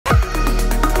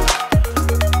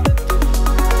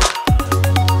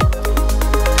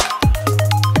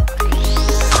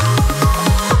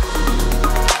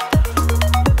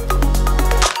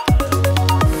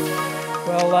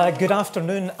Good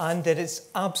afternoon, and it is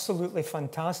absolutely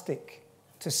fantastic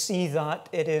to see that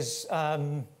it is,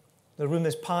 the room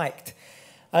is packed.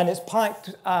 And it's packed,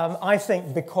 I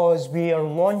think, because we are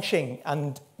launching,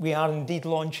 and we are indeed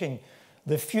launching,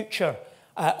 the future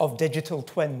of digital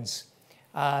twins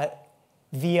via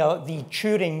the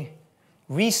Turing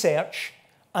Research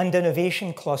and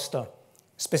Innovation Cluster,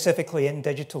 specifically in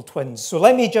digital twins. So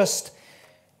let me just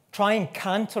try and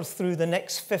canter through the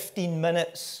next 15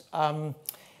 minutes.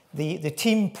 The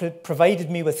team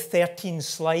provided me with 13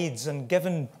 slides, and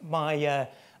given my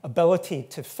ability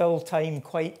to fill time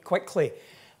quite quickly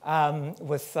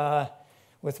with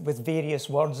various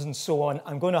words and so on,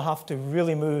 I'm going to have to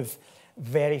really move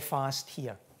very fast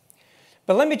here.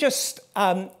 But let me just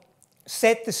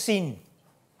set the scene.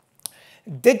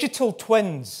 Digital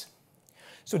twins.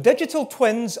 So digital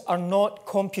twins are not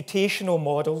computational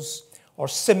models or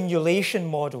simulation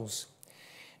models.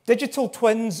 Digital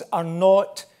twins are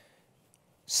not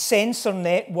sensor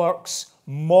networks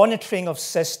monitoring of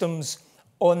systems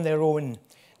on their own.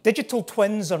 Digital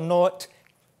twins are not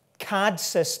CAD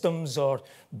systems or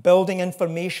building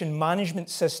information management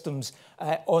systems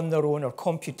on their own, or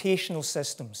computational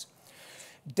systems.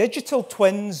 Digital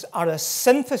twins are a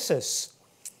synthesis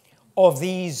of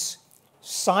these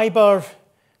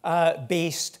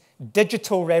cyber-based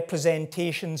digital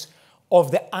representations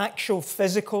of the actual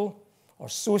physical or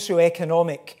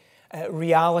socioeconomic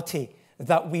reality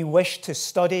that we wish to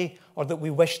study or that we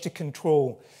wish to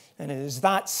control. And it is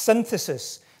that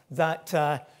synthesis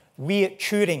that we at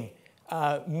Turing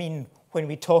mean when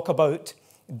we talk about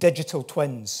digital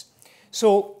twins.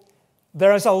 So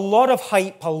there is a lot of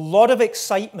hype, a lot of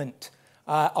excitement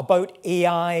about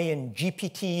AI and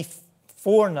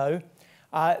GPT-4 now.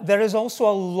 There is also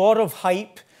a lot of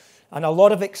hype and a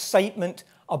lot of excitement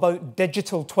about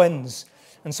digital twins.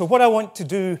 And so what I want to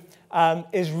do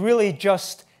is really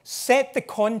just set the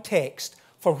context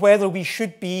for whether we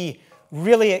should be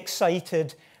really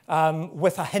excited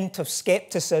with a hint of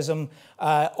skepticism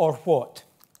or what.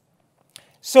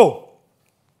 So,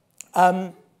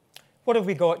 what have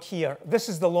we got here? This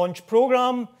is the launch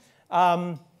program.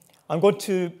 I'm going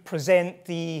to present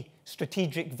the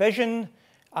strategic vision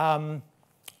in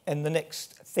the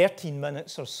next 13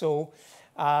 minutes or so.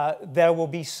 There will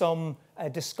be some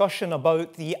discussion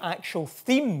about the actual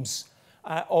themes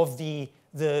of the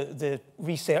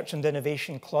Research and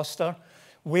Innovation Cluster.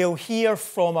 We'll hear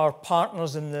from our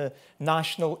partners in the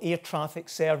National Air Traffic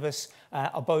Service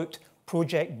about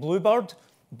Project Bluebird,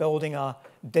 building a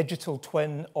digital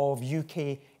twin of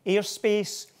UK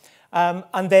airspace.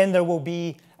 And then there will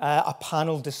be a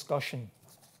panel discussion.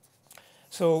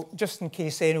 So just in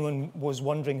case anyone was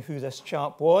wondering who this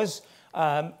chap was,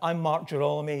 I'm Mark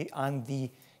Girolami, and the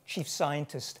Chief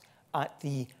Scientist at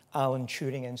the Alan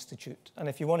Turing Institute. And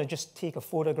if you want to just take a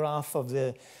photograph of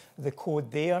the code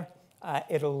there,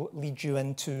 it'll lead you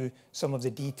into some of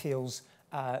the details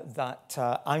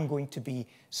that I'm going to be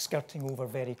skirting over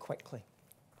very quickly.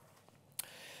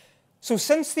 So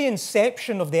since the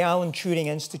inception of the Alan Turing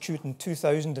Institute in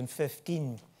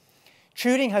 2015,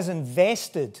 Turing has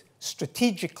invested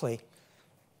strategically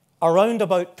around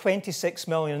about 26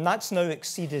 million, and that's now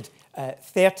exceeded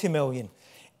 30 million,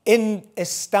 in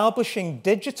establishing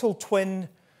digital twin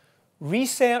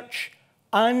research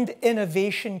and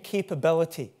innovation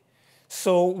capability.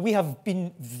 So we have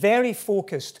been very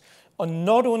focused on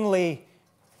not only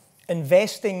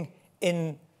investing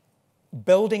in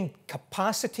building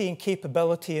capacity and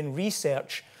capability in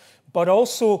research, but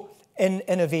also in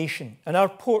innovation. And our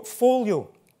portfolio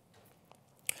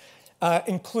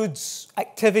includes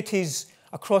activities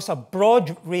across a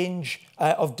broad range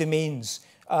of domains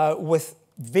with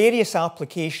various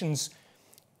applications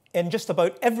in just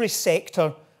about every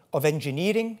sector of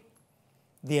engineering,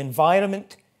 the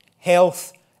environment,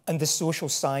 health, and the social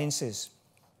sciences.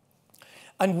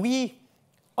 And we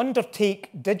undertake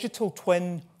digital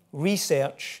twin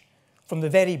research from the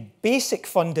very basic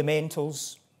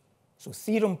fundamentals, so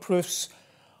theorem proofs,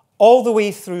 all the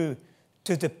way through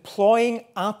to deploying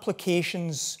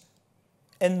applications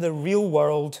in the real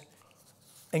world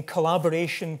in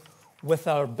collaboration with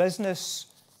our business,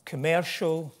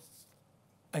 commercial,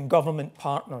 and government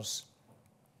partners.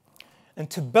 And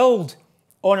to build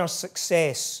on our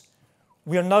success,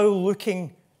 we are now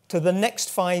looking to the next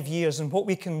 5 years and what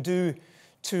we can do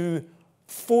to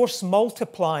force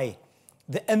multiply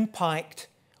the impact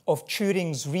of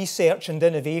Turing's research and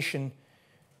innovation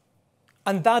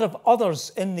and that of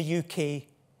others in the UK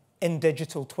in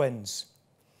digital twins.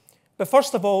 But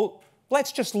first of all,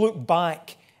 let's just look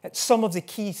back at some of the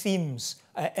key themes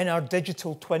in our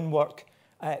digital twin work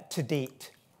to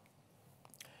date.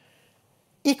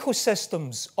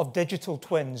 Ecosystems of digital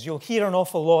twins. You'll hear an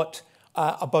awful lot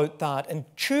about that. And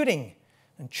Turing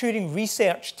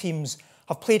research teams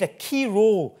have played a key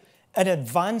role in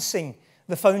advancing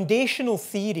the foundational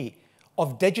theory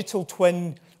of digital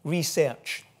twin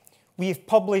research. We have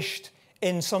published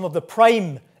in some of the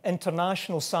prime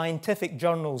international scientific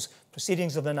journals,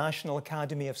 Proceedings of the National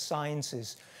Academy of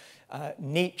Sciences,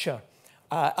 Nature,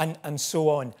 and so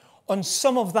on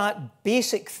some of that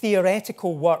basic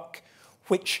theoretical work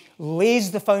which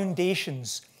lays the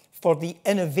foundations for the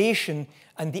innovation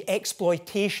and the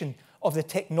exploitation of the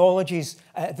technologies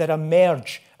that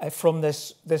emerge from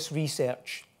this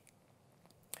research.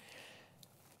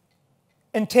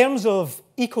 In terms of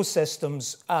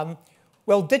ecosystems,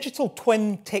 well, digital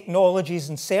twin technologies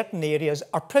in certain areas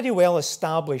are pretty well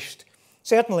established,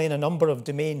 certainly in a number of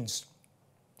domains.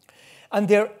 And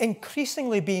they're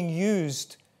increasingly being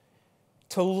used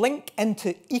to link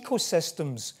into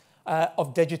ecosystems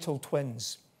of digital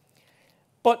twins.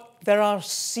 But there are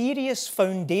serious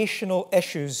foundational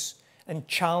issues and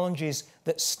challenges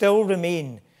that still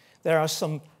remain. There are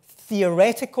some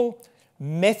theoretical,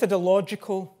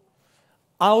 methodological,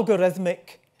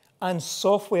 algorithmic, and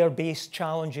software-based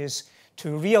challenges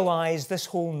to realize this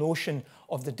whole notion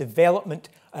of the development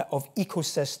of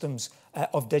ecosystems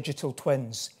of digital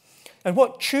twins. And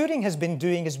what Turing has been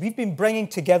doing is we've been bringing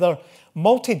together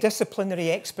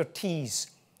multidisciplinary expertise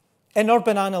in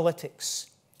urban analytics,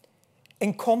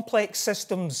 in complex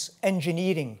systems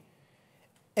engineering,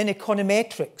 in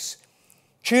econometrics.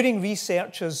 Turing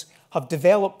researchers have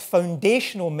developed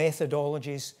foundational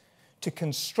methodologies to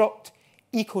construct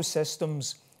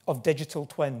ecosystems of digital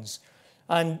twins.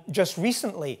 And just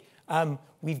recently,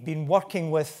 we've been working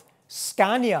with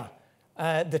Scania,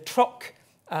 the truck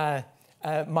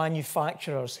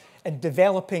manufacturers, in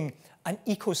developing an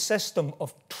ecosystem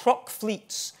of truck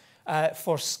fleets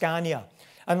for Scania.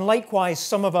 And likewise,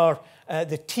 some of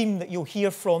the team that you'll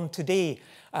hear from today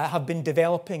have been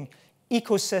developing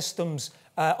ecosystems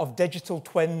of digital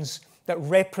twins that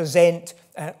represent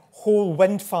whole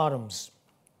wind farms.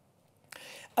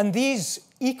 And these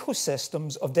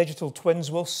ecosystems of digital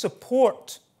twins will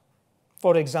support,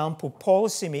 for example,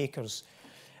 policymakers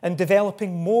in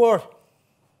developing more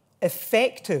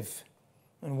effective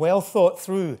and well thought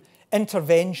through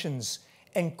interventions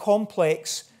in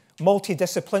complex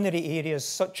multidisciplinary areas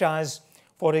such as,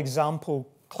 for example,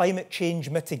 climate change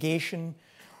mitigation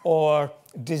or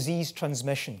disease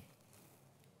transmission.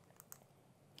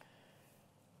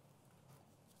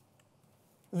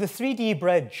 The 3D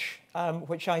bridge,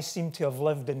 which I seem to have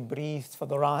lived and breathed for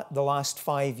the last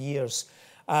 5 years,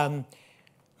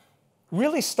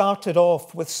 really started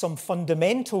off with some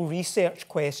fundamental research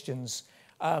questions,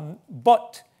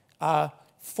 but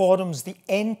forms the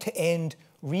end-to-end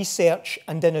research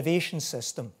and innovation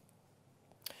system.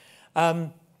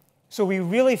 So we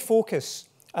really focus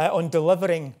on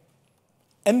delivering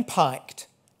impact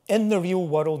in the real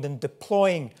world and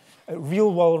deploying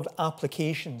real-world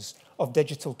applications of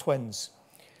digital twins.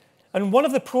 And one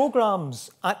of the programs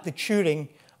at the Turing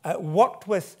worked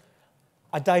with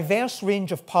a diverse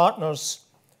range of partners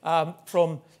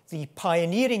from the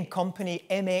pioneering company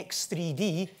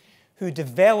MX3D, who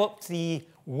developed the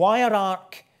wire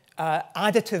arc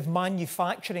additive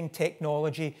manufacturing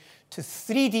technology to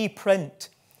 3D print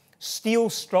steel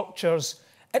structures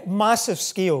at massive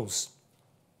scales.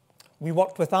 We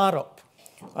worked with Arup,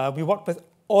 we worked with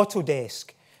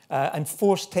Autodesk and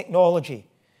Force Technology.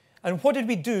 And what did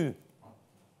we do?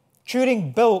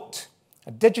 Turing built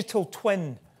a digital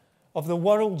twin of the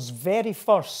world's very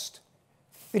first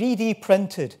 3D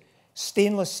printed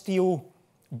stainless steel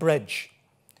bridge.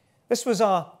 This was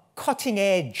a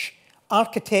cutting-edge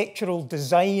architectural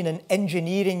design and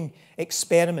engineering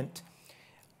experiment.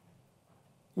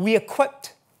 We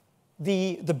equipped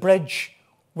the bridge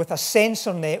with a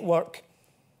sensor network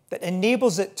that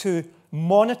enables it to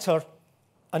monitor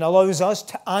and allows us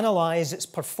to analyze its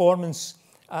performance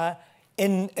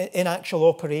in actual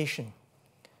operation.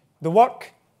 The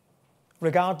work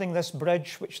regarding this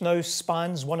bridge, which now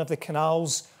spans one of the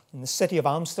canals in the city of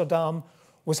Amsterdam,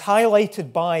 was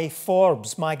highlighted by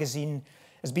Forbes magazine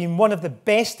as being one of the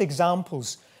best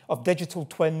examples of digital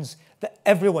twins that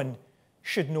everyone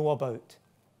should know about.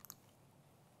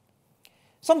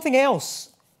 Something else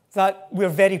that we're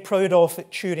very proud of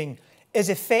at Turing is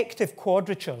effective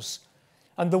quadratures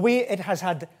and the way it has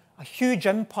had a huge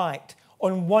impact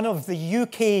on one of the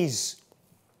UK's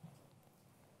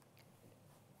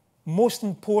most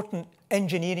important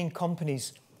engineering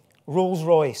companies,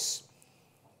 Rolls-Royce.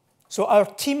 So our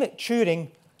team at Turing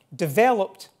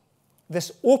developed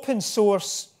this open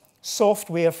source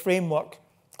software framework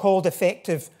called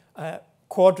effective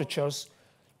quadratures,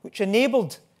 which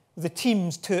enabled the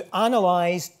teams to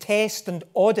analyse, test and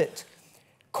audit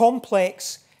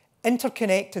complex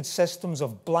interconnected systems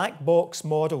of black box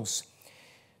models.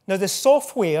 Now, the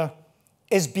software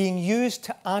is being used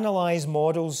to analyse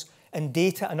models and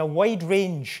data in a wide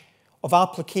range of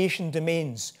application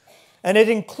domains, and it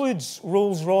includes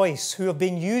Rolls-Royce, who have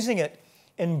been using it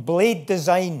in blade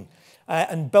design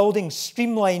and building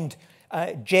streamlined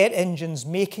jet engines,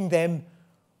 making them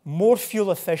more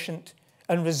fuel efficient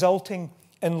and resulting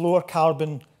in lower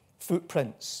carbon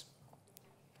footprints.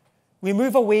 We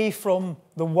move away from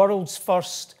the world's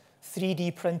first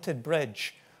 3D printed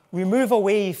bridge. We move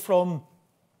away from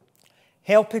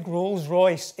helping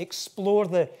Rolls-Royce explore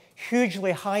the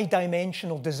hugely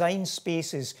high-dimensional design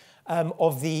spaces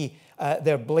of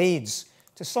their blades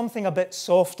to something a bit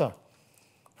softer,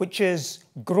 which is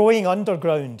growing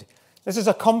underground. This is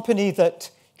a company that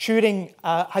Turing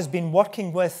has been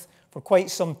working with for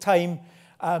quite some time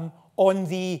on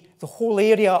the whole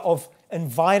area of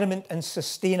environment and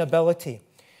sustainability.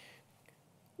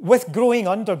 With growing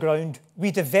underground,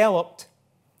 we developed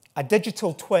a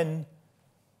digital twin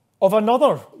of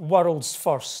another world's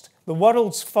first, the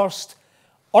world's first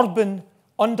urban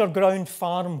underground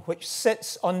farm, which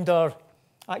sits under,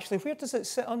 actually, where does it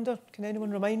sit under? Can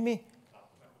anyone remind me?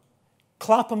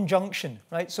 Clapham Junction,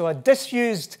 right? So a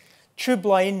disused tube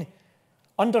line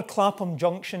under Clapham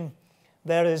Junction.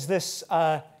 There is this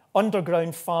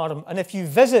underground farm. And if you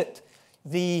visit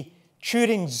the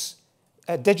Turing's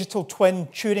digital twin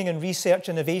Turing and Research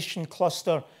Innovation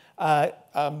Cluster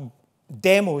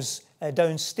demos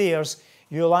downstairs,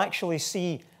 you'll actually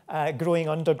see growing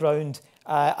underground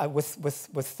with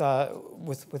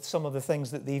some of the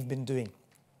things that they've been doing.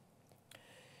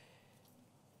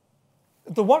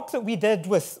 The work that we did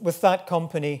with that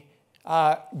company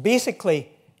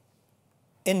basically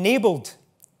enabled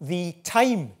the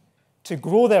time to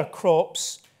grow their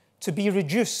crops to be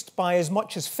reduced by as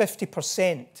much as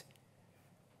 50%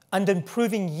 and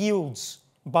improving yields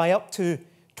by up to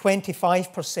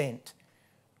 25%.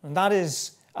 And that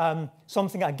is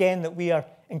something, again, that we are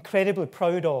incredibly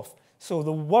proud of. So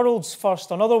the world's first,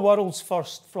 another world's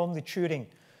first from the Turing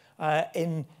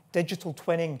in digital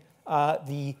twinning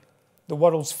the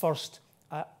world's first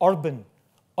urban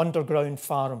underground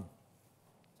farm.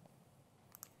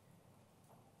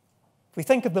 If we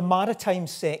think of the maritime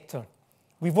sector,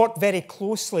 we've worked very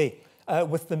closely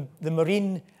with the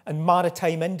marine and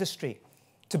maritime industry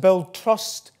to build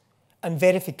trust and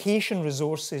verification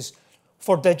resources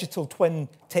for digital twin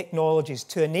technologies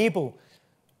to enable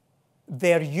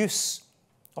their use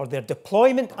or their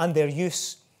deployment and their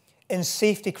use in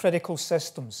safety-critical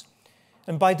systems.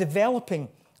 And by developing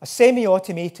a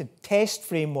semi-automated test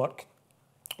framework,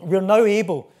 we're now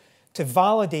able to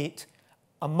validate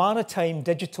a maritime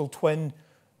digital twin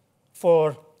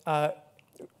for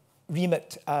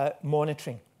remit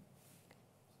monitoring.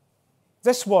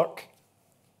 This work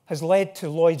has led to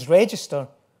Lloyd's Register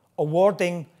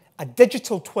awarding a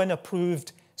digital twin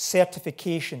approved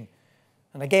certification.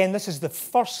 And again, this is the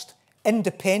first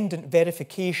independent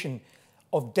verification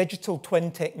of digital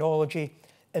twin technology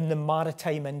in the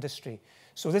maritime industry.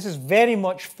 So this is very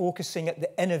much focusing at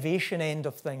the innovation end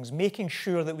of things, making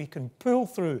sure that we can pull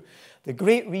through the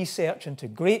great research into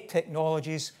great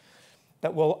technologies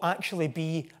that will actually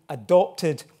be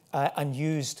adopted and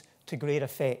used to great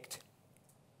effect.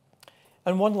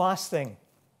 And one last thing.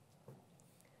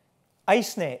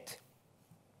 IceNet,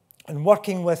 and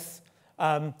working with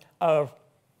our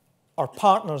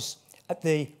partners at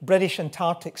the British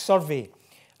Antarctic Survey,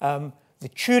 the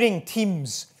Turing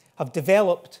teams have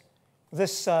developed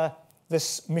this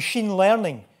machine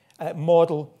learning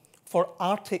model for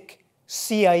Arctic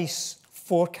sea ice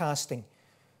forecasting.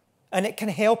 And it can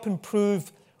help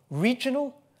improve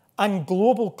regional and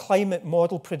global climate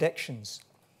model predictions.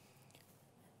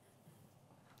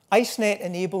 IceNet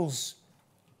enables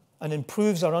and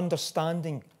improves our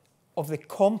understanding of the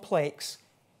complex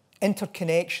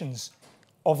interconnections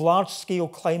of large-scale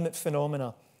climate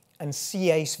phenomena and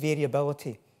sea ice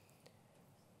variability.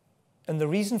 And the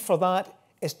reason for that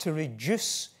is to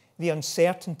reduce the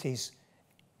uncertainties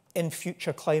in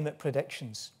future climate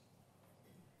predictions.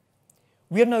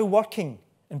 We're now working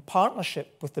in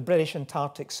partnership with the British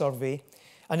Antarctic Survey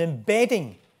and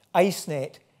embedding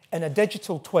IceNet in a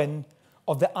digital twin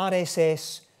of the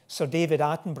RSS Sir David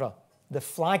Attenborough, the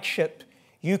flagship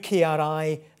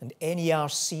UKRI and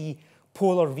NERC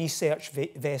polar research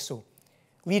vessel,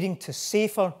 leading to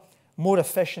safer, more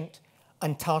efficient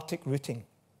Antarctic routing.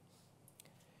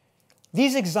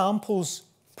 These examples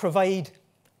provide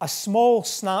a small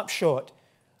snapshot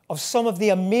of some of the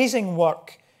amazing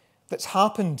work that's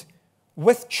happened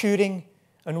with Turing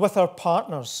and with our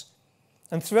partners.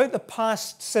 And throughout the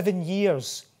past 7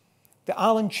 years, the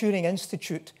Alan Turing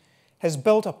Institute has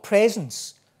built a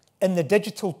presence in the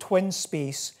digital twin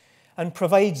space and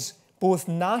provides both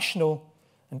national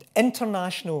and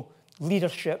international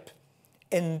leadership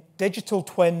in digital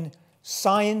twin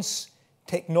science,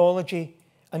 technology,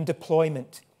 and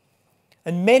deployment.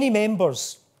 And many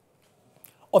members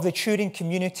of the Turing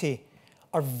community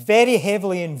are very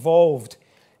heavily involved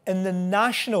in the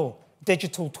national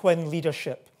digital twin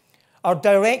leadership. Our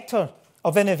Director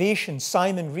of Innovation,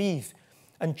 Simon Reeve,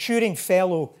 and Turing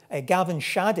Fellow, Gavin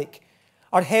Shaddick,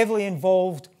 are heavily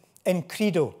involved in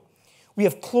Credo. We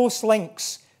have close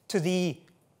links to the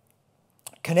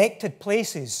Connected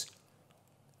Places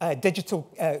digital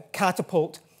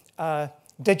catapult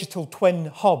digital twin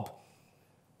hub,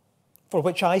 for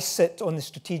which I sit on the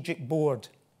strategic board.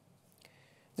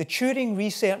 The Turing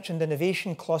Research and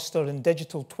Innovation Cluster in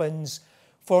digital twins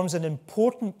forms an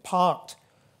important part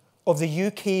of the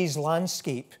UK's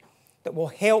landscape that will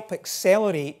help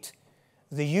accelerate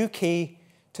the UK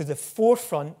to the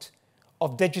forefront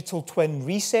of digital twin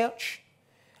research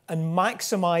and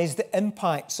maximise the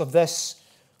impacts of this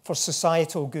for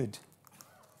societal good.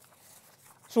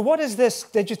 So what is this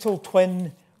digital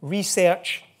twin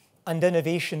research and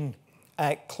innovation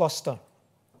cluster?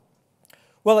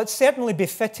 Well, it's certainly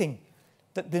befitting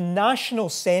that the National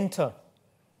Centre,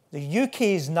 the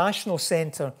UK's National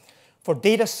Centre for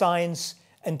Data Science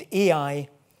and AI,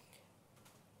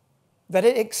 that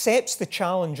it accepts the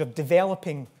challenge of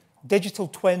developing digital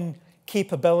twin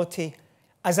capability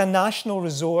as a national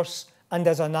resource and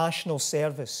as a national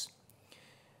service.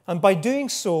 And by doing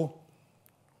so,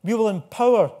 we will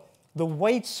empower the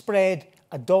widespread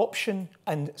adoption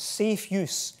and safe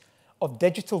use of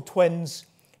digital twins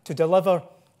to deliver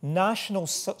national,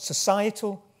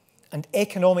 societal, and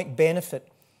economic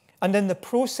benefit, and in the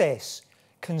process,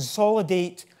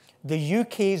 consolidate the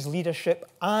UK's leadership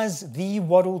as the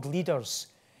world leaders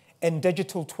in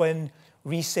digital twin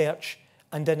research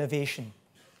and innovation.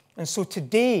 And so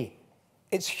today,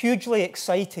 it's hugely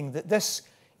exciting that this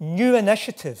new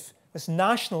initiative, this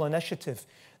national initiative,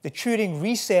 the Turing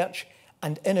Research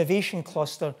and Innovation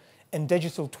Cluster in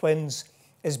digital twins,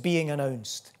 is being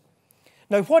announced.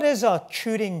 Now, what is a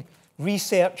Turing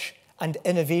Research and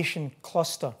Innovation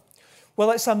Cluster? Well,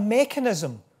 it's a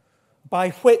mechanism by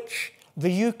which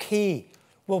the UK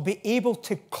will be able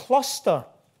to cluster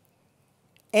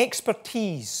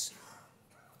expertise,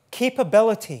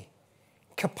 capability,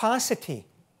 capacity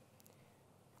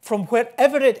from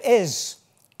wherever it is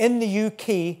in the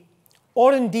UK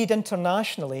or indeed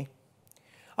internationally,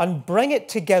 and bring it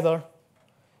together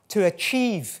to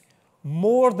achieve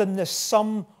more than the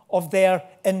sum of their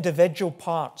individual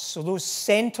parts. So those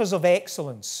centres of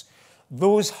excellence,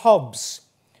 those hubs,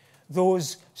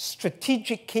 those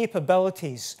strategic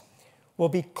capabilities will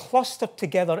be clustered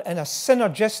together in a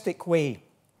synergistic way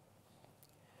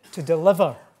to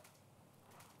deliver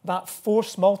that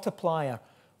force multiplier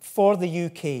for the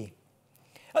UK.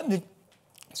 And the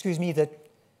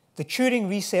Turing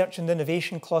Research and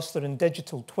Innovation Cluster in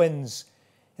digital twins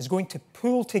is going to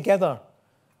pull together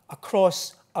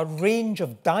across a range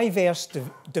of diverse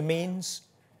domains,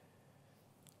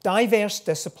 diverse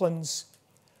disciplines,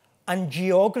 and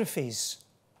geographies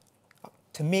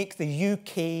to make the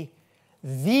UK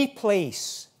the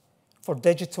place for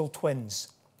digital twins.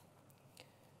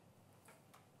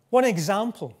 One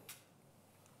example,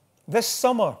 this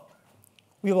summer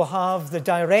we will have the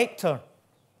director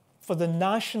for the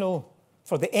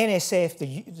NSF,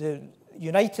 the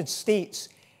United States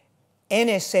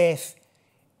NSF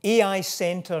AI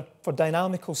Centre for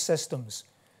Dynamical Systems.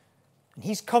 And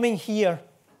he's coming here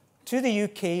to the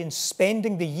UK and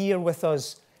spending the year with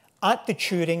us at the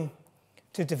Turing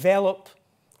to develop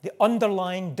the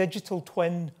underlying digital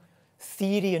twin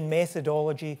theory and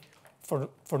methodology for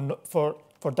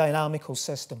dynamical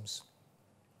systems.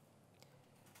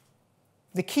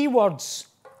 The key words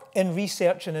in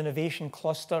Research and Innovation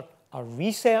Cluster are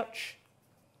research,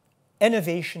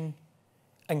 innovation,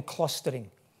 and clustering.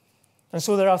 And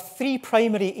so there are three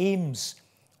primary aims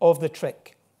of the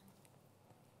TRIC.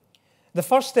 The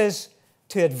first is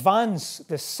to advance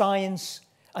the science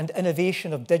and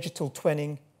innovation of digital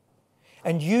twinning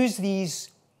and use these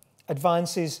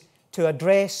advances to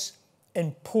address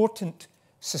important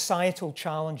societal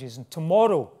challenges. And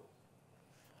tomorrow,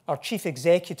 our Chief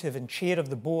Executive and Chair of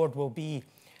the Board will be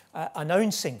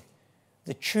announcing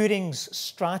the Turing's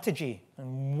strategy.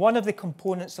 And one of the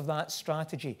components of that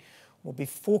strategy will be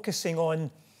focusing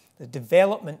on the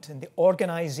development and the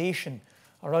organisation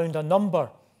around a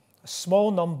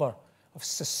small number of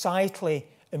societally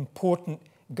important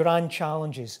grand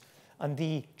challenges. And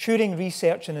the Turing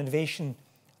Research and Innovation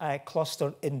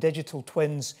Cluster in digital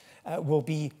twins will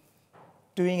be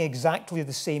doing exactly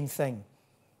the same thing.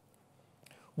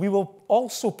 We will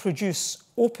also produce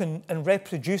open and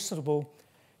reproducible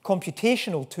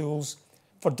computational tools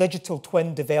for digital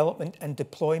twin development and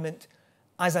deployment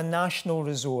as a national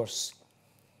resource.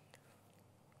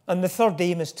 And the third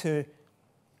aim is to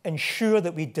ensure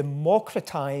that we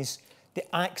democratise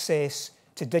the access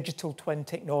to digital twin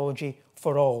technology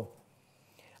for all.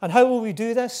 And how will we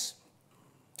do this?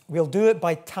 We'll do it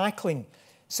by tackling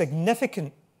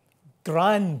significant,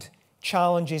 grand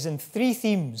challenges in 3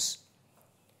 themes.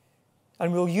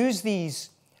 And we'll use these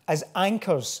as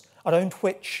anchors around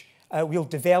which we'll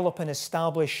develop and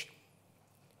establish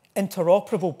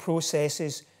interoperable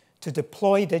processes to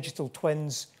deploy digital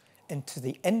twins into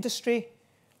the industry,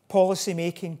 policy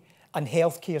making, and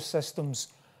healthcare systems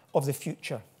of the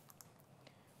future.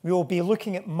 We will be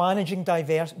looking at managing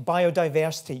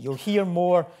biodiversity. You'll hear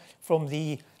more from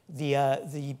the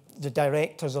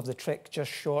directors of the TRIC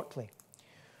just shortly.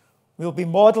 We'll be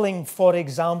modelling, for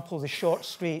example, the short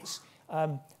streets,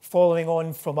 following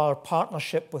on from our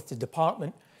partnership with the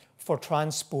Department for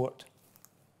Transport.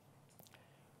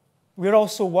 We're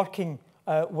also working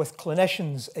with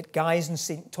clinicians at Guy's and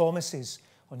St Thomas's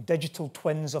on digital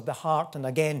twins of the heart, and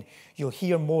again, you'll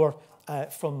hear more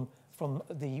from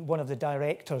one of the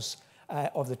directors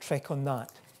of the TRIC on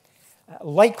that.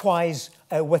 Likewise,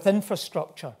 with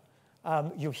infrastructure,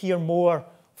 you'll hear more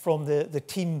from the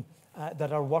team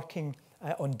that are working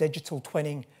on digital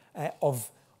twinning of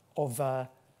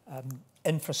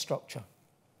infrastructure.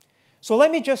 So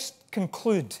let me just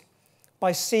conclude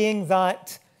by saying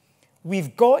that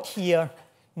we've got here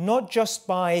not just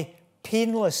by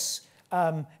painless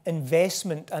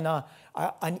investment and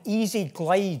an easy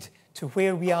glide to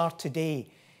where we are today.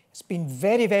 It's been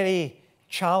very, very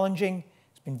challenging.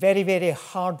 It's been very, very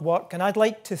hard work. And I'd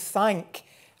like to thank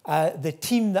the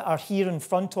team that are here in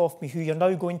front of me, who you're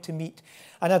now going to meet.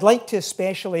 And I'd like to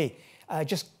especially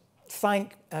just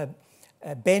thank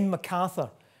Ben MacArthur,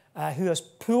 who has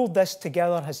pulled this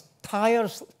together, has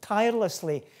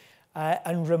tirelessly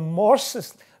and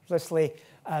remorselessly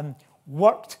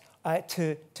worked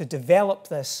to develop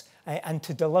this and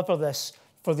to deliver this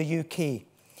for the UK.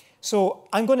 So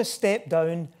I'm going to step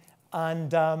down,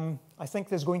 and I think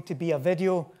there's going to be a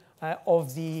video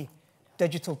of the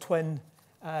Digital Twin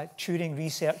Turing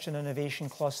Research and Innovation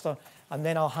Cluster, and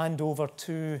then I'll hand over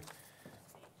to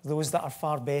those that are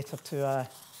far better to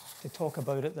talk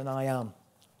about it than I am.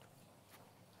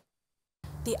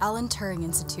 The Alan Turing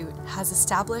Institute has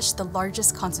established the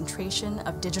largest concentration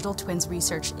of digital twins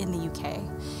research in the UK,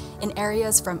 in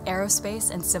areas from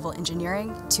aerospace and civil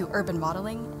engineering to urban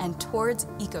modeling and towards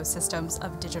ecosystems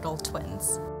of digital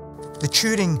twins. The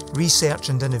Turing Research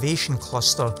and Innovation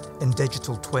Cluster in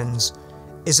digital twins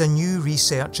is a new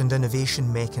research and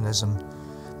innovation mechanism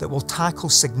that will tackle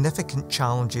significant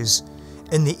challenges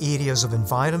in the areas of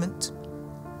environment,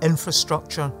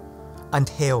 infrastructure, and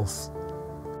health,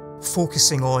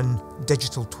 focusing on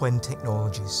digital twin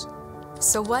technologies.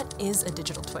 So what is a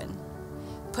digital twin?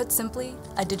 Put simply,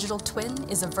 a digital twin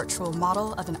is a virtual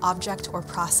model of an object or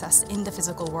process in the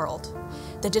physical world.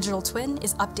 The digital twin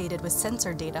is updated with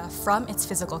sensor data from its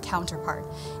physical counterpart,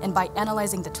 and by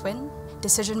analyzing the twin,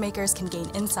 decision makers can gain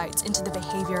insights into the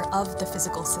behavior of the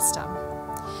physical system.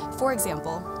 For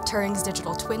example, Turing's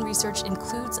digital twin research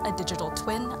includes a digital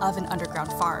twin of an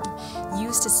underground farm,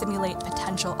 used to simulate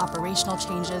potential operational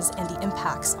changes and the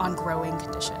impacts on growing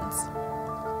conditions.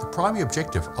 The primary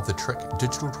objective of the TRIC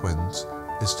digital twins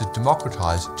is to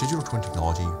democratise digital twin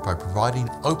technology by providing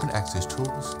open access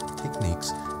tools, techniques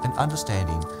and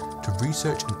understanding to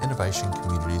research and innovation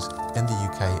communities in the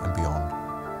UK and beyond.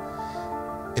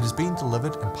 It is being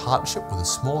delivered in partnership with a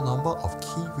small number of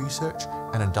key research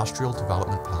and industrial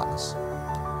development partners.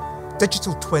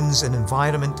 Digital twins in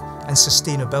environment and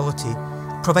sustainability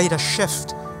provide a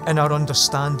shift in our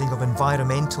understanding of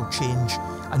environmental change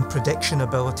and prediction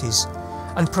abilities,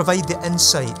 and provide the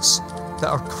insights that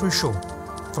are crucial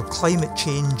for climate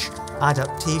change,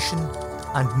 adaptation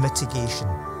and mitigation.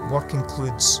 Work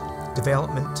includes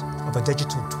development of a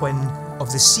digital twin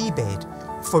of the seabed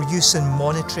for use in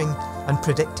monitoring and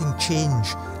predicting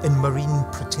change in marine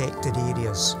protected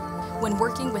areas. When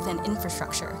working within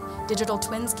infrastructure, digital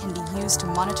twins can be used to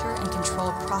monitor and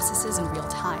control processes in real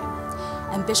time.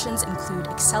 Ambitions include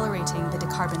accelerating the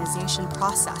decarbonization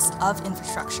process of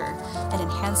infrastructure and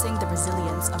enhancing the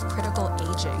resilience of critical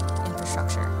aging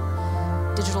infrastructure.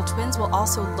 Digital twins will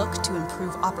also look to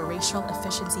improve operational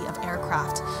efficiency of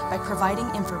aircraft by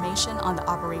providing information on the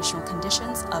operational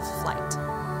conditions of flight.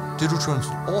 Digital twins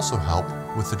will also help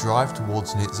with the drive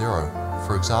towards net zero,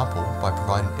 for example by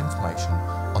providing information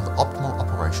on the optimal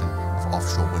operation of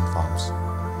offshore wind farms.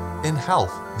 In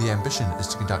health, the ambition is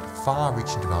to conduct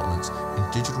far-reaching developments in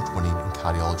digital twinning and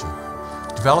cardiology,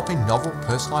 developing novel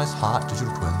personalised heart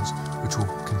digital twins which will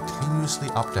continuously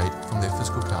update from their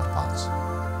physical counterparts.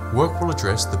 Work will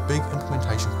address the big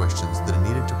implementation questions that are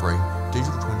needed to bring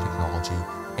digital twin technology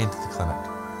into the clinic,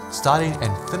 starting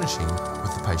and finishing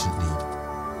with the patient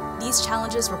need. These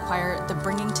challenges require the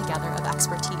bringing together of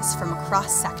expertise from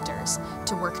across sectors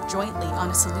to work jointly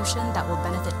on a solution that will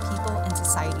benefit people and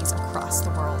societies across the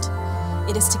world.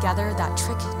 It is together that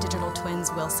TRIC digital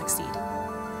twins will succeed.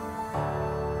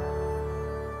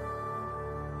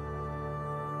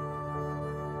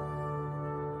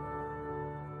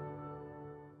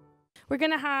 We're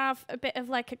going to have a bit of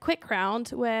like a quick round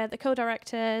where the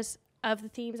co-directors of the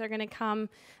teams are going to come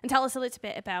and tell us a little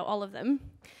bit about all of them.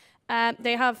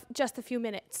 They have just a few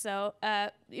minutes, so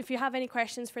if you have any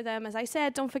questions for them, as I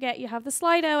said, don't forget you have the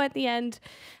Slido at the end,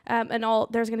 and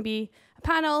there's going to be a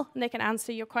panel, and they can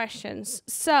answer your questions.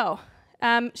 So,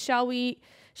 shall we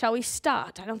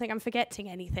start? I don't think I'm forgetting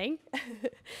anything.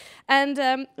 And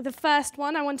the first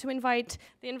one, I want to invite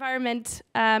the Environment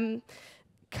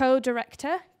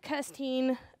co-director,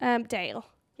 Kirstine Dale.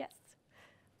 Yes.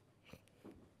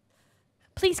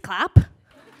 Please clap.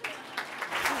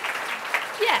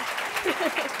 Yeah.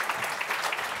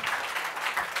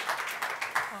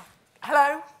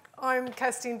 Hello, I'm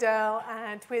Kirstine Dale,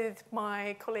 and with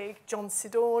my colleague John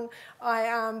Siddorn,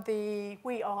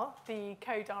 we are the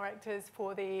co-directors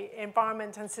for the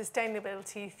Environment and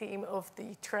Sustainability theme of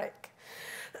the TRIC.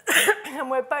 And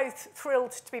we're both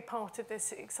thrilled to be part of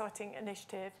this exciting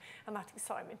initiative, and that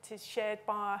excitement is shared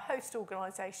by our host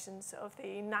organisations of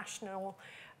the National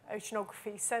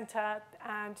Oceanography Centre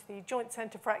and the Joint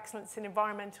Centre for Excellence in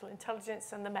Environmental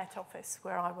Intelligence and the Met Office,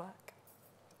 where I work.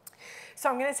 So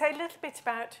I'm going to say a little bit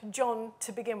about John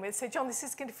to begin with. So John, this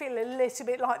is going to feel a little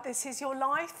bit like this is your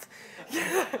life.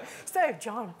 So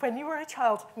John, when you were a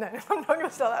child, no, I'm not going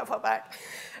to start that far back.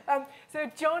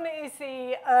 So John is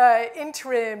the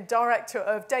interim director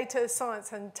of data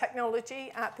science and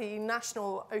technology at the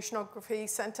National Oceanography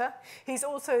Centre. He's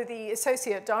also the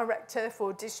associate director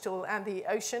for digital and the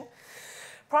ocean.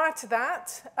 Prior to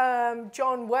that,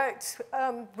 John worked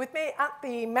with me at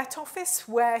the Met Office,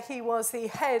 where he was the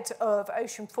head of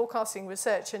ocean forecasting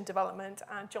research and development,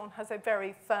 and John has a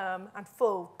very firm and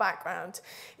full background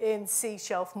in sea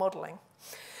shelf modelling.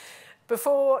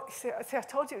 Before, see, I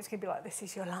told you it was going to be like this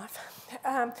is your life.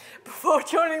 Before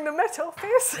joining the Met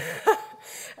Office,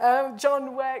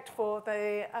 John worked for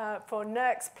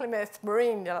NERC's Plymouth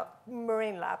Marine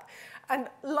Lab. And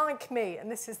like me,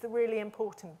 and this is the really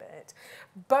important bit,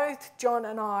 both John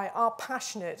and I are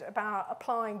passionate about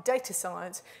applying data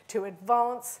science to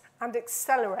advance and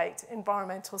accelerate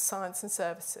environmental science and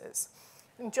services.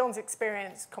 And John's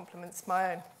experience complements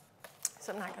my own.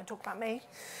 So I'm now going to talk about me.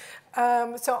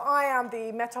 So I am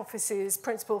the Met Office's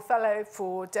Principal Fellow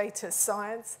for Data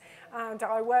Science, and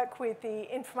I work with the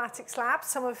Informatics Lab,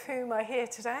 some of whom are here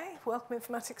today. Welcome,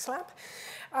 Informatics Lab.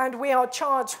 And we are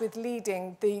charged with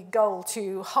leading the goal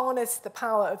to harness the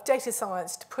power of data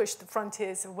science to push the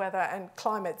frontiers of weather and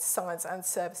climate science and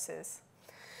services.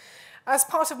 As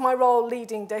part of my role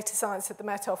leading data science at the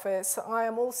Met Office, I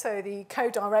am also the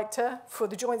co-director for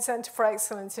the Joint Centre for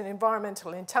Excellence in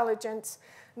Environmental Intelligence.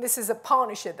 And this is a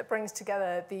partnership that brings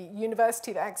together the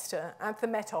University of Exeter and the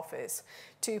Met Office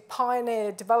to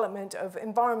pioneer development of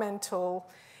environmental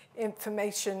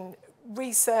intelligence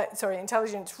research,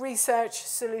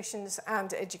 solutions,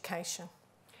 and education.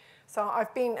 So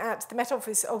I've been at the Met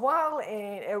Office a while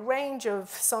in a range of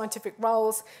scientific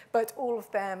roles, but all of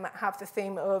them have the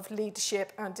theme of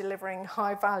leadership and delivering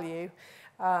high-value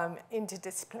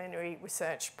interdisciplinary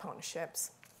research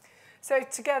partnerships. So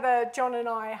together, John and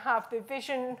I have the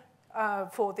vision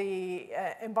for the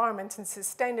environment and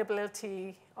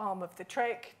sustainability arm of the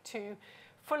TRIC to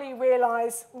fully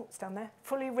realise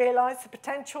the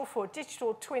potential for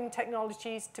digital twin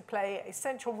technologies to play a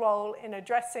central role in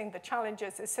addressing the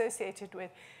challenges associated with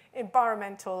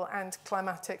environmental and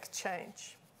climatic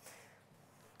change.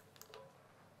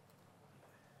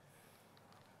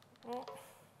 There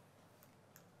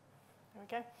we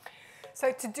go.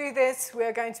 So to do this,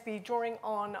 we're going to be drawing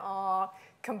on our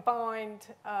combined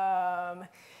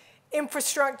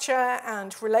infrastructure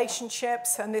and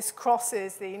relationships, and this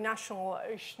crosses the National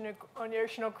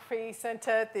Oceanography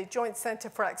Centre, the Joint Centre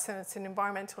for Excellence in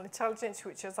Environmental Intelligence,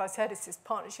 which, as I said, is this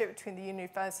partnership between the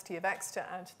University of Exeter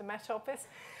and the Met Office.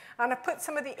 And I've put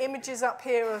some of the images up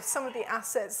here of some of the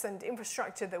assets and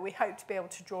infrastructure that we hope to be able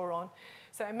to draw on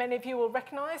So many of you will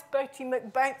recognise Bertie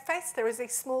McBoatface. There is a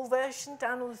small version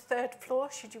down on the 3rd floor,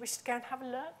 should you wish to go and have a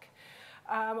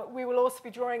look. We will also be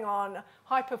drawing on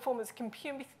high-performance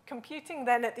computing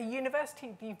then at the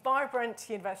university, the vibrant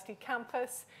university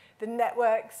campus, the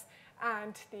networks,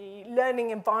 and the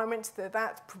learning environment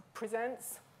that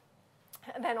presents.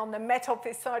 And then on the Met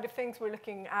Office side of things, we're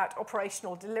looking at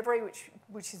operational delivery,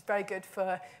 which is very good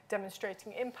for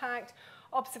demonstrating impact,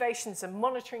 observations and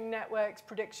monitoring networks,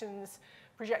 predictions,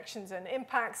 projections and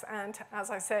impacts, and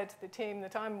as I said, the team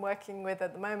that I'm working with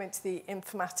at the moment, the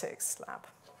informatics lab.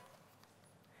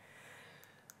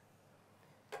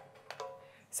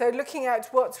 So looking at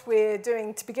what we're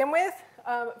doing to begin with,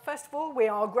 first of all, we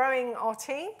are growing our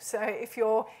team. So if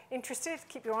you're interested,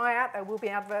 keep your eye out. There will be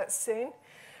adverts soon.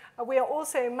 We are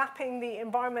also mapping the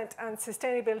environment and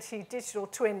sustainability digital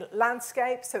twin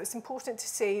landscape. So it's important to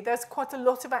see there's quite a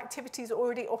lot of activities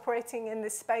already operating in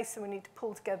this space, and we need to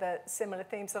pull together similar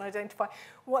themes and identify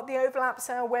what the overlaps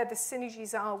are, where the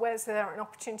synergies are, where's there an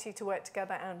opportunity to work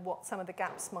together, and what some of the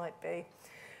gaps might be.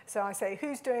 So I say,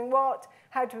 who's doing what?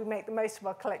 How do we make the most of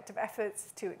our collective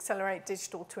efforts to accelerate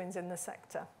digital twins in the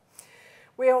sector?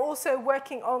 We are also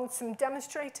working on some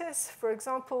demonstrators. For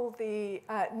example, the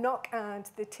NOC and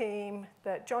the team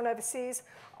that John oversees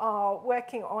are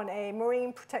working on a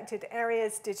marine protected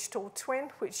areas digital twin,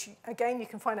 which again you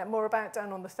can find out more about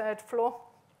down on the 3rd floor.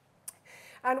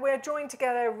 And we're drawing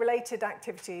together related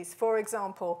activities. For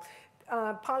example,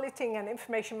 piloting an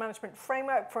information management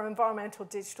framework for environmental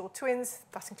digital twins.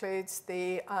 That includes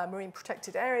the marine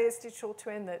protected areas digital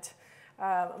twin that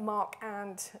Mark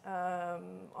and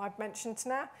I've mentioned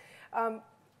now.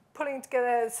 Pulling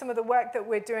together some of the work that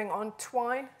we're doing on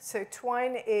Twine. So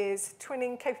Twine is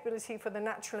twinning capability for the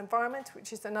natural environment,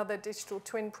 which is another digital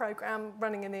twin program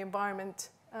running in the environment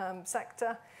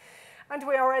sector. And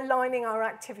we are aligning our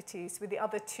activities with the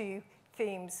other 2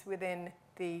 themes within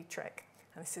the TRIC.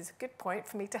 And this is a good point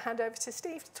for me to hand over to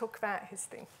Steve to talk about his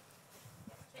theme.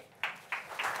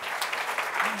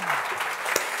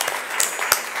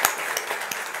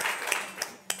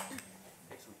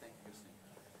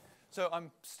 So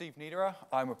I'm Steve Niederer.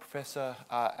 I'm a professor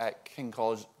at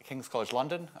King's College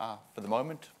London for the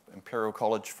moment, Imperial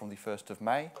College from the 1st of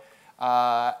May.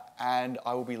 And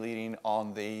I will be leading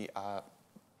on the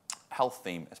health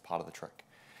theme as part of the TRIC.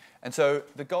 And so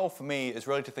the goal for me is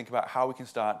really to think about how we can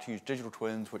start to use digital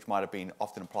twins, which might have been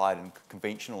often applied in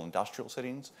conventional industrial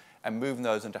settings, and moving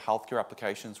those into healthcare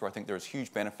applications where I think there is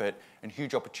huge benefit and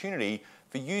huge opportunity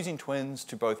for using twins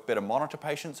to both better monitor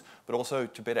patients, but also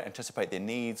to better anticipate their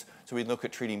needs. So we look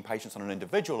at treating patients on an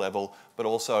individual level, but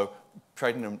also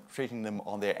treating them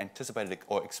on their anticipated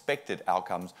or expected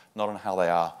outcomes, not on how they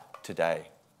are today.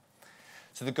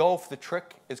 So the goal for the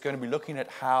TRIC is going to be looking at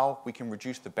how we can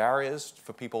reduce the barriers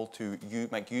for people to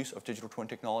make use of digital twin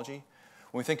technology.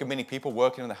 When we think of many people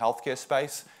working in the healthcare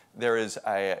space, there is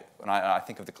and I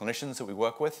think of the clinicians that we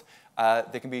work with,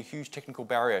 there can be a huge technical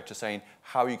barrier to saying,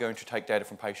 how are you going to take data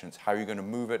from patients? How are you going to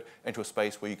move it into a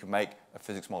space where you can make a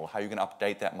physics model? How are you going to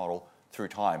update that model through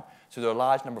time? So there are a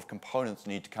large number of components that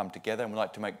need to come together, and we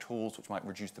like to make tools which might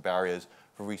reduce the barriers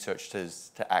for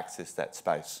researchers to access that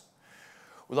space.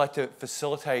 We like to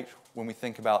facilitate, when we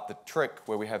think about the TRIC,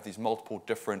 where we have these multiple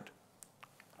different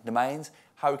domains,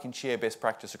 how we can share best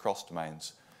practice across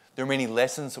domains. There are many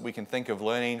lessons that we can think of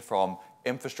learning from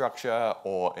infrastructure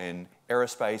or in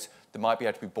aerospace that might be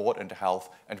able to be brought into health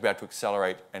and to be able to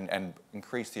accelerate and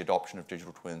increase the adoption of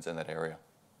digital twins in that area.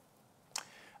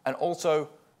 And also,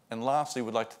 and lastly,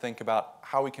 we'd like to think about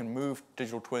how we can move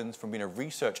digital twins from being a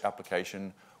research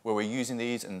application where we're using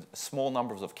these in small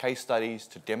numbers of case studies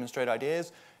to demonstrate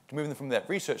ideas, to moving them from that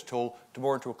research tool to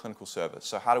more into a clinical service.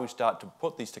 So how do we start to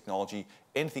put these technology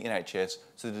into the NHS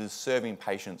so that it is serving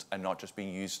patients and not just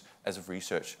being used as a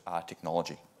research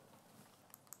technology?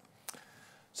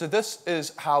 So this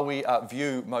is how we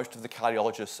view most of the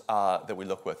cardiologists that we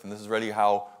look with, and this is really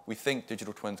how we think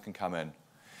digital twins can come in.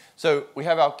 So we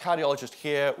have our cardiologist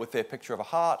here with their picture of a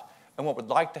heart, and what we'd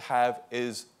like to have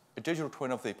is a digital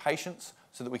twin of their patients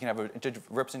so that we can have a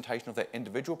representation of that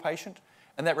individual patient,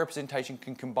 and that representation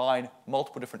can combine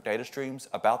multiple different data streams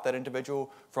about that individual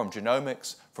from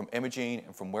genomics, from imaging,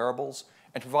 and from wearables,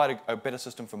 and provide a better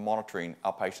system for monitoring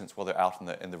our patients while they're out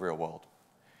in the real world.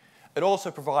 It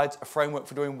also provides a framework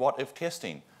for doing what-if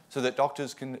testing so that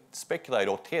doctors can speculate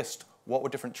or test what were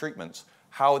different treatments,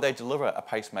 how would they deliver a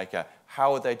pacemaker,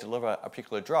 how would they deliver a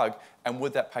particular drug, and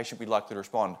would that patient be likely to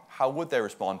respond? How would they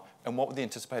respond, and what would the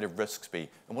anticipated risks be,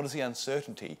 and what is the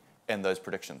uncertainty in those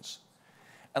predictions?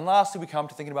 And lastly, we come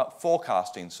to thinking about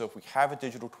forecasting. So if we have a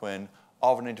digital twin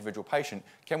of an individual patient,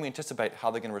 can we anticipate how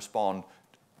they're going to respond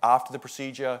after the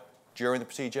procedure, during the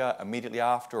procedure, immediately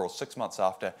after, or 6 months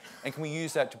after? And can we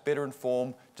use that to better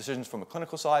inform decisions from a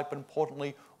clinical side, but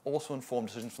importantly, also inform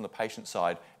decisions from the patient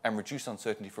side and reduce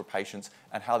uncertainty for patients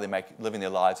and how they're living their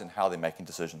lives and how they're making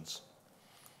decisions?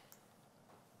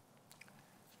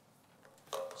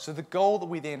 So the goal that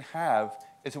we then have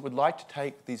is that we'd like to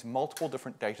take these multiple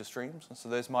different data streams, and so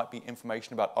those might be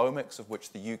information about omics, of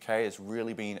which the UK has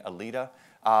really been a leader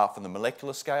from the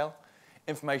molecular scale,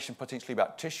 information potentially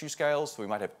about tissue scales, so we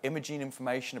might have imaging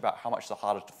information about how much the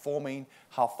heart is deforming,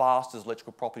 how fast is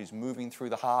electrical properties moving through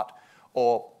the heart,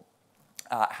 or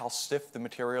how stiff the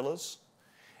material is.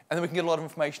 And then we can get a lot of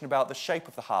information about the shape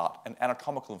of the heart and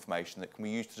anatomical information that can be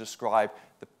used to describe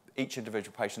each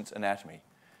individual patient's anatomy.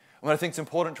 And what I think is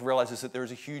important to realize is that there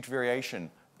is a huge variation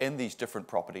in these different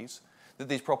properties, that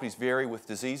these properties vary with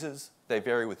diseases, they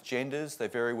vary with genders, they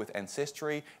vary with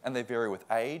ancestry, and they vary with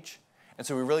age. And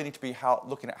so we really need to be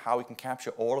looking at how we can capture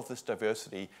all of this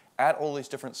diversity at all these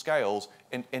different scales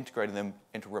and integrating them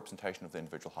into a representation of the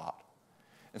individual heart.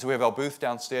 And so we have our booth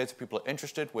downstairs if people are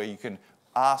interested, where you can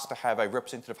ask to have a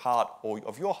representative heart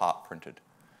of your heart printed.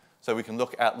 So we can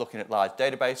look at looking at large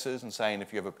databases and saying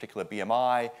if you have a particular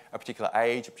BMI, a particular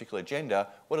age, a particular gender,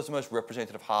 what is the most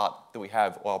representative heart that we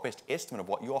have, or our best estimate of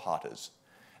what your heart is?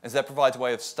 And so that provides a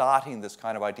way of starting this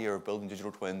kind of idea of building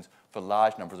digital twins for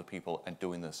large numbers of people and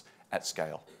doing this at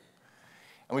scale.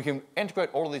 And we can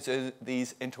integrate all of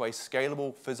these into a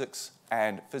scalable physics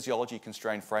and physiology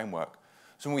constrained framework.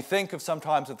 So when we think of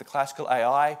sometimes of the classical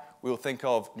AI, we will think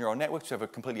of neural networks who have a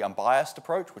completely unbiased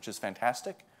approach, which is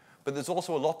fantastic. But there's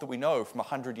also a lot that we know from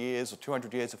 100 years or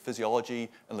 200 years of physiology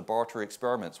and laboratory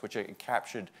experiments which are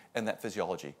captured in that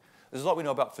physiology. There's a lot we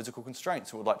know about physical constraints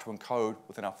that we'd like to encode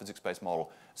within our physics-based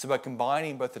model. So by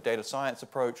combining both the data science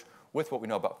approach with what we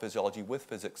know about physiology with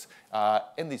physics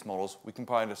in these models, we can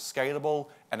provide a scalable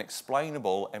and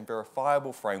explainable and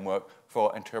verifiable framework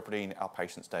for interpreting our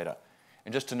patients' data.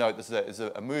 And just to note, this is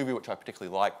a movie which I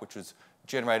particularly like, which was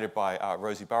generated by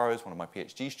Rosie Burrows, one of my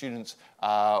PhD students,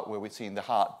 where we're seeing the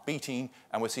heart beating,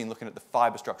 and we're seeing looking at the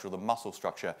fiber structure or the muscle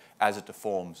structure as it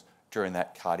deforms during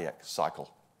that cardiac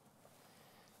cycle.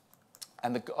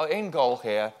 And the end goal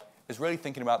here is really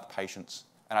thinking about the patients,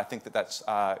 and I think that that's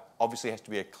obviously has to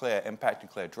be a clear impact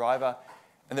and clear driver,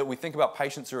 and that we think about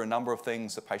patients, there are a number of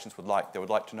things that patients would like. They would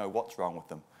like to know what's wrong with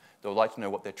them. They would like to know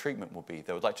what their treatment will be.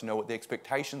 They would like to know what the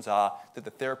expectations are that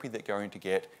the therapy they're going to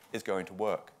get is going to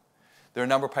work. There are a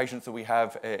number of patients that we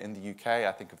have in the UK,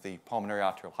 I think of the pulmonary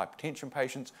arterial hypertension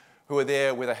patients, who are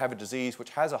there where they have a disease which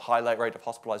has a high rate of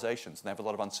hospitalizations, and they have a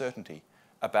lot of uncertainty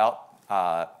about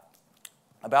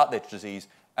their disease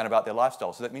and about their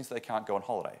lifestyle. So that means that they can't go on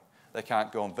holiday. They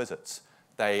can't go on visits.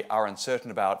 They are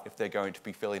uncertain about if they're going to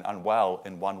be feeling unwell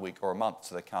in 1 week or a month,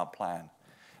 so they can't plan.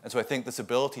 And so I think this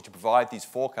ability to provide these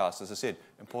forecasts, as I said,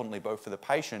 importantly both for the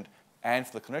patient and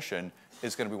for the clinician,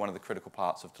 is going to be one of the critical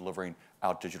parts of delivering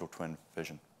our digital twin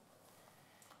vision.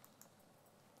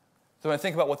 So when I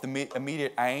think about what the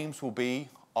immediate aims will be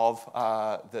of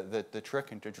the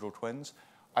TRIC and digital twins,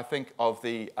 I think of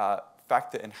the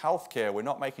fact that in healthcare, we're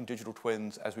not making digital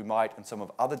twins as we might in some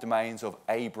of other domains of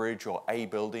a bridge or a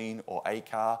building or a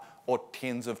car or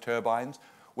tens of turbines.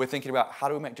 We're thinking about how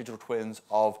do we make digital twins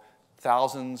of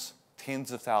thousands,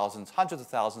 tens of thousands, hundreds of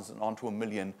thousands, and onto 1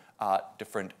 million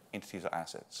different entities or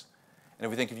assets. And if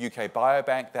we think of UK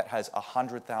Biobank, that has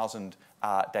 100,000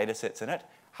 data sets in it.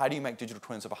 How do you make digital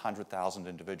twins of 100,000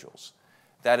 individuals?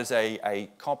 That is a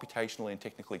computationally and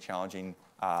technically challenging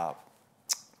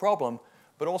problem,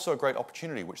 but also a great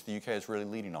opportunity, which the UK is really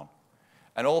leading on.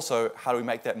 And also, how do we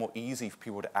make that more easy for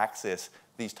people to access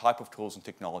these type of tools and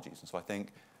technologies? And so I think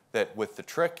that with the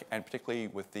TRIC, and particularly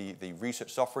with the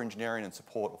research software engineering and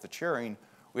support of the Turing,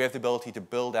 we have the ability to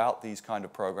build out these kind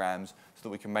of programs so that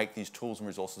we can make these tools and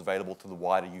resources available to the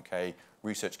wider UK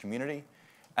research community.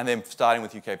 And then starting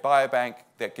with UK Biobank,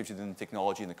 that gives you then the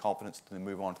technology and the confidence to then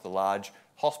move on to the large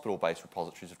hospital-based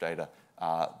repositories of data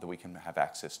that we can have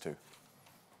access to.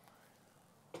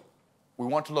 We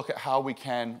want to look at how we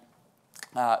can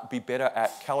be better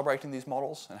at calibrating these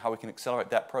models and how we can accelerate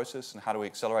that process, and how do we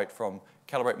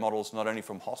calibrate models not only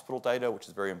from hospital data, which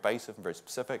is very invasive and very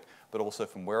specific, but also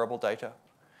from wearable data.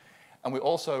 And we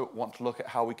also want to look at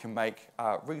how we can make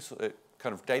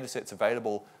kind of data sets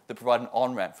available that provide an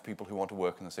on-ramp for people who want to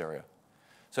work in this area.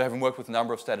 So having worked with a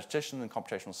number of statisticians and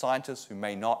computational scientists who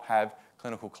may not have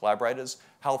clinical collaborators,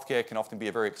 healthcare can often be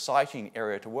a very exciting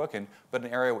area to work in, but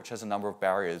an area which has a number of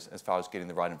barriers as far as getting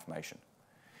the right information.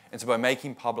 And so by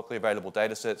making publicly available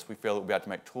data sets, we feel that we'll be able to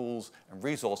make tools and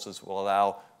resources that will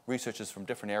allow researchers from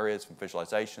different areas, from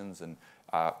visualizations and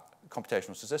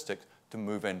computational statistics, to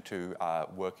move into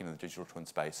working in the digital twin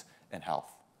space in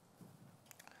health.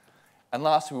 And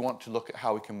lastly, we want to look at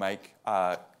how we can make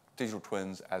digital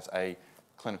twins as a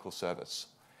clinical service.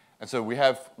 And so we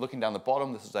have, looking down the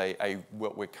bottom, this is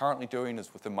what we're currently doing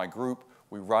is within my group,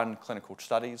 we run clinical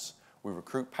studies, we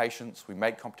recruit patients, we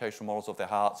make computational models of their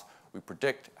hearts, we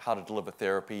predict how to deliver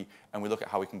therapy, and we look at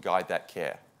how we can guide that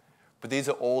care. But these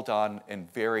are all done in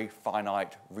very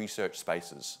finite research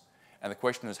spaces. And the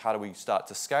question is, how do we start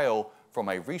to scale from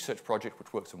a research project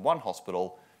which works in one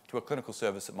hospital to a clinical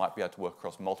service that might be able to work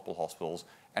across multiple hospitals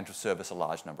and to service a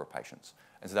large number of patients?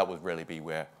 And so that would really be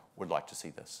where we'd like to see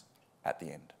this at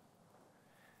the end.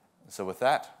 So with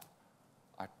that,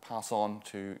 I pass on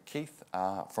to Keith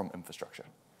from infrastructure.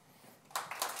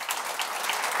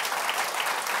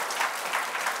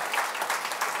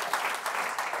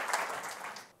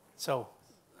 So,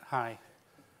 hi.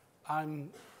 I'm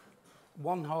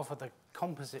one half of the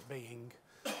composite being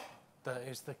that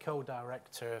is the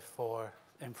co-director for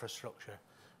infrastructure.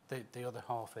 The other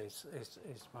half is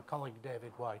my colleague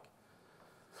David Wagg.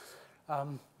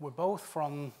 We're both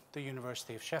from the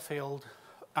University of Sheffield,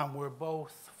 and we're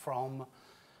both from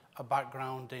a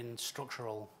background in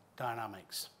structural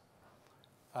dynamics.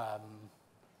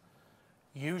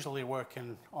 Usually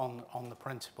working on the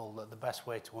principle that the best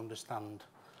way to understand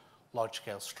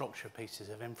large-scale structure pieces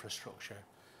of infrastructure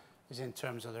is in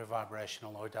terms of their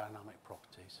vibrational or dynamic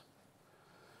properties.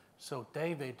 So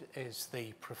David is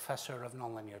the professor of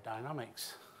nonlinear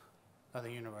dynamics at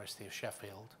the University of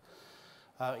Sheffield.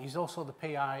 He's also the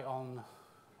PI on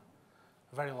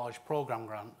a very large program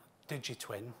grant,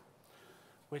 digiTwin,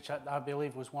 which I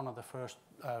believe was one of the first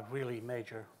really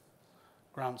major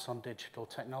grants on digital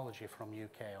technology from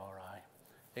UKRI.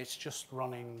 It's just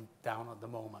running down at the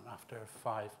moment after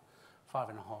five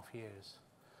and a half years.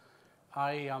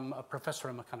 I am a professor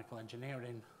of mechanical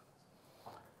engineering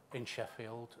in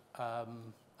Sheffield,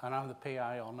 and I'm the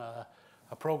PI on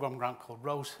a program grant called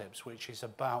ROSE-HIPS, which is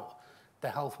about the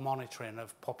health monitoring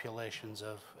of populations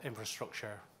of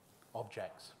infrastructure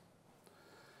objects.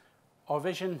 Our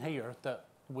vision here that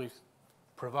we've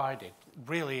provided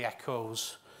really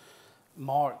echoes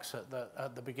Mark's at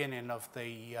the beginning of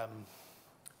the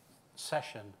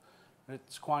session.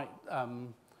 It's quite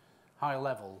high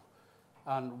level,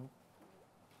 and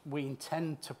we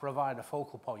intend to provide a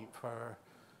focal point for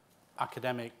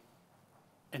academic,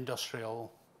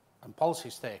 industrial, and policy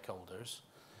stakeholders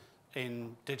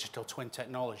in digital twin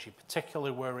technology,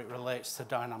 particularly where it relates to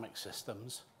dynamic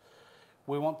systems.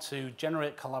 We want to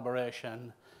generate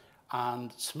collaboration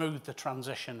and smooth the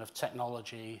transition of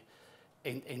technology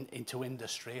into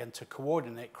industry and to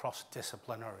coordinate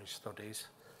cross-disciplinary studies.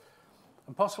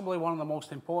 And possibly one of the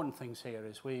most important things here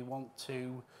is we want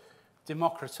to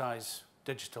democratize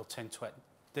digital twin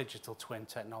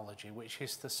technology, which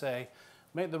is to say,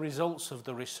 make the results of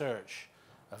the research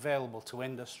available to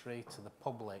industry, to the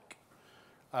public,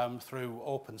 through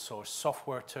open source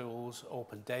software tools,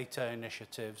 open data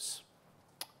initiatives.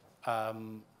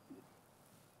 Now,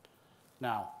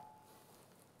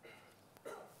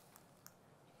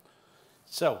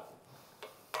 so,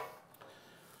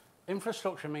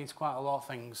 infrastructure means quite a lot of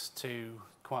things to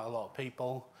quite a lot of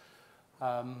people.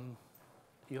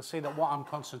 You'll see that what I'm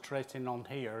concentrating on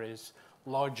here is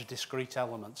large discrete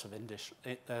elements of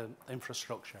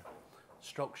infrastructure,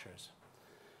 structures.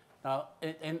 Now,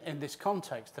 in this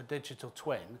context, a digital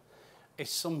twin is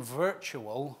some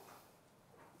virtual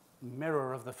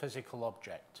mirror of the physical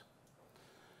object.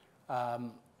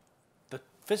 The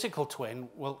physical twin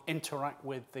will interact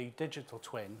with the digital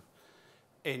twin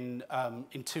in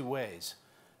two ways.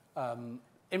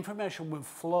 Information will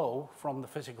flow from the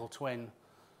physical twin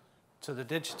to the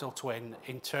digital twin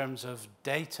in terms of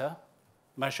data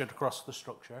measured across the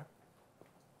structure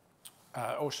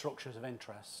or structures of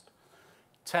interest,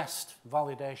 test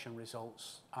validation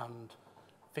results, and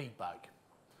feedback.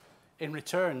 In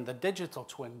return, the digital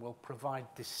twin will provide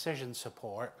decision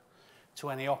support to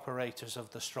any operators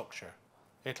of the structure.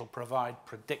 It'll provide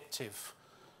predictive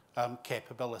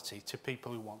capability to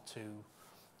people who want to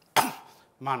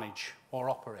manage or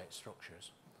operate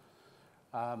structures.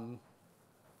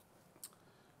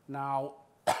 Now,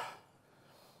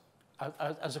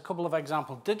 as a couple of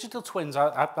examples, digital twins,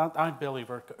 I believe,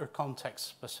 are context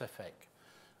specific.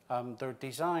 They're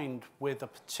designed with a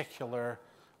particular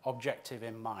objective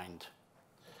in mind.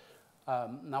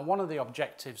 Now, one of the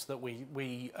objectives that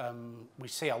we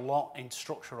see a lot in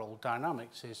structural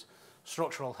dynamics is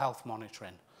structural health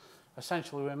monitoring.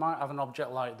 Essentially, we might have an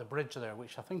object like the bridge there,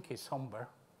 which I think is Humber.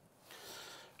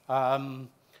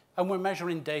 And we're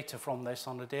measuring data from this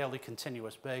on a daily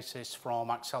continuous basis from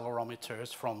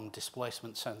accelerometers, from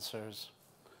displacement sensors.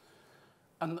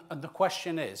 And the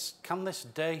question is, can this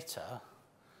data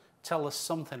tell us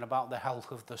something about the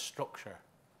health of the structure?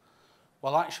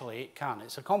 Well, actually, it can.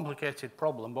 It's a complicated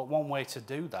problem, but one way to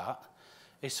do that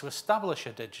is to establish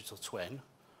a digital twin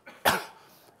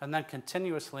and then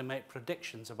continuously make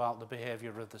predictions about the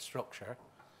behavior of the structure.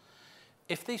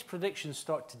 If these predictions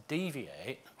start to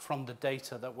deviate from the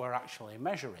data that we're actually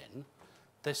measuring,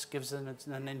 this gives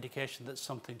an indication that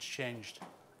something's changed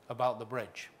about the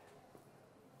bridge.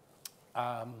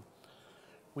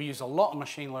 We use a lot of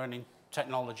machine learning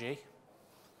technology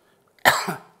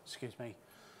excuse me,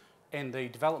 in the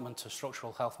development of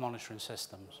structural health monitoring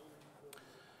systems.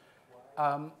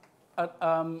 At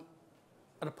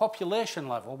a population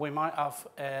level, we might have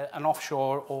an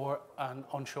offshore or an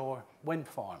onshore wind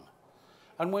farm.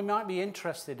 And we might be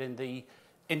interested in the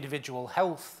individual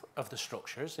health of the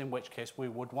structures, in which case we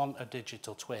would want a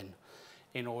digital twin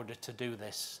in order to do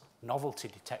this novelty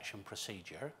detection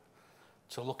procedure,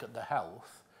 to look at the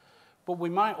health. But we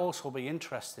might also be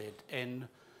interested in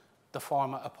the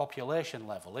farm at a population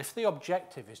level. If the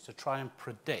objective is to try and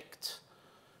predict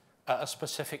at a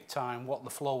specific time what the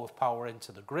flow of power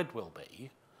into the grid will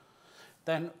be,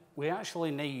 then we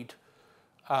actually need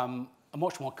a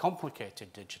much more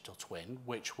complicated digital twin,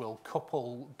 which will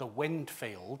couple the wind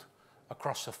field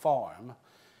across a farm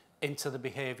into the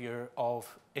behavior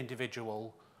of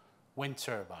individual wind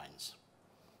turbines.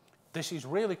 This is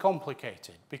really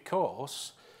complicated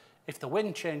because if the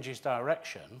wind changes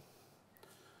direction,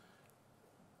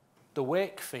 the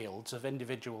wake fields of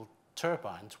individual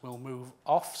turbines will move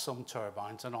off some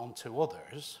turbines and onto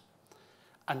others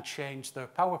and change their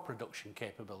power production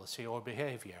capability or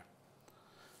behavior.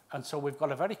 And so we've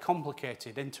got a very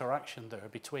complicated interaction there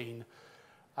between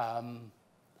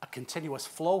a continuous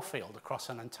flow field across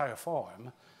an entire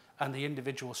farm and the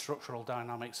individual structural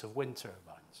dynamics of wind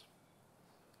turbines.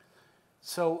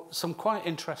 So some quite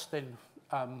interesting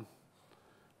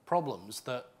problems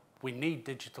that we need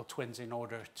digital twins in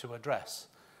order to address.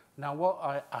 Now, what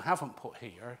I haven't put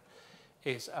here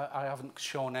is I haven't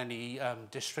shown any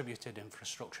distributed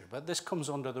infrastructure, but this comes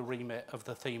under the remit of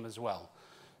the theme as well.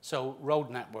 So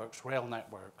road networks, rail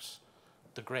networks,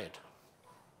 the grid.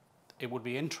 It would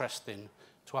be interesting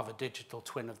to have a digital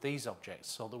twin of these objects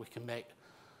so that we can make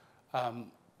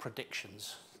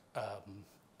predictions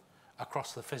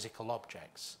across the physical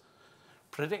objects.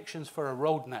 Predictions for a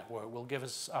road network will give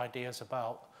us ideas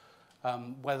about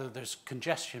whether there's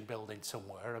congestion building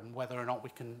somewhere and whether or not we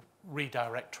can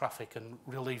redirect traffic and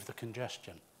relieve the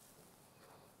congestion.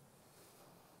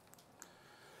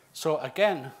 So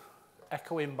again,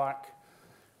 echoing back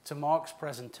to Mark's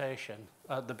presentation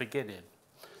at the beginning,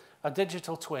 a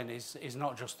digital twin is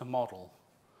not just a model.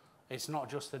 It's not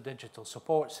just a digital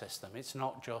support system. It's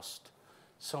not just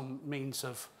some means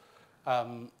of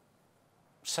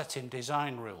setting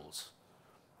design rules.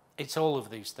 It's all of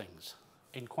these things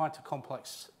in quite a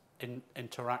complex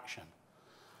interaction.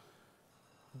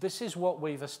 This is what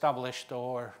we've established,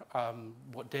 or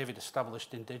what David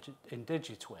established in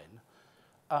DigiTwin,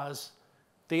 as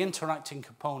the interacting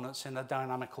components in a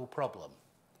dynamical problem.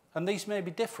 And these may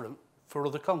be different for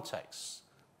other contexts.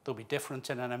 They'll be different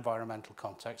in an environmental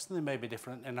context, and they may be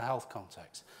different in a health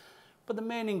context. But the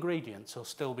main ingredients will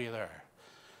still be there.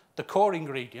 The core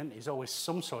ingredient is always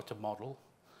some sort of model,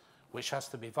 which has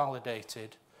to be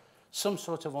validated, some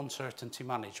sort of uncertainty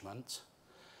management,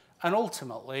 and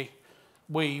ultimately,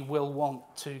 we will want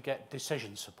to get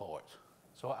decision support.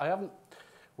 So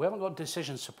we haven't got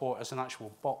decision support as an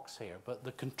actual box here, but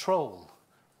the control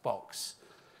box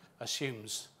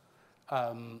assumes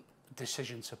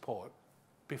decision support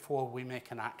before we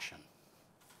make an action.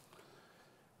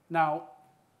 Now,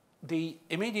 the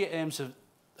immediate aims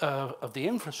of the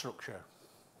infrastructure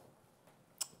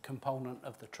component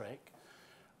of the TRIC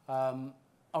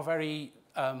are very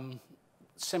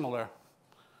similar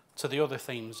to the other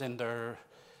themes in their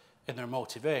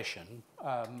motivation.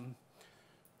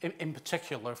 In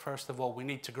particular, first of all, we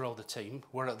need to grow the team.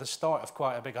 We're at the start of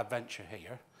quite a big adventure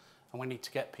here, and we need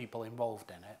to get people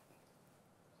involved in it.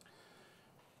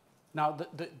 Now,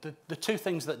 the two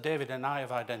things that David and I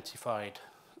have identified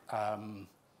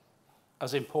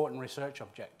as important research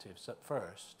objectives at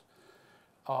first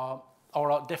are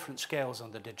at different scales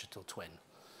on the digital twin.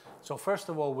 So first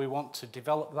of all, we want to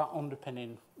develop that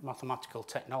underpinning mathematical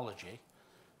technology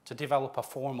to develop a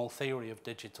formal theory of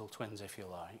digital twins, if you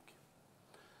like,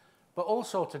 but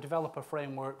also to develop a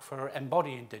framework for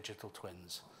embodying digital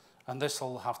twins. And this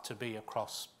will have to be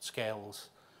across scales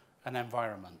and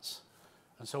environments.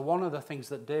 And so one of the things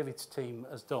that David's team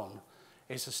has done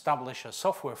is establish a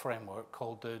software framework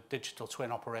called the Digital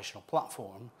Twin Operational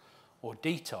Platform, or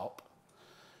DTOP,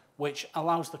 which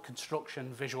allows the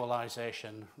construction,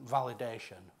 visualization,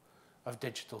 validation of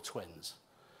digital twins.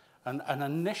 And an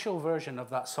initial version of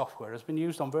that software has been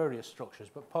used on various structures,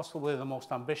 but possibly the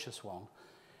most ambitious one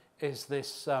is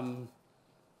this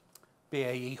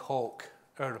BAE Hawk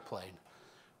aeroplane,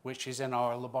 which is in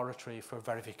our laboratory for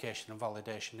verification and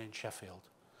validation in Sheffield.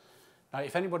 Now,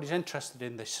 if anybody's interested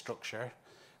in this structure,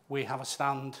 we have a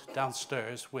stand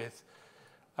downstairs with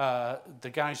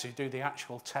the guys who do the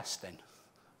actual testing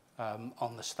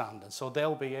on the stand. And so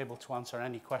they'll be able to answer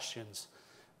any questions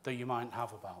that you might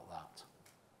have about that.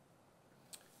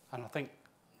 And I think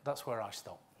that's where I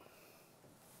stop.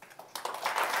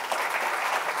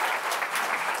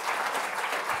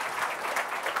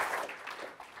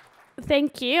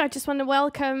 Thank you. I just want to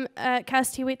welcome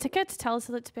Kirstie Whitaker to tell us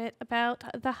a little bit about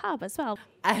the hub as well.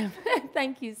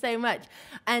 Thank you so much.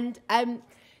 And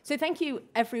so thank you,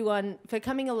 everyone, for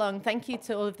coming along. Thank you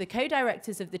to all of the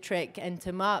co-directors of the TRIC and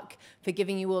to Mark for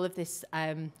giving you all of this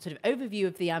sort of overview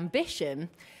of the ambition.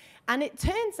 And it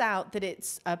turns out that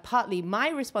it's partly my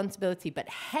responsibility, but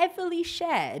heavily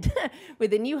shared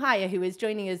with a new hire who is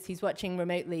joining us. He's watching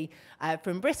remotely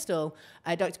from Bristol,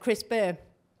 Dr. Chris Burr,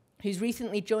 who's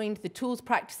recently joined the Tools,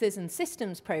 Practices and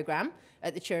Systems program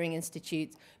at the Turing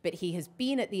Institute, but he has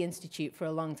been at the Institute for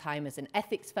a long time as an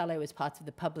ethics fellow as part of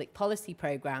the public policy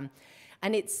program.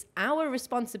 And it's our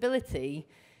responsibility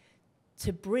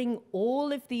to bring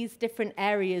all of these different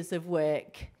areas of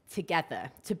work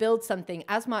together to build something,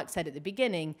 as Mark said at the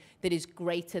beginning, that is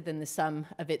greater than the sum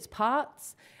of its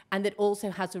parts and that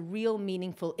also has a real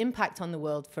meaningful impact on the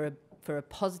world for a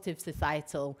positive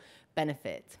societal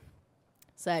benefit.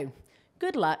 So,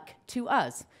 good luck to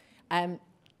us.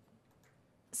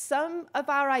 Some of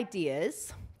our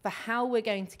ideas for how we're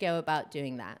going to go about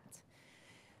doing that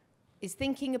is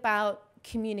thinking about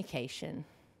communication.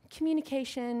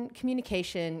 Communication,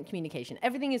 communication, communication.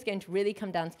 Everything is going to really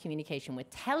come down to communication. We're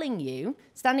telling you,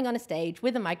 standing on a stage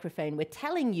with a microphone, we're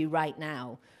telling you right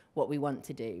now what we want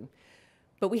to do.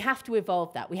 But we have to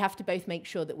evolve that. We have to both make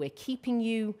sure that we're keeping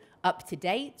you up to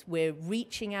date, we're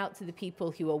reaching out to the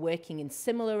people who are working in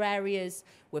similar areas,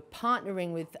 we're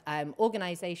partnering with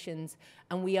organizations,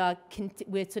 and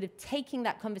we're sort of taking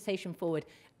that conversation forward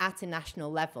at a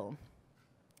national level.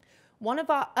 One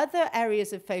of our other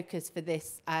areas of focus for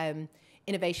this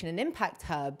Innovation and Impact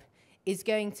Hub is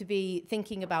going to be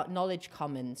thinking about knowledge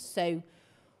commons. So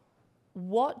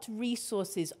what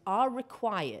resources are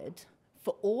required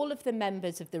for all of the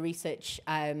members of the research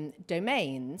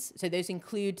domains? So those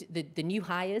include the new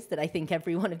hires that I think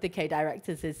every one of the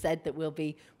co-directors has said that we'll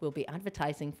be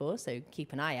advertising for, so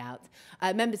keep an eye out.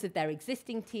 Members of their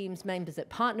existing teams, members at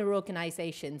partner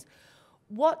organizations.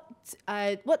 What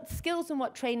skills and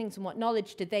what trainings and what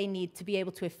knowledge do they need to be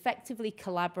able to effectively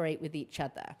collaborate with each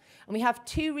other? And we have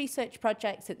 2 research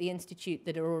projects at the Institute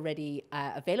that are already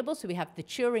available. So we have the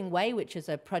Turing Way, which is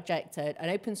a project, an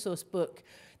open source book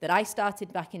that I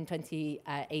started back in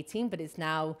 2018, but is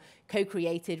now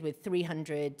co-created with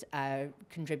 300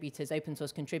 contributors, open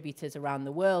source contributors around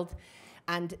the world.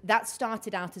 And that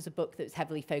started out as a book that was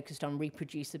heavily focused on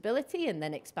reproducibility and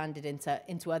then expanded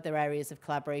into other areas of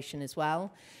collaboration as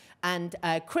well. And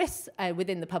Chris,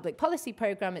 within the public policy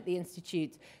program at the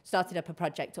Institute, started up a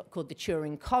project called the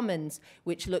Turing Commons,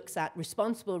 which looks at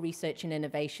responsible research and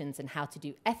innovations and how to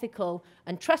do ethical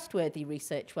and trustworthy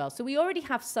research well. So we already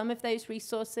have some of those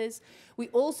resources. We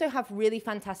also have really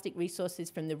fantastic resources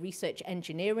from the research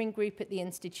engineering group at the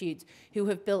Institute, who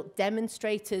have built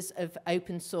demonstrators of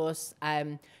open source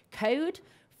code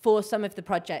for some of the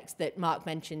projects that Mark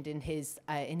mentioned in his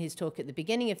talk at the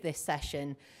beginning of this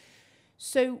session.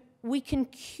 So we can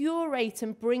curate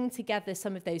and bring together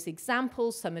some of those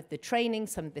examples, some of the training,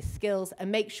 some of the skills,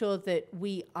 and make sure that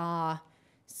we are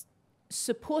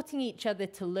supporting each other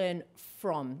to learn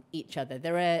from each other.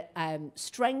 There are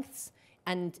strengths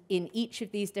and in each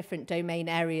of these different domain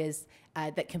areas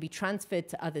that can be transferred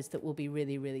to others that will be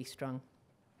really, really strong.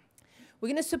 We're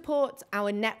going to support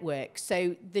our network.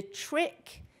 So the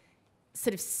TRIC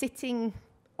sort of sitting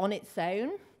on its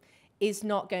own is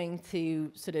not going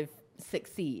to sort of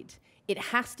succeed. It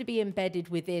has to be embedded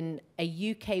within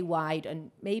a UK-wide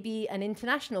and maybe an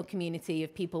international community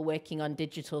of people working on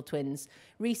digital twins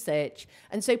research.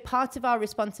 And so part of our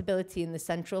responsibility in the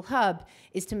central hub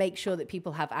is to make sure that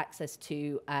people have access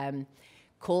to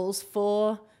calls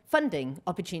for funding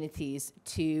opportunities,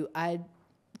 to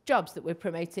jobs that we're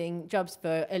promoting, jobs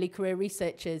for early career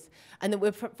researchers, and that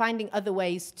we're finding other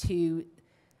ways to,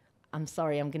 I'm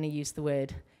sorry, I'm going to use the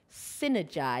word,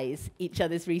 synergize each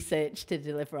other's research to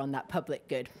deliver on that public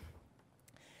good.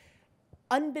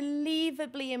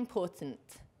 Unbelievably important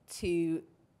to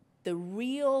the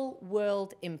real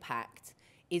world impact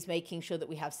is making sure that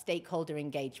we have stakeholder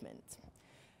engagement.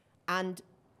 And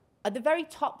at the very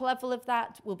top level of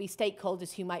that will be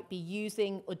stakeholders who might be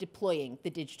using or deploying the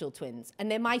digital twins.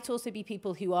 And there might also be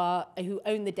people who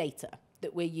own the data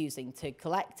that we're using to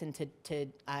collect and to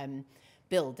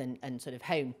build and sort of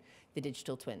hone the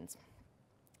digital twins.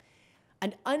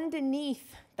 And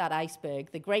underneath that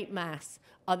iceberg, the great mass,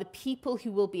 are the people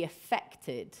who will be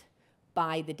affected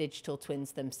by the digital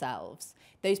twins themselves.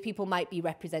 Those people might be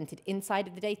represented inside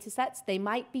of the data sets. They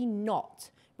might be not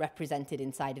represented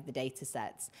inside of the data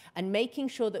sets. And making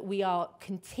sure that we are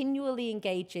continually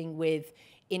engaging with,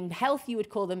 in health, you would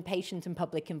call them patient and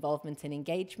public involvement and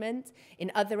engagement. In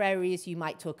other areas, you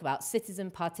might talk about citizen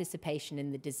participation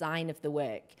in the design of the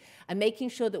work. And making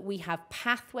sure that we have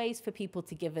pathways for people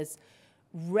to give us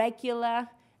regular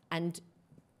and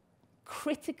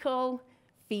critical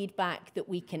feedback that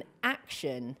we can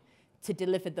action to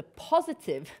deliver the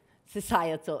positive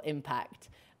societal impact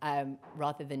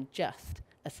rather than just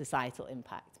a societal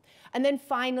impact. And then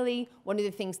finally, one of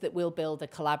the things that we'll build are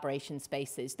collaboration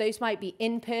spaces. Those might be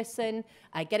in person,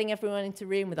 getting everyone into a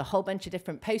room with a whole bunch of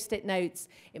different post-it notes.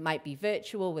 It might be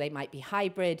virtual, they might be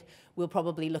hybrid. We'll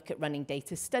probably look at running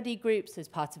data study groups as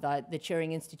part of the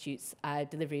Turing Institute's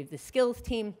delivery of the skills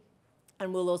team.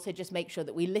 And we'll also just make sure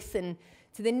that we listen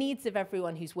to the needs of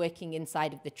everyone who's working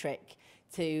inside of the TRIC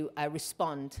to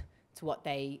respond to what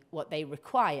they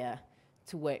require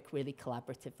to work really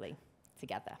collaboratively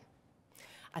together.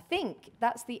 I think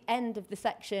that's the end of the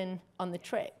section on the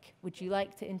TRIC. Would you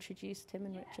like to introduce Tim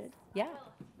and Richard? Yeah.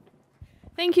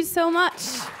 Thank you so much.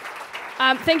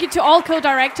 Thank you to all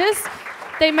co-directors.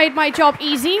 They made my job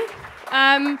easy.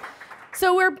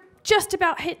 So we're just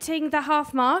about hitting the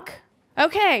half mark.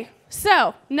 Okay,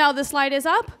 so now the slide is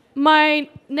up. My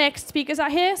next speakers are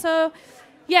here. So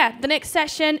yeah, the next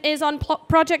session is on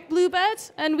Project Bluebird,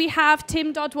 and we have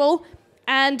Tim Dodwell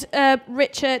and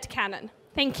Richard Cannon.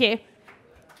 Thank you.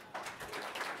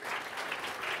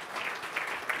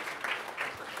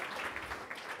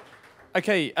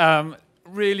 Okay,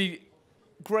 really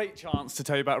great chance to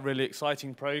tell you about a really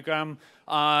exciting program.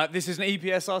 This is an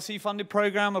EPSRC funded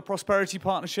program, a prosperity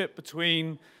partnership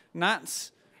between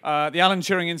NATS, the Alan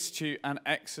Turing Institute and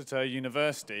Exeter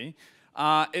University.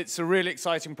 It's a really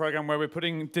exciting program where we're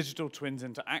putting digital twins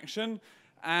into action.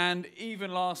 And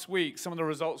even last week, some of the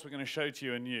results we're going to show to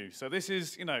you are new. So this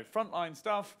is, frontline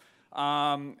stuff,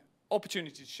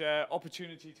 opportunity to share,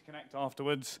 opportunity to connect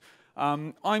afterwards.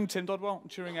 I'm Tim Dodwell,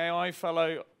 Turing AI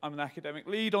Fellow. I'm an academic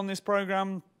lead on this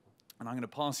program. And I'm going to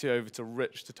pass you over to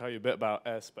Rich to tell you a bit about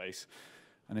airspace.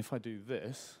 And if I do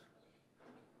this,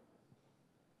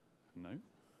 no.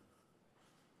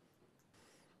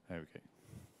 There we go.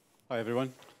 Hi,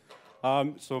 everyone.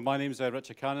 So my name is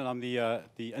Richard Cannon. I'm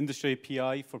the industry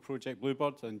PI for Project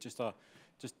Bluebird. And just to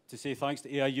say thanks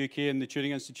to AI UK and the Turing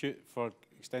Institute for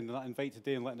extending that invite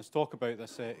today and letting us talk about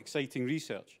this exciting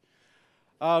research.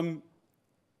 I'll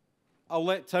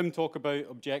let Tim talk about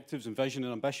objectives and vision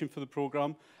and ambition for the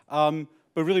programme. But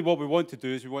really what we want to do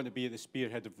is we want to be at the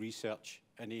spearhead of research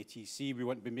in ATC. We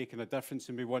want to be making a difference,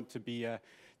 and we want to be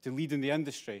to lead in the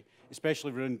industry,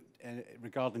 especially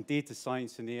regarding data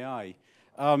science and AI.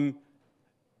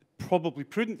 Probably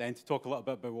prudent then to talk a little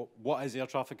bit about what is air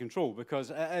traffic control,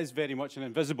 because it is very much an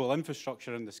invisible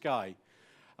infrastructure in the sky.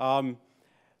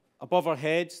 Above our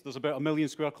heads, there's about 1 million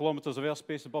square kilometres of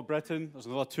airspace above Britain. There's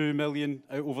another 2 million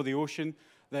out over the ocean.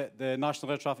 The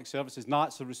National Air Traffic Services,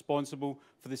 NATS, are responsible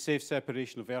for the safe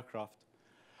separation of aircraft.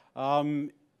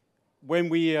 When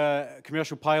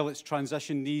commercial pilots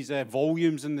transition these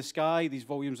volumes in the sky, these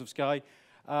volumes of sky,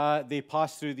 they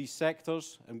pass through these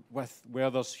sectors where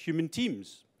there's human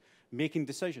teams making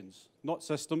decisions. Not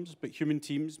systems, but human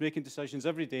teams making decisions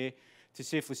every day to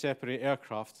safely separate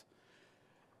aircraft.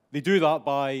 They do that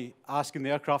by asking the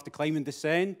aircraft to climb and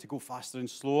descend, to go faster and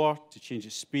slower, to change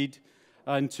its speed,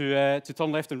 and to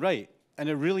turn left and right. And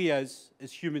it really is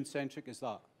as human-centric as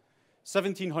that.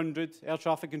 1,700 air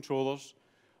traffic controllers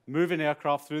moving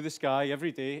aircraft through the sky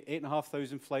every day,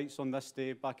 8,500 flights on this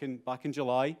day back in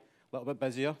July, a little bit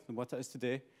busier than what it is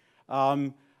today,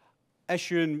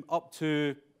 issuing up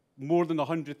to more than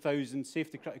 100,000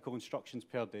 safety-critical instructions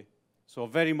per day. So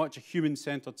very much a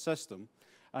human-centered system.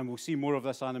 And we'll see more of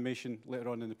this animation later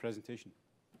on in the presentation.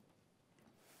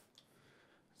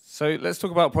 So let's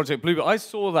talk about Project Bluebird. I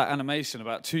saw that animation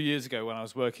about 2 years ago when I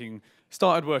was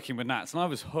started working with NATS, and I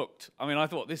was hooked. I mean, I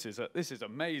thought, this is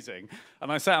amazing. And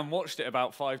I sat and watched it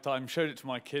about 5 times, showed it to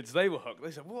my kids. They were hooked.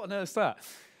 They said, what on earth is that?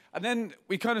 And then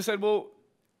we kind of said, well,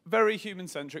 very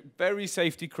human-centric, very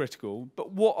safety-critical,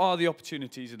 but what are the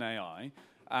opportunities in AI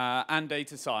and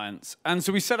data science? And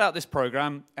so we set out this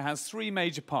program. It has 3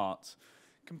 major parts.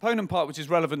 Component part, which is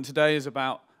relevant today, is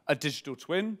about a digital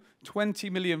twin, 20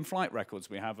 million flight records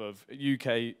we have of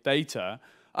UK data.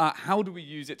 How do we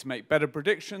use it to make better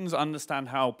predictions, understand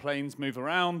how planes move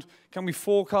around? Can we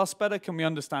forecast better? Can we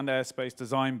understand airspace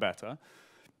design better?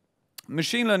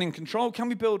 Machine learning control, can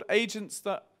we build agents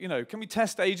that, can we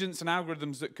test agents and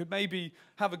algorithms that could maybe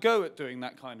have a go at doing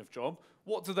that kind of job?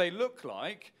 What do they look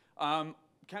like?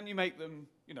 Can you make them,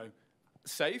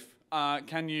 safe?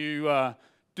 Can you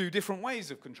do different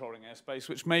ways of controlling airspace,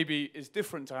 which maybe is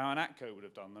different to how an ATCO would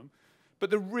have done them? But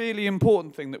the really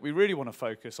important thing that we really want to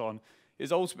focus on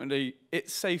is ultimately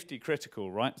it's safety critical,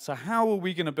 right? So how are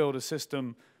we going to build a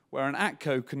system where an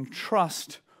ATCO can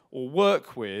trust or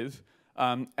work with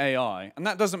AI? And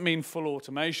that doesn't mean full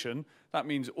automation. That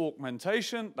means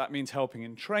augmentation. That means helping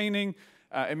in training.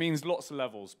 It means lots of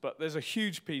levels. But there's a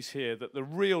huge piece here that the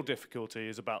real difficulty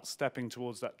is about stepping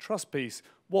towards that trust piece.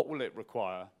 What will it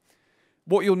require?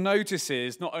 What you'll notice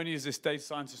is not only is this data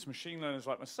scientist, machine learners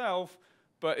like myself,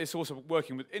 but it's also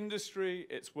working with industry,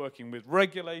 it's working with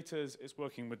regulators, it's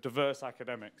working with diverse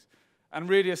academics. And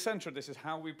really a center of this is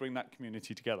how we bring that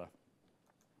community together.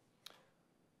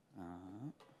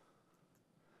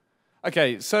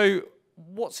 Okay, so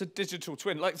what's a digital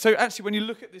twin? So actually when you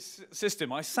look at this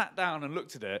system, I sat down and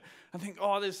looked at it and think,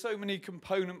 oh, there's so many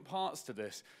component parts to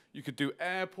this. You could do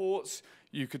airports,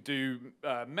 you could do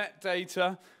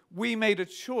metadata. We made a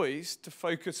choice to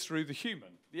focus through the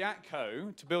human, the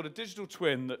ATCO, to build a digital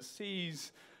twin that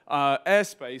sees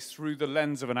airspace through the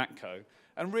lens of an ATCO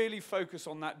and really focus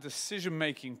on that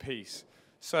decision-making piece.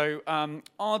 So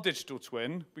our digital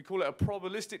twin, we call it a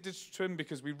probabilistic digital twin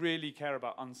because we really care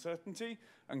about uncertainty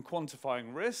and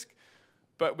quantifying risk,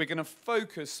 but we're going to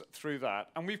focus through that.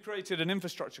 And we've created an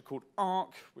infrastructure called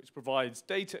ARC, which provides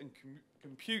data and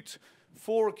compute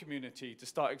for a community to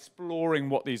start exploring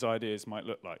what these ideas might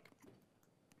look like.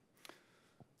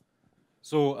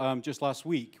 So just last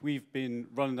week, we've been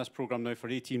running this program now for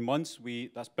 18 months.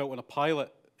 That's built on a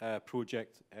pilot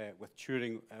project with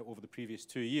Turing over the previous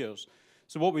 2 years.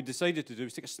 So what we decided to do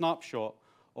is take a snapshot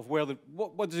of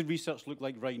what does the research look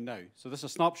like right now. So this is a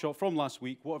snapshot from last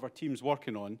week, what are our teams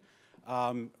working on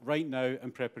right now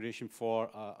in preparation for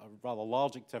a rather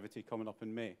large activity coming up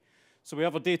in May. So we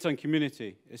have our data and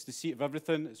community. It's the seat of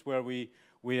everything. It's where we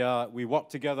work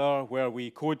together, where we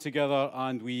code together,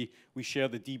 and we share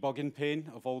the debugging pain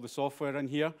of all the software in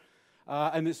here.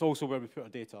 And it's also where we put our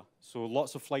data. So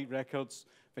lots of flight records,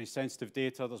 very sensitive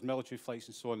data. There's military flights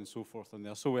and so on and so forth in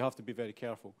there. So we have to be very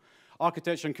careful.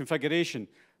 Architecture and configuration,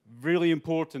 really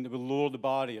important that we lower the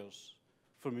barriers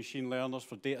for machine learners,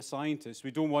 for data scientists.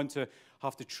 We don't want to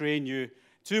have to train you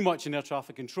too much in air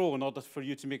traffic control in order for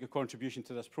you to make a contribution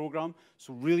to this program.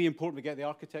 So really important we get the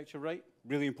architecture right.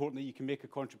 Really important that you can make a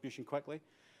contribution quickly.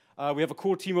 We have a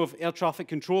core team of air traffic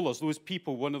controllers. Those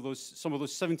people, some of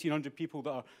those 1,700 people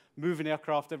that are moving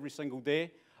aircraft every single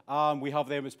day. We have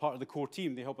them as part of the core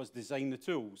team. They help us design the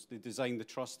tools. They design the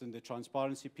trust and the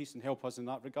transparency piece and help us in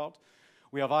that regard.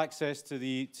 We have access to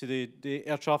the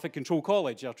Air Traffic Control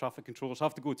College. Air traffic controllers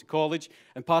have to go to college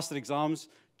and pass their exams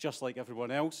just like everyone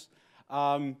else.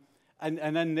 And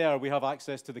in there, we have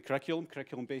access to the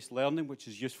curriculum-based learning, which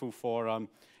is useful for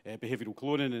behavioral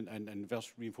cloning and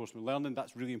inverse reinforcement learning.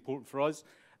 That's really important for us.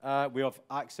 We have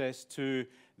access to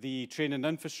the training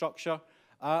infrastructure.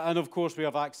 And of course, we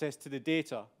have access to the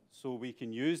data. So we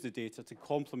can use the data to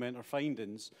complement our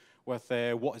findings with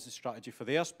what is the strategy for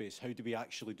the airspace? How do we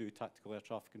actually do tactical air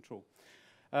traffic control?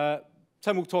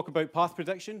 Tim will talk about path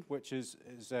prediction, which is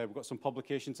we've got some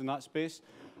publications in that space.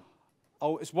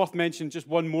 It's worth mentioning just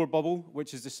one more bubble,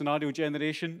 which is the scenario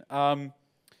generation.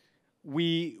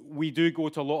 We do go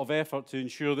to a lot of effort to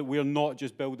ensure that we're not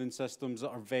just building systems that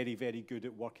are very, very good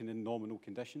at working in nominal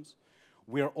conditions.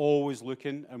 We're always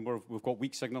looking, and we've got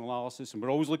weak signal analysis, and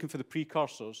we're always looking for the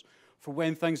precursors for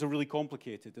when things are really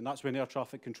complicated, and that's when air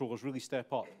traffic controllers really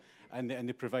step up, and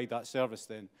they provide that service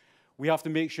then. We have to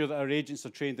make sure that our agents are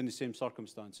trained in the same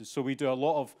circumstances. So we do a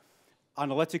lot of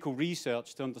analytical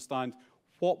research to understand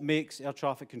what makes air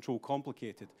traffic control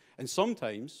complicated. And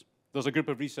sometimes, there's a group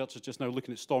of researchers just now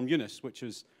looking at Storm Eunice, which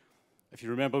is, if you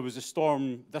remember, was a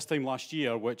storm this time last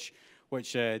year, which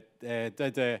did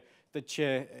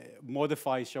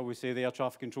modify, shall we say, the air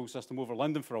traffic control system over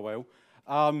London for a while.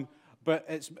 But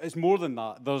it's more than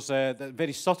that. There's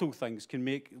very subtle things can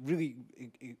make really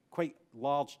quite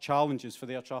large challenges for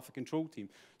the air traffic control team.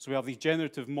 So we have these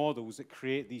generative models that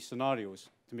create these scenarios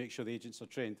to make sure the agents are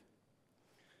trained.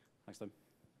 Thanks, Tim.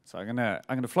 So I'm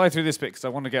gonna fly through this bit because I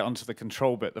want to get onto the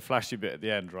control bit, the flashy bit at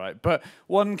the end, right? But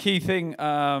one key thing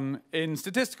in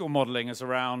statistical modeling is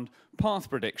around path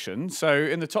prediction. So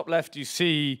in the top left, you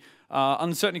see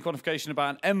uncertainty quantification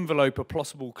about an envelope of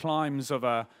possible climbs of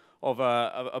a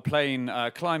plane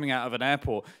climbing out of an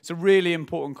airport. It's a really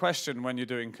important question when you're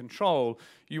doing control.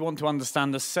 You want to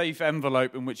understand a safe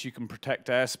envelope in which you can protect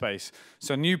airspace.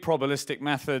 So new probabilistic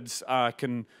methods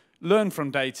can learn from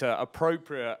data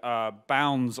appropriate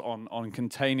bounds on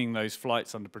containing those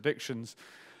flights under predictions.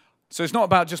 So it's not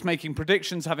about just making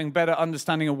predictions, having better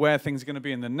understanding of where things are going to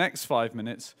be in the next 5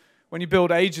 minutes. When you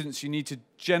build agents, you need to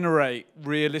generate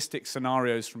realistic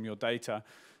scenarios from your data.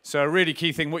 So a really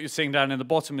key thing, what you're seeing down in the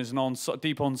bottom is a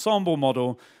deep ensemble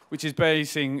model, which is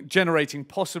generating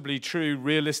possibly true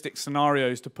realistic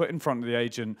scenarios to put in front of the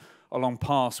agent along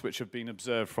paths which have been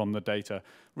observed from the data.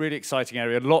 Really exciting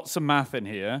area, lots of math in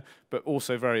here, but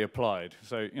also very applied.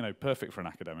 So, you know, perfect for an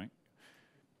academic.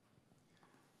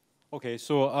 Okay,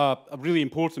 so a really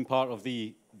important part of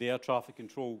the air traffic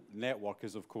control network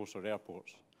is, of course, our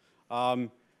airports.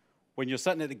 When you're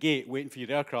sitting at the gate waiting for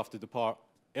your aircraft to depart,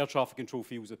 air traffic control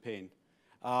feels a pain.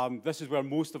 This is where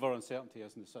most of our uncertainty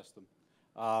is in the system.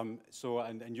 And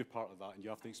you're part of that, and you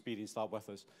have to experience that with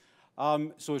us.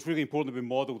 So it's really important that we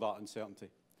model that uncertainty.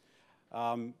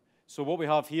 So what we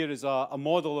have here is a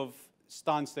model of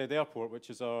Stansted Airport, which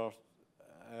is our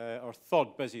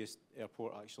third busiest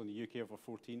airport, actually, in the UK, over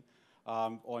 14,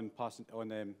 on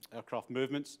aircraft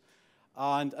movements.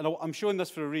 And I'm showing this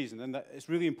for a reason, and that it's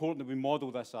really important that we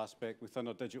model this aspect within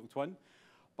our digital twin.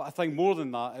 But I think more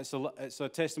than that, it's a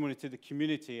testimony to the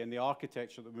community and the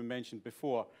architecture that we mentioned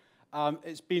before.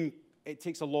 It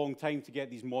takes a long time to get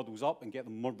these models up and get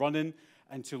them running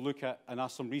and to look at and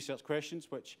ask some research questions,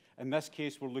 which in this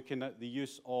case, we're looking at the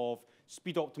use of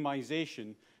speed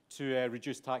optimization to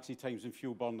reduce taxi times and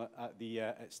fuel burn at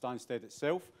Stansted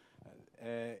itself.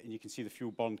 And you can see the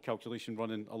fuel burn calculation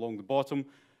running along the bottom.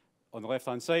 On the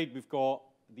left-hand side, we've got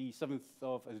the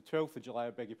 12th of July, I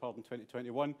beg your pardon,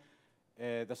 2021.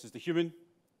 This is the human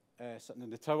sitting in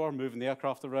the tower, moving the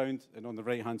aircraft around, and on the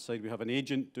right-hand side, we have an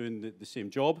agent doing the same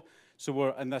job.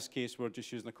 So in this case, we're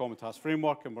just using the common task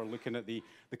framework, and we're looking at the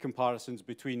comparisons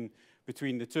between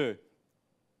the two.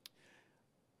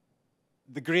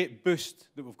 The great boost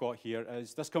that we've got here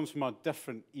is this comes from a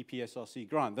different EPSRC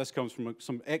grant. This comes from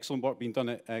some excellent work being done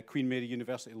at Queen Mary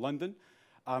University, London.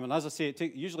 And as I say, it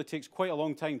usually takes quite a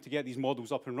long time to get these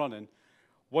models up and running.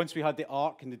 Once we had the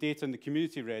ARC and the data in the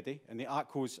community ready, and the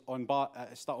ACCOs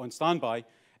on standby,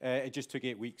 it just took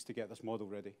 8 weeks to get this model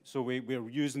ready. So we're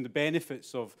using the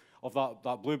benefits of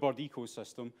that Bluebird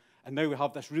ecosystem, and now we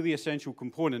have this really essential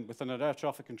component within our air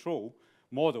traffic control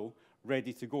model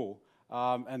ready to go.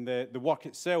 And the work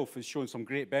itself is showing some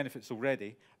great benefits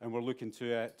already, and we're looking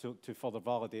to further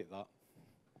validate that.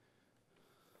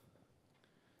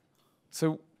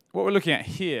 So what we're looking at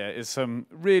here is some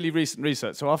really recent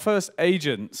research. So our first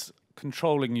agents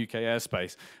controlling UK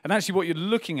airspace. And actually what you're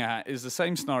looking at is the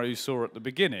same scenario you saw at the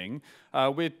beginning.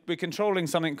 We're controlling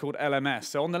something called LMS.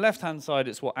 So on the left-hand side,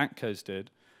 it's what ACCOs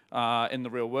did in the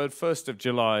real world, 1st of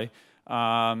July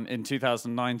in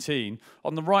 2019.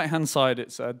 On the right-hand side,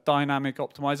 it's a dynamic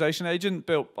optimization agent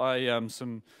built by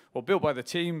built by the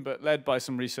team, but led by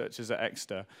some researchers at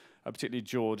Exeter. Particularly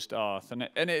George Darth.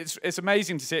 And it's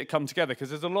amazing to see it come together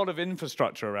because there's a lot of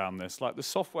infrastructure around this, like the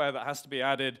software that has to be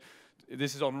added.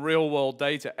 This is on real-world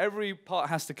data. Every part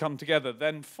has to come together.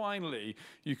 Then finally,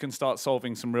 you can start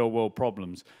solving some real-world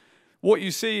problems. What you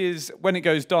see is when it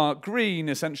goes dark green,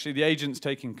 essentially the agent's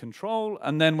taking control,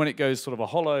 and then when it goes sort of a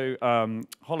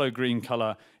hollow green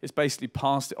color, it's basically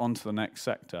passed it on to the next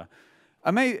sector.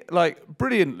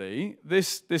 Brilliantly,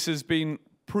 this has been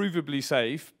provably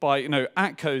safe by,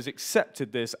 ACCOs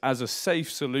accepted this as a safe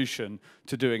solution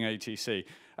to doing ATC.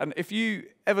 And if you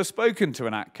ever spoken to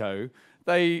an ACCO,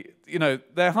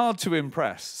 they're hard to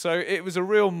impress. So it was a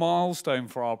real milestone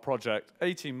for our project,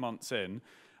 18 months in.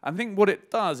 I think what it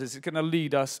does is it's going to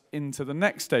lead us into the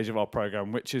next stage of our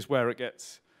program, which is where it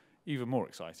gets even more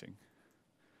exciting.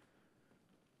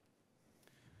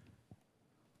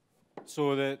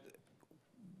 So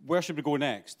where should we go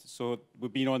next? So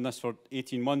we've been on this for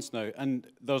 18 months now, and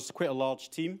there's quite a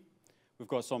large team. We've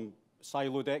got some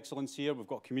siloed excellence here. We've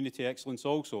got community excellence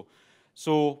also.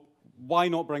 So why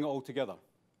not bring it all together?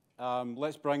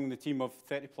 Let's bring the team of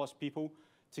 30-plus people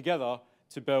together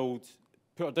to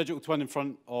put a digital twin in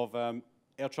front of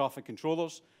air traffic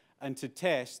controllers and to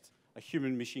test a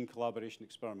human-machine collaboration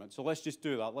experiment. So let's just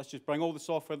do that. Let's just bring all the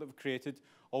software that we've created,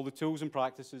 all the tools and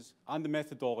practices, and the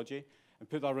methodology, and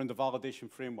put that around the validation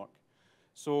framework.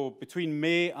 So between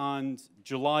May and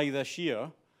July this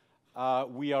year,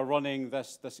 we are running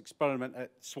this experiment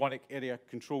at Swanwick Area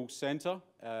Control Centre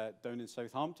down in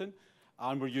Southampton,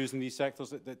 and we're using these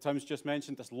sectors that Tim's just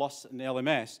mentioned, this LUS and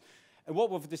LMS. And what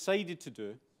we've decided to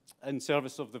do in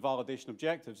service of the validation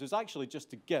objectives is actually just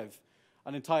to give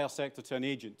an entire sector to an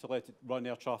agent to let it run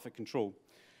air traffic control.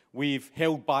 We've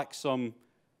held back some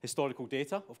historical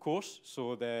data, of course,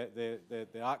 so the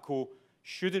ATCO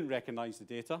shouldn't recognise the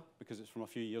data because it's from a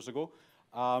few years ago,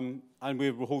 and we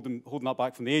were holding that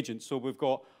back from the agent. So we've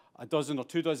got a dozen or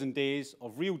 2 dozen days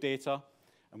of real data,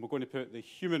 and we're going to put the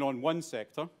human on one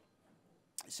sector,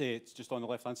 say it's just on the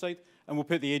left-hand side, and we'll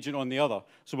put the agent on the other.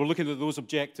 So we're looking at those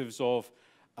objectives of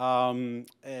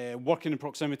working in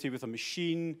proximity with a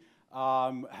machine.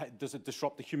 Does it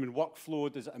disrupt the human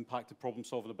workflow? Does it impact the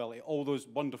problem-solving ability? All those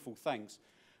wonderful things.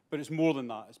 But it's more than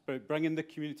that. It's about bringing the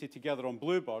community together on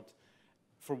Bluebird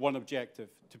for one objective,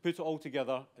 to put it all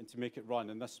together and to make it run,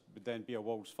 and this would then be a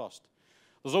world's first.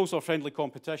 There's also a friendly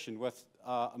competition with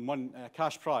a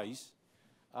cash prize,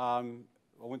 I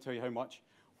won't tell you how much,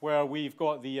 where we've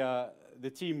got the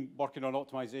team working on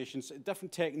optimizations,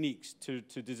 different techniques to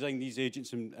design these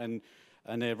agents and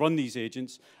run these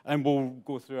agents, and we'll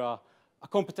go through a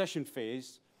competition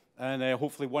phase, and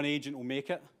hopefully one agent will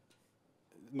make it.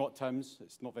 Not Tim's,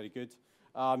 it's not very good.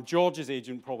 George's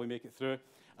agent will probably make it through,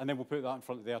 and then we'll put that in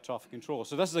front of the air traffic controller.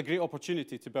 So this is a great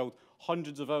opportunity to build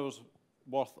hundreds of hours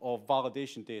worth of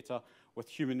validation data with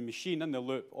human and machine in the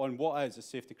loop on what is a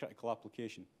safety critical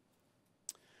application.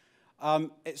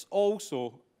 It's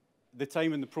also the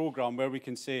time in the program where we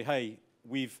can say, hey,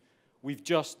 we've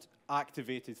just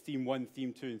activated theme 1,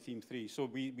 theme 2, and theme 3. So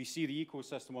we see the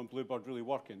ecosystem on Bluebird really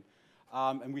working.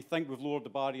 And we think we've lowered the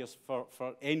barriers for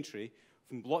entry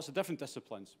from lots of different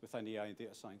disciplines within AI and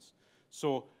data science.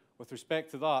 So with respect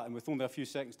to that, and with only a few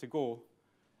seconds to go,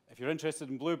 if you're interested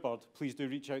in Bluebird, please do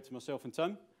reach out to myself and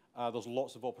Tim. There's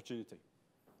lots of opportunity.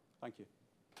 Thank you.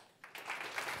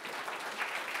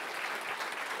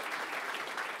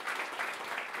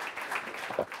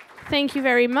 Thank you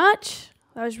very much.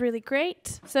 That was really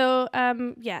great. So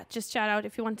yeah, just shout out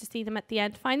if you want to see them at the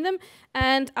end, find them.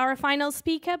 And our final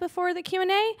speaker before the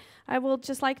Q&A, I will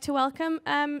just like to welcome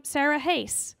Sarah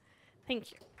Hayes.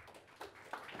 Thank you.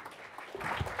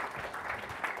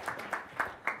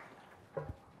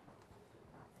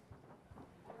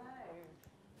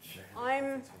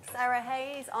 I'm Sarah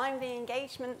Hayes. I'm the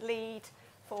engagement lead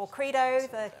for Credo,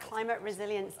 the Climate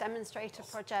Resilience Demonstrator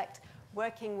Project,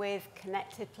 working with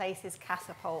Connected Places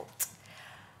Catapult.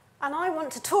 And I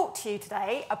want to talk to you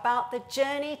today about the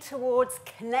journey towards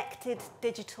connected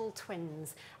digital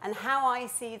twins and how I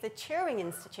see the Turing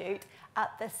Institute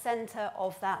at the center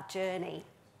of that journey.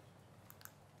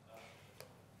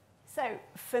 So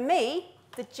for me,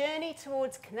 the journey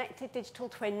towards connected digital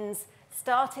twins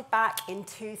started back in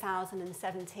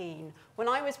 2017 when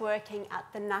I was working at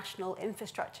the National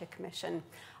Infrastructure Commission,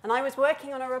 and I was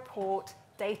working on a report,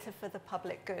 Data for the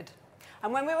Public Good.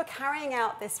 And when we were carrying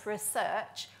out this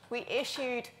research, we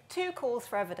issued 2 calls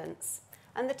for evidence,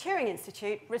 and the Turing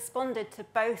Institute responded to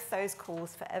both those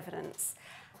calls for evidence.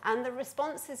 And the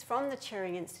responses from the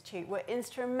Turing Institute were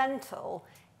instrumental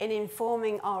in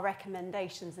informing our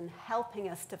recommendations and helping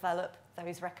us develop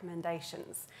those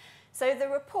recommendations. So the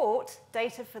report,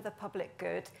 Data for the Public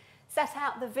Good, set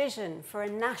out the vision for a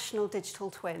national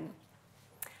digital twin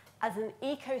as an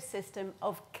ecosystem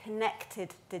of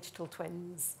connected digital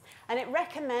twins. And it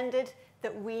recommended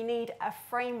that we need a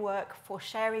framework for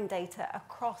sharing data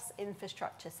across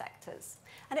infrastructure sectors.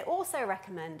 And it also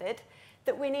recommended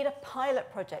that we need a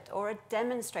pilot project or a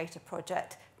demonstrator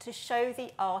project to show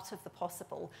the art of the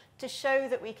possible, to show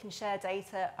that we can share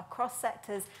data across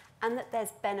sectors and that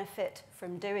there's benefit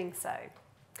from doing so.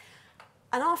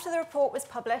 And after the report was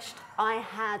published, I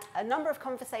had a number of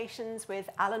conversations with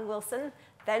Alan Wilson,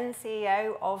 then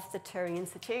CEO of the Turing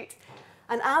Institute.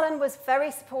 And Alan was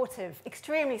very supportive,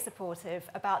 extremely supportive,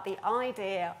 about the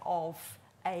idea of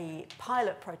a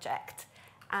pilot project.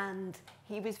 And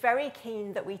he was very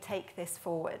keen that we take this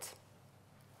forward.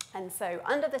 And so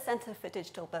under the Centre for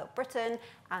Digital Built Britain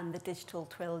and the Digital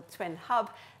Twin Hub,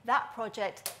 that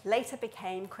project later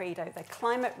became Credo, the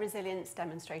Climate Resilience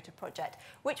Demonstrator Project,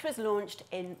 which was launched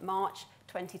in March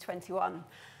 2021.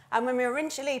 And when we were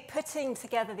originally putting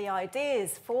together the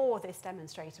ideas for this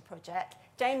demonstrator project,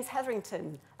 James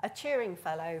Hetherington, a Turing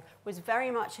Fellow, was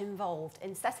very much involved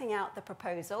in setting out the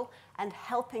proposal and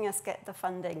helping us get the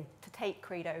funding to take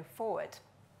Credo forward.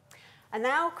 And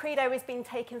now Credo is being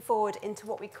taken forward into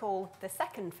what we call the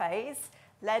second phase,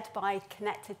 led by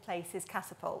Connected Places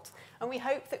Catapult. And we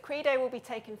hope that Credo will be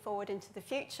taken forward into the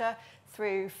future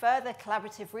through further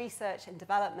collaborative research and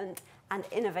development and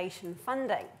innovation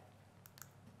funding.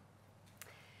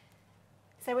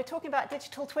 So we're talking about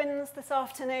digital twins this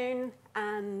afternoon,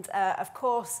 and of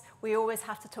course we always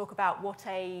have to talk about what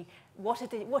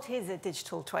is a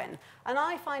digital twin. And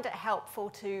I find it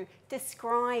helpful to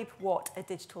describe what a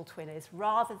digital twin is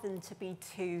rather than to be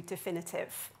too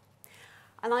definitive.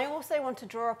 And I also want to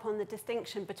draw upon the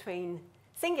distinction between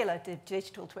singular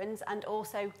digital twins and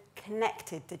also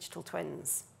connected digital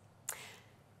twins.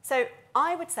 So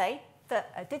I would say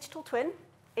that a digital twin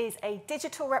is a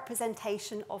digital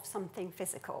representation of something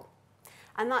physical.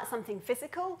 And that something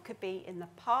physical could be in the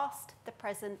past, the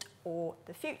present, or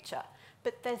the future.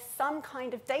 But there's some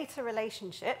kind of data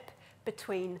relationship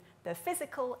between the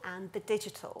physical and the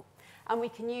digital. And we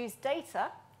can use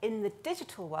data in the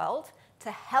digital world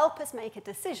to help us make a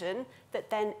decision that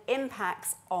then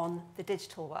impacts on the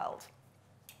digital world.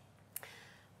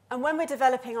 And when we're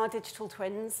developing our digital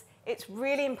twins, it's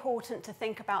really important to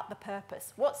think about the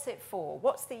purpose. What's it for?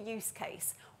 What's the use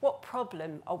case? What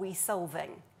problem are we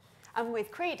solving? And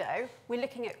with Credo, we're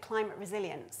looking at climate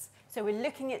resilience. So we're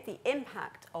looking at the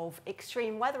impact of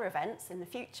extreme weather events in the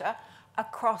future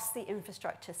across the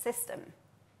infrastructure system.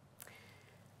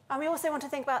 And we also want to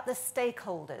think about the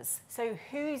stakeholders. So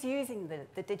who's using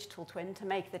the digital twin to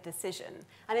make the decision?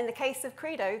 And in the case of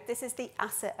Credo, this is the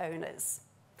asset owners.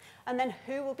 And then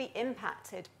who will be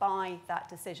impacted by that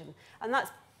decision? And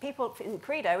that's people in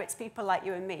Credo, it's people like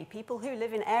you and me, people who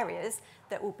live in areas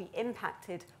that will be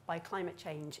impacted by climate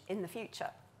change in the future.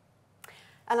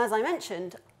 And as I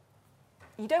mentioned,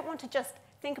 you don't want to just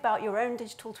think about your own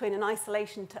digital twin in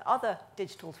isolation to other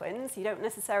digital twins. You don't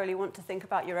necessarily want to think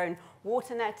about your own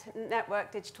water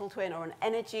network digital twin or an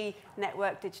energy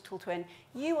network digital twin.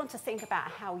 You want to think about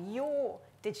how your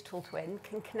digital twin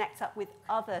can connect up with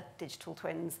other digital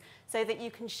twins so that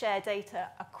you can share data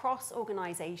across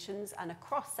organizations and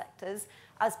across sectors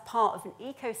as part of an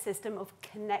ecosystem of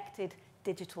connected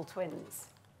digital twins.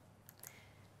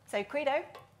 So Credo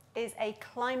is a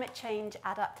climate change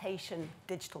adaptation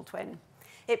digital twin.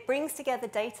 It brings together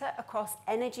data across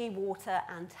energy, water,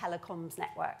 and telecoms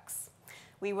networks.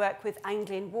 We work with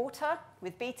Anglian Water,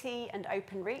 with BT and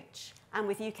Openreach, and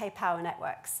with UK Power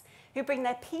Networks, who bring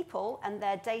their people and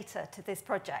their data to this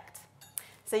project.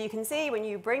 So you can see when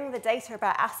you bring the data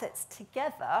about assets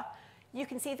together, you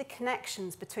can see the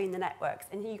connections between the networks,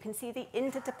 and you can see the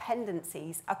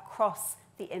interdependencies across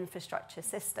the infrastructure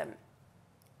system.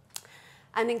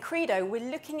 And in Credo, we're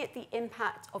looking at the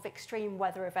impact of extreme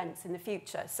weather events in the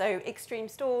future, so extreme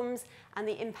storms and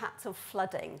the impacts of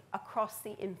flooding across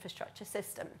the infrastructure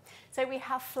system. So we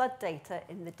have flood data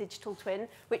in the digital twin,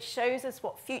 which shows us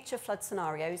what future flood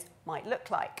scenarios might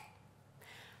look like.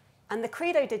 And the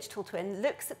Credo digital twin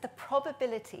looks at the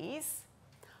probabilities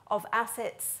of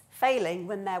assets failing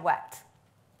when they're wet.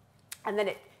 And then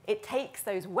it takes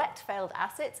those wet failed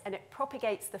assets and it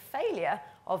propagates the failure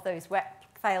of those wet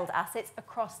failed assets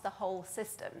across the whole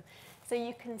system. So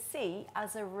you can see,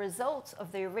 as a result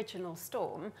of the original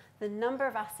storm, the number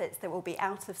of assets that will be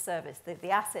out of service, the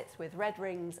assets with red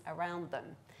rings around them.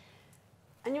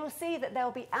 And you'll see that there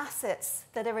will be assets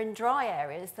that are in dry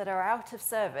areas that are out of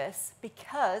service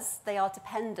because they are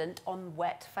dependent on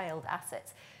wet failed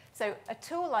assets. So a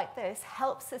tool like this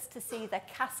helps us to see the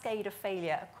cascade of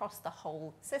failure across the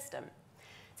whole system.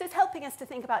 So it's helping us to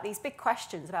think about these big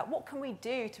questions about what can we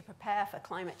do to prepare for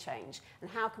climate change and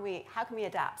how can we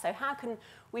adapt? So how can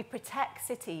we protect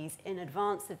cities in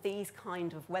advance of these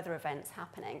kind of weather events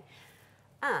happening?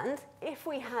 And if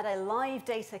we had a live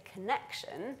data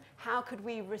connection, how could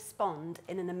we respond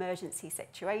in an emergency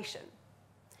situation?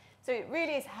 So it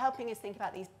really is helping us think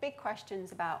about these big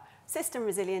questions about system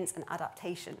resilience and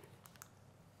adaptation.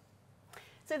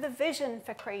 So the vision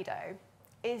for Credo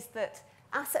is that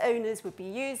asset owners would be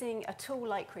using a tool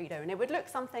like Credo, and it would look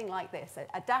something like this,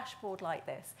 a dashboard like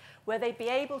this, where they'd be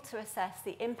able to assess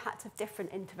the impact of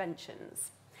different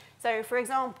interventions. So, for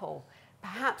example,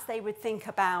 perhaps they would think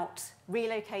about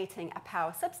relocating a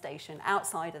power substation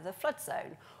outside of the flood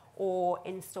zone, or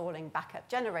installing backup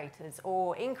generators,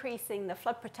 or increasing the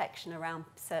flood protection around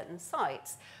certain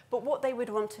sites. But what they would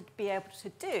want to be able to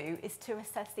do is to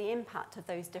assess the impact of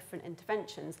those different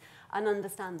interventions and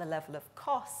understand the level of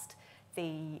cost,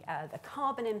 the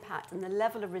carbon impact and the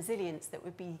level of resilience that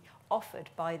would be offered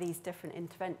by these different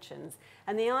interventions.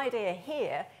 And the idea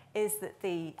here is that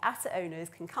the asset owners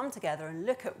can come together and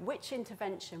look at which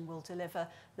intervention will deliver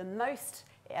the most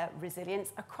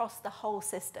resilience across the whole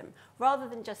system, rather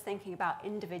than just thinking about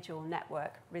individual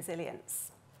network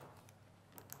resilience.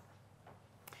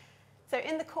 So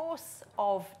in the course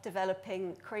of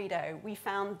developing Credo, we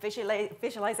found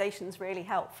visualizations really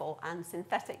helpful and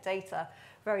synthetic data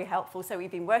very helpful. So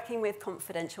we've been working with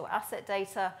confidential asset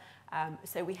data.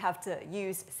 So we have to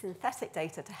use synthetic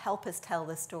data to help us tell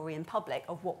the story in public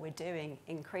of what we're doing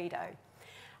in Credo.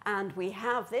 And we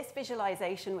have this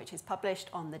visualization, which is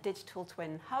published on the Digital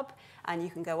Twin Hub. And you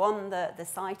can go on the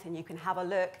site and you can have a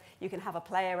look. You can have a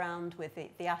play around with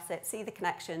the asset, see the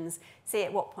connections, see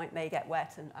at what point they get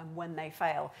wet and when they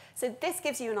fail. So this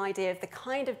gives you an idea of the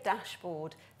kind of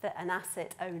dashboard that an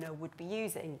asset owner would be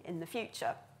using in the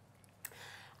future.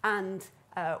 And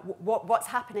what's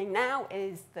happening now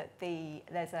is that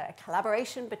there's a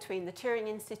collaboration between the Turing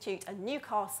Institute and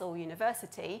Newcastle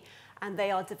University, and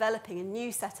they are developing a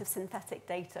new set of synthetic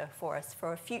data for us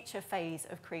for a future phase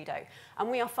of Credo. And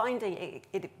we are finding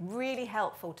it really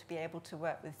helpful to be able to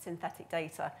work with synthetic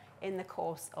data in the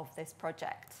course of this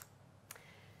project.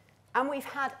 And we've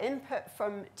had input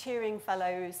from Turing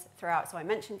Fellows throughout. So I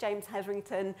mentioned James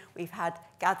Hetherington. We've had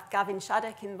Gavin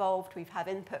Shattuck involved. We've had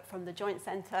input from the Joint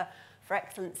Centre for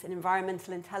Excellence in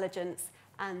Environmental Intelligence.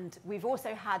 And we've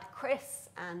also had Chris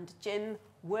and Jim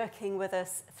working with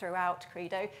us throughout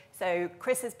Credo. So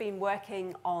Chris has been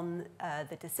working on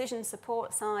the decision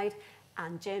support side,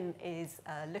 and Jim is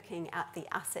looking at the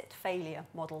asset failure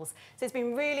models. So it's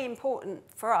been really important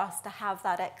for us to have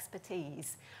that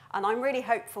expertise. And I'm really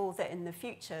hopeful that in the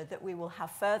future that we will have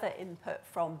further input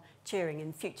from Turing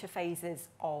in future phases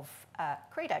of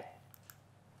Credo.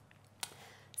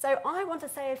 So I want to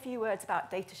say a few words about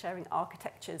data sharing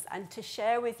architectures and to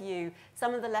share with you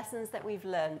some of the lessons that we've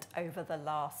learned over the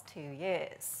last 2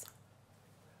 years.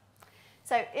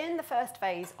 So in the first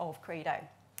phase of Credo,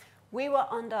 we were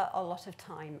under a lot of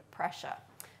time pressure.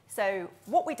 So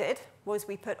what we did was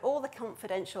we put all the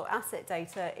confidential asset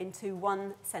data into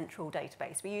one central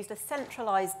database. We used a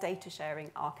centralized data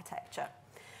sharing architecture.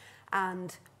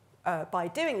 And by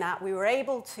doing that, we were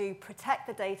able to protect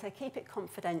the data, keep it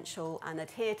confidential, and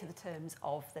adhere to the terms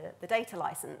of the data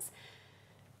license.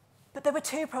 But there were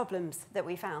two problems that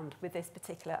we found with this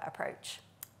particular approach.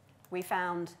 We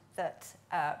found that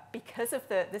because of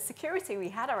the security we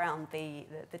had around the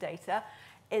data,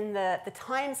 in the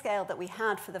time scale that we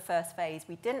had for the first phase,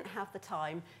 we didn't have the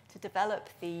time to develop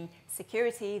the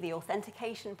security, the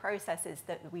authentication processes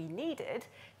that we needed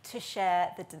to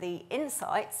share the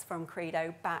insights from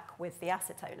Credo back with the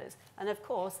asset owners. And of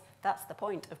course, that's the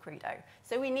point of Credo.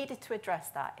 So we needed to address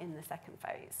that in the second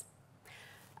phase.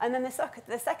 And then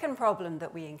the second problem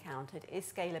that we encountered is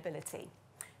scalability.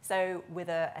 So with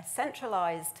a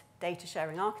centralized data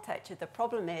sharing architecture, the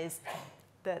problem is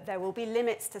that there will be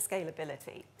limits to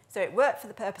scalability. So it worked for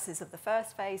the purposes of the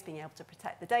first phase, being able to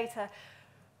protect the data.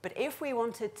 But if we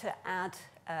wanted to add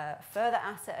further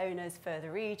asset owners,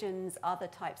 further regions, other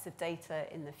types of data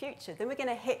in the future, then we're going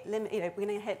to hit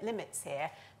limits here.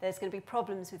 There's going to be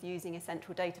problems with using a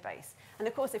central database. And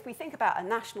of course, if we think about a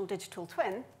national digital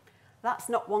twin, that's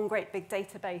not one great big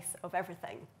database of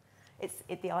everything.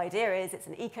 The idea is it's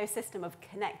an ecosystem of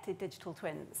connected digital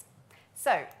twins.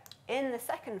 So in the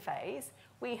second phase,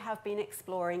 we have been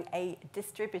exploring a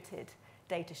distributed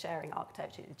data sharing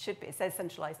architecture. It says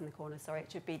centralized in the corner, sorry,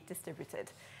 it should be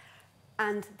distributed.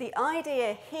 And the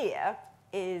idea here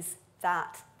is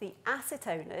that the asset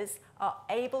owners are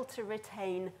able to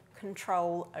retain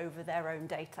control over their own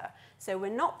data. So we're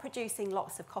not producing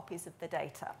lots of copies of the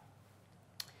data.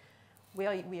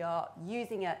 We are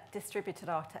using a distributed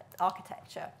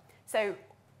architecture. So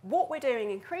what we're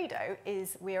doing in Credo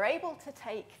is we're able to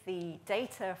take the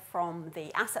data from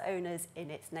the asset owners in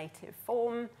its native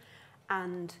form,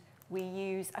 and we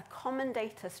use a common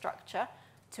data structure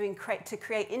to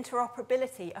create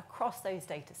interoperability across those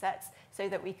data sets so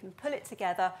that we can pull it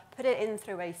together, put it in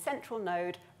through a central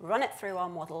node, run it through our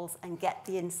models, and get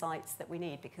the insights that we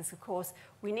need. Because, of course,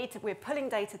 we're pulling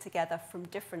data together from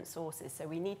different sources, so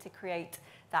we need to create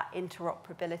that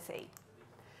interoperability.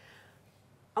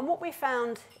 And what we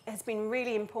found has been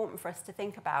really important for us to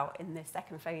think about in this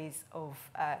second phase of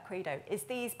Credo is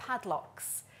these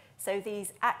padlocks. So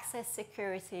these access,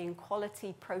 security, and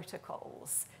quality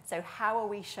protocols. So how are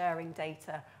we sharing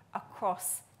data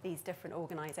across these different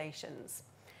organizations?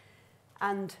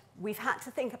 And we've had to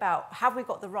think about, have we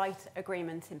got the right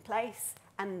agreement in place?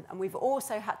 And we've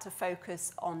also had to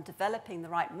focus on developing the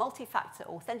right multi-factor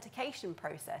authentication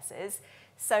processes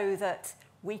so that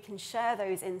we can share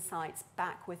those insights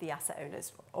back with the asset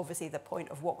owners, obviously the point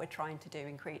of what we're trying to do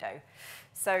in Credo.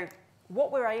 So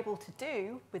what we're able to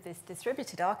do with this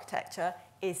distributed architecture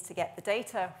is to get the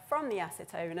data from the asset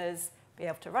owners, be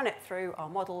able to run it through our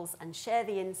models, and share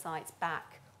the insights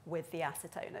back with the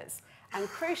asset owners. And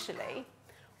crucially,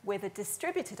 with a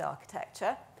distributed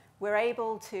architecture, we're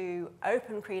able to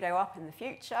open Credo up in the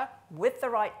future with the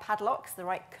right padlocks, the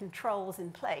right controls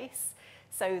in place,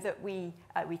 so that we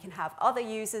can have other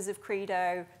users of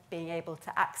Credo being able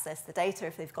to access the data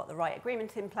if they've got the right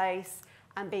agreement in place,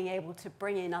 and being able to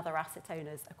bring in other asset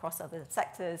owners across other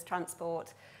sectors,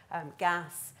 transport,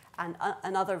 gas, and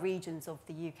other regions of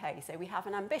the UK. So we have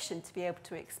an ambition to be able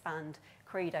to expand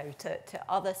Credo to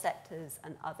other sectors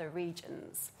and other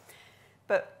regions.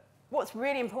 But what's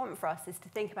really important for us is to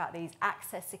think about these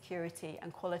access, security,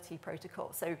 and quality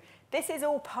protocols. So this is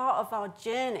all part of our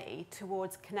journey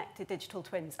towards connected digital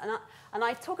twins. And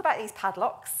I talk about these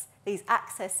padlocks, these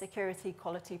access, security,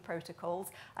 quality protocols.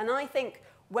 And I think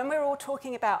when we're all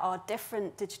talking about our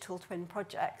different digital twin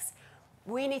projects,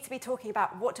 we need to be talking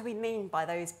about what do we mean by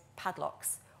those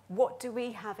padlocks? What do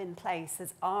we have in place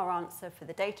as our answer for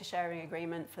the data sharing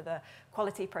agreement, for the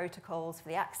quality protocols, for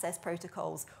the access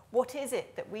protocols? What is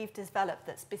it that we've developed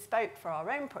that's bespoke for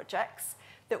our own projects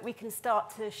that we can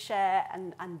start to share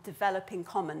and develop in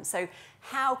common? So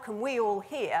how can we all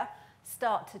here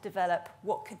start to develop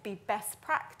what could be best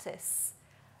practice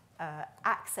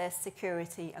access,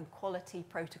 security, and quality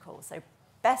protocols? So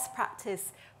best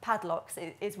practice padlocks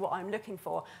is what I'm looking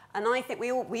for. And I think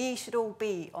we should all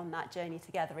be on that journey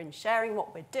together in sharing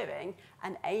what we're doing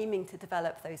and aiming to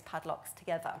develop those padlocks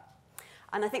together.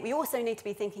 And I think we also need to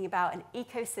be thinking about an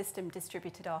ecosystem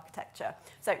distributed architecture.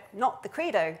 So not the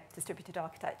Credo distributed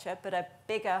architecture, but a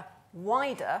bigger,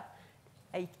 wider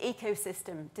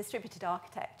ecosystem distributed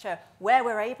architecture where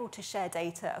we're able to share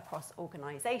data across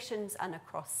organizations and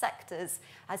across sectors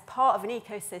as part of an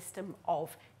ecosystem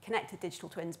of connected digital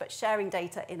twins, but sharing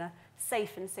data in a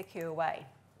safe and secure way.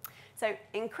 So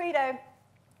in Credo,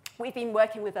 we've been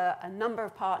working with a number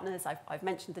of partners. I've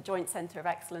mentioned the Joint Centre of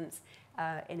Excellence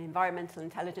in Environmental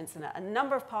Intelligence and a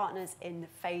number of partners in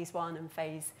phase 1 and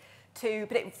phase 2.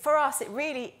 But for us, it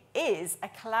really is a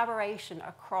collaboration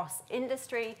across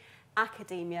industry,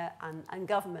 academia, and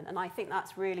government. And I think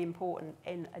that's really important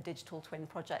in a digital twin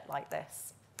project like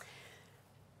this.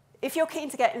 If you're keen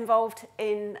to get involved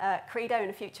in Credo in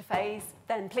a future phase,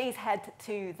 then please head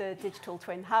to the Digital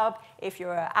Twin Hub. If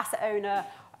you're an asset owner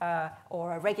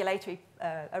or a regulator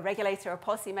or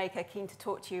policymaker keen to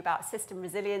talk to you about system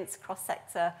resilience,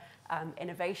 cross-sector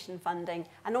innovation funding,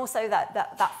 and also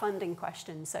that funding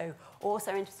question. So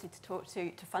also interested to talk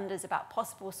to funders about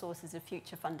possible sources of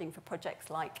future funding for projects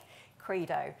like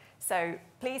Credo. So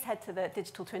please head to the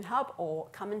Digital Twin Hub or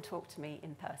come and talk to me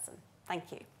in person.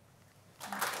 Thank you.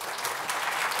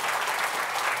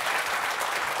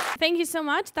 Thank you so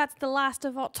much. That's the last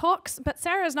of our talks, but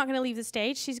Sarah's not going to leave the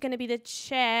stage. She's going to be the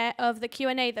chair of the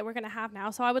Q&A that we're going to have now.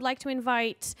 So I would like to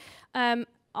invite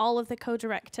all of the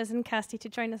co-directors and Kirstie to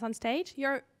join us on stage.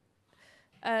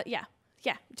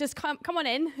 Just come on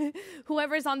in,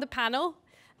 whoever is on the panel.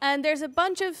 And there's a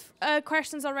bunch of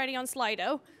questions already on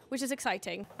Slido, which is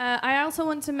exciting. I also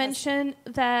want to mention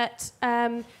that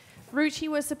Ruchi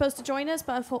was supposed to join us,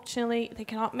 but unfortunately they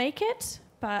cannot make it.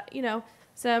 But, you know,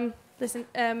 so listen,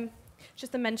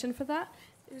 just a mention for that.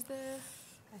 Is there...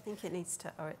 I think it needs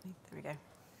to, there we go,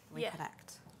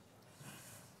 reconnect.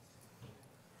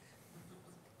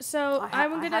 So I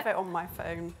have it on my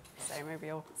phone, so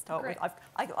maybe I'll start with.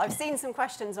 I've seen some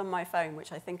questions on my phone,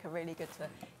 which I think are really good to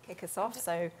kick us off.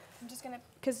 So I'm just gonna,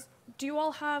 because do you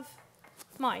all have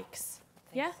mics?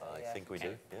 Yeah. I think we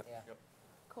do. Yep.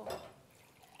 Cool.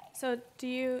 So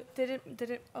did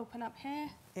it open up here?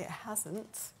 It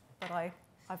hasn't, but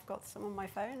I've got some on my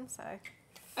phone. So.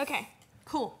 Okay.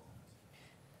 Cool.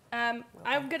 I'm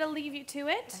going to leave you to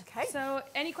it. Okay. So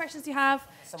any questions you have,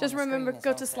 just remember,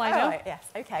 go to Slido. Oh, right, yes,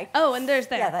 okay. Oh, and there's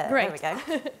there. Yeah, Great. There we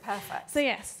go. Perfect. So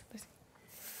yes.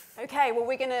 Okay, well,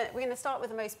 we're gonna start with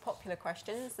the most popular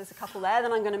questions. There's a couple there.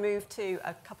 Then I'm going to move to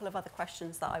a couple of other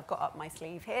questions that I've got up my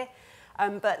sleeve here.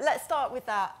 But let's start with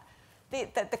that.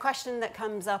 The question that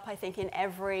comes up, I think, in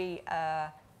every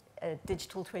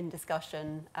digital twin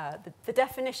discussion, the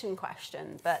definition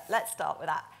question, but let's start with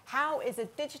that. How is a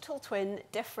digital twin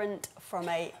different from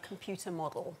a computer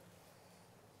model?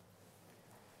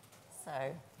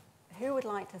 So, who would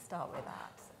like to start with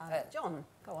that? John,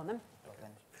 go on then.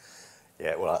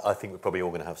 Yeah, well, I think we're probably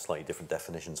all going to have slightly different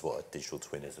definitions of what a digital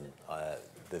twin is, and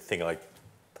the thing I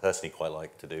personally quite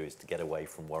like to do is to get away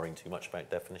from worrying too much about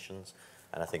definitions,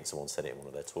 and I think someone said it in one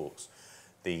of their talks.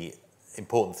 The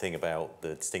important thing about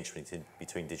the distinction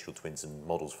between digital twins and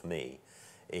models for me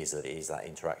is that it is that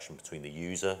interaction between the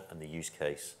user and the use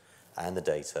case and the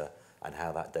data, and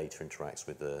how that data interacts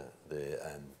with the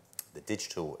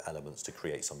digital elements to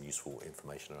create some useful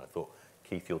information. And I thought,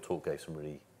 Keith, your talk gave some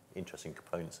really interesting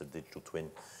components of digital twin.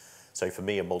 So for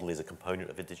me, a model is a component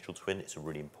of a digital twin. It's a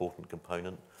really important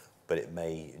component, but it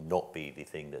may not be the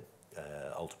thing that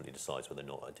ultimately decides whether or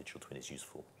not a digital twin is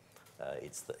useful.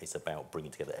 It's about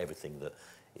bringing together everything that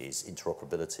is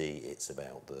interoperability. It's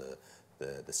about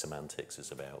the semantics.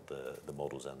 It's about the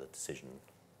models and the decision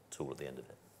tool at the end of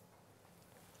it.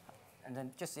 And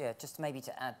then just maybe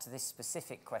to add to this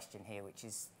specific question here, which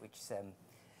is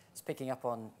picking up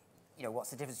on,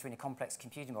 what's the difference between a complex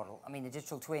computing model? I mean, the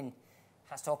digital twin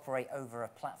has to operate over a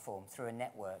platform through a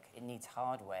network. It needs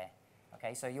hardware.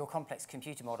 Okay, so your complex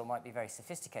computer model might be very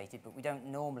sophisticated, but we don't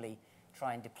normally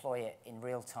try and deploy it in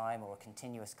real time or a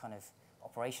continuous kind of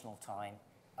operational time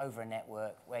over a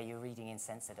network where you're reading in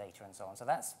sensor data and so on. So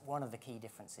that's one of the key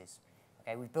differences.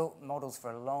 Okay, we've built models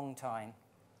for a long time,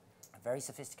 very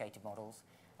sophisticated models,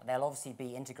 and they'll obviously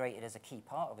be integrated as a key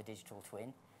part of a digital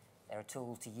twin. They're a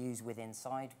tool to use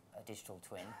inside a digital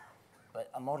twin, but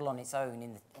a model on its own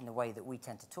in the way that we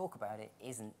tend to talk about it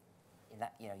isn't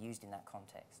used in that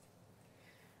context.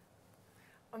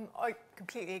 I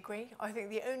completely agree. I think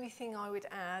the only thing I would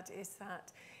add is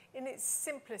that in its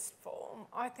simplest form,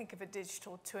 I think of a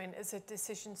digital twin as a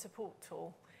decision support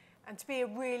tool. And to be a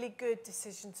really good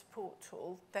decision support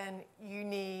tool, then you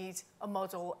need a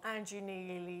model and you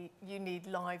need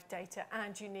live data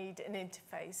and you need an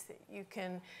interface that you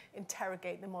can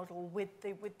interrogate the model with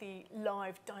the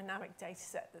live dynamic data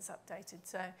set that's updated.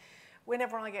 So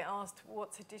whenever I get asked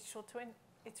what's a digital twin,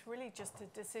 it's really just a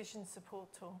decision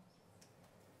support tool.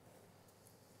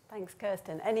 Thanks,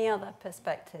 Kirsten. Any other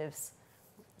perspectives?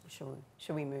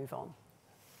 Shall we move on?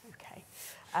 Okay.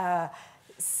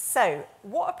 So,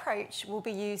 what approach will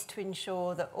be used to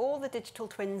ensure that all the digital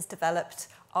twins developed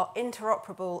are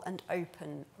interoperable and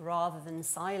open rather than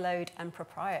siloed and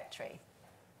proprietary?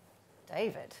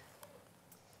 David?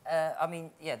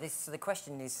 The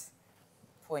question is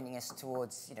pointing us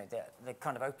towards, the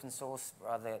kind of open source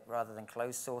rather than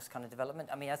closed source kind of development.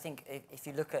 I mean, I think if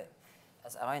you look at,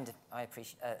 as I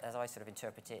sort of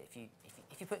interpret it,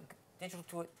 if you put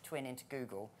digital twin into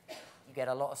Google, you get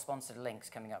a lot of sponsored links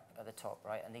coming up at the top,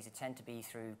 right? And these tend to be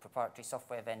through proprietary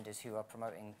software vendors who are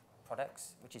promoting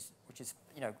products, which is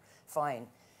fine.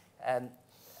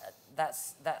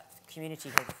 That community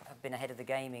have been ahead of the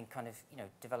game in kind of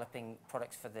developing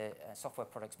products for the software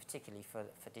products, particularly for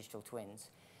digital twins.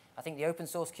 I think the open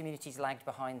source community's lagged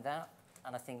behind that,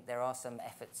 and I think there are some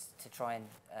efforts to try and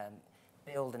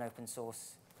build an open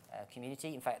source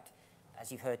community. In fact,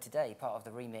 as you've heard today, part of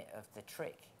the remit of the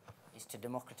TRIC is to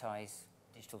democratize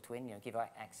digital twin, give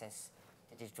access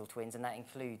to digital twins, and that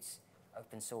includes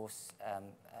open source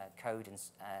code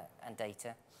and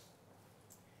data.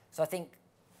 So I think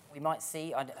we might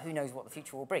see, who knows what the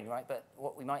future will bring, right? But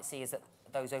what we might see is that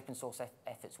those open source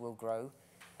efforts will grow,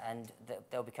 and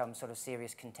they'll become sort of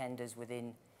serious contenders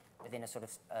within a sort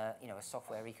of a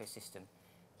software ecosystem.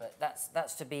 But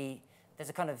that's to be. There's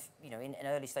a kind of in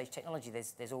early stage technology,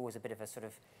 there's always a bit of a sort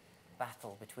of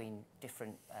battle between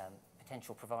different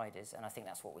potential providers, and I think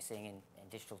that's what we're seeing in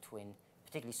digital twin,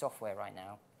 particularly software right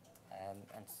now.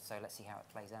 And so let's see how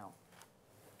it plays out.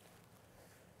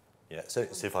 Yeah, so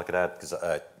if I could add, because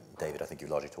David, I think you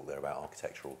largely talked there about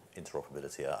architectural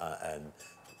interoperability, and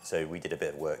so we did a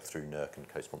bit of work through NERC and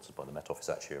co-sponsored by the Met Office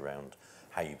actually around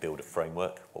how you build a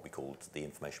framework, what we called the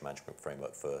information management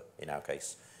framework for, in our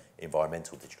case,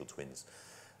 environmental digital twins.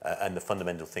 And the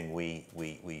fundamental thing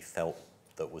we felt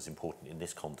that was important in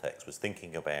this context was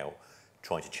thinking about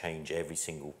trying to change every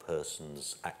single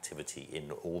person's activity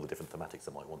in all the different thematics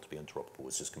that might want to be interoperable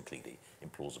was just completely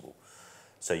implausible.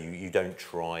 So you don't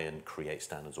try and create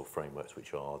standards or frameworks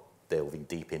which are delving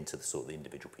deep into the sort of the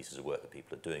individual pieces of work that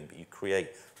people are doing, but you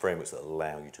create frameworks that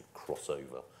allow you to cross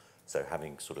over. So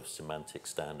having sort of semantic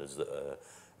standards that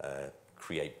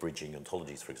create bridging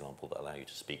ontologies, for example, that allow you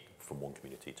to speak from one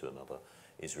community to another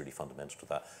is really fundamental to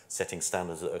that. Setting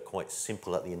standards that are quite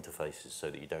simple at the interfaces so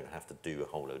that you don't have to do a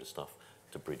whole load of stuff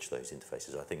to bridge those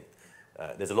interfaces. I think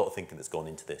there's a lot of thinking that's gone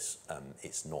into this.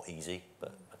 It's not easy,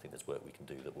 but I think there's work we can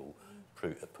do that will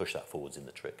push that forwards in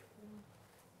the TRIC.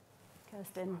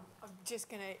 Kirsten? I'm just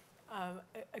going to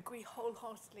agree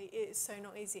wholeheartedly. It is so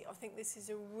not easy. I think this is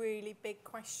a really big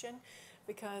question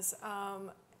because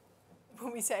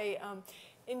when we say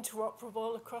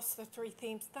interoperable across the three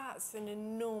themes, that's an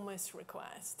enormous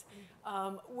request.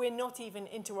 We're not even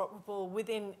interoperable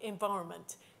within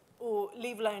environment, or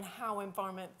leave alone how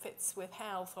environment fits with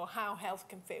health or how health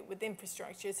can fit with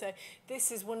infrastructure. So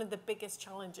this is one of the biggest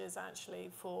challenges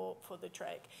actually for the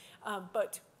TRIC.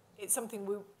 But it's something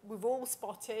we've all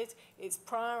spotted, it's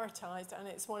prioritised, and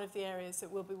it's one of the areas that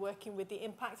we'll be working with the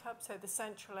Impact Hub, so the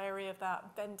central area of that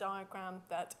Venn diagram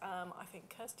that I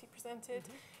think Kirstie presented.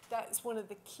 That's one of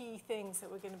the key things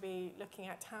that we're going to be looking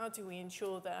at. How do we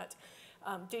ensure that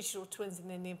digital twins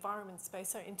in the environment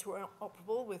space are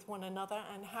interoperable with one another,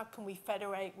 and how can we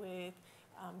federate with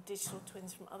digital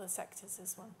twins from other sectors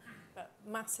as well. But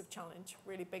massive challenge,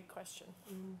 really big question.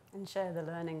 And share the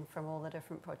learning from all the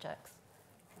different projects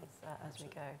as we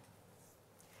go.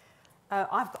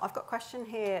 I've got a question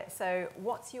here. So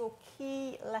what's your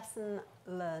key lesson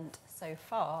learnt so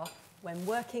far when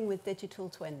working with digital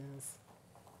twins?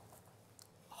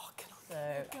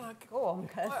 Go on,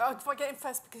 Kirstie. If I get in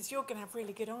first, because you're going to have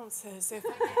really good answers. If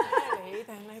I get early,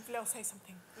 then hopefully I'll say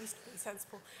something reasonably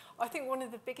sensible. I think one of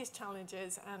the biggest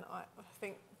challenges, and I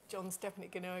think John's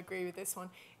definitely going to agree with this one,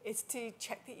 is to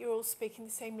check that you're all speaking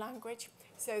the same language,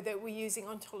 so that we're using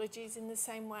ontologies in the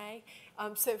same way.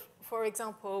 So, for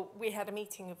example, we had a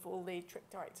meeting of all the TRIC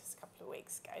directors a couple of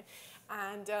weeks ago,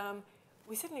 and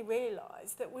we suddenly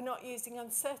realised that we're not using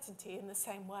uncertainty in the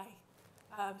same way.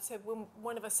 So when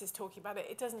one of us is talking about it,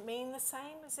 it doesn't mean the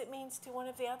same as it means to one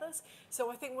of the others. So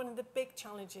I think one of the big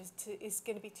challenges is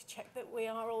going to be to check that we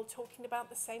are all talking about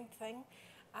the same thing,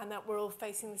 and that we're all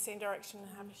facing the same direction and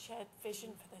have a shared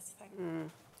vision for this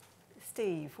thing.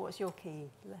 Steve, what's your key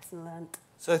lesson learnt?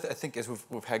 So I think as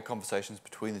we've had conversations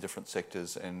between the different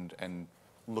sectors and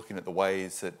looking at the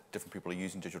ways that different people are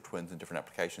using digital twins in different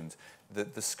applications,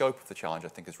 the scope of the challenge I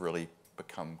think has really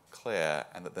become clear,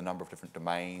 and that the number of different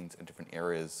domains and different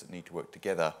areas need to work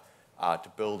together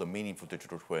to build a meaningful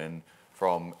digital twin,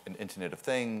 from an Internet of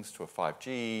Things to a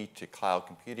 5G to cloud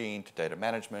computing to data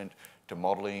management to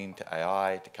modeling to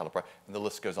AI to calibration, and the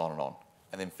list goes on,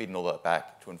 and then feeding all that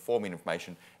back to informing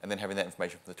information, and then having that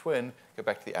information from the twin go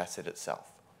back to the asset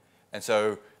itself. And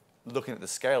so looking at the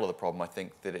scale of the problem, I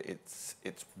think that it's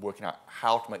working out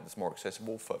how to make this more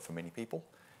accessible for many people,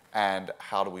 and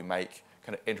how do we make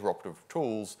kind of interoperative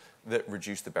tools that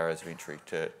reduce the barriers of entry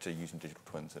to using digital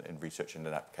twins in research and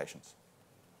in applications.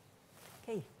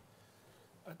 Okay.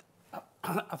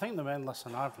 I think the main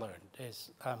lesson I've learned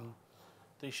is that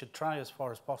you should try as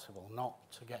far as possible not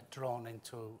to get drawn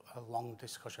into a long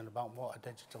discussion about what a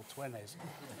digital twin is.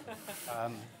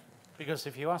 Because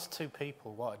if you ask two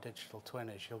people what a digital twin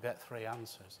is, you'll get three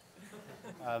answers.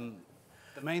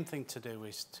 The main thing to do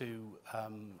is to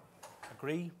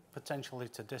agree, potentially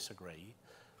to disagree,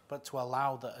 but to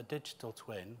allow that a digital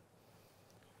twin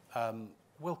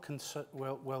will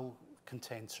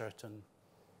contain certain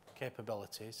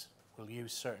capabilities, will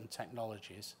use certain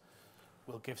technologies,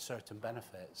 will give certain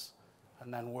benefits,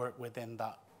 and then work within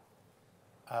that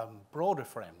broader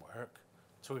framework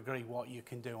to agree what you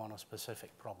can do on a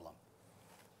specific problem.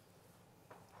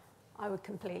 I would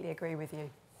completely agree with you.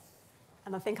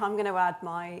 And I think I'm going to add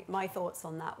my thoughts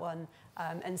on that one.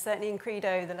 And certainly in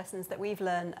Credo, the lessons that we've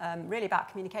learned really about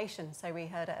communication. So we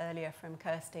heard it earlier from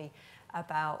Kirstie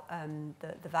about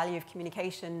the value of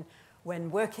communication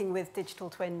when working with digital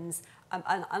twins.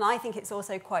 And I think it's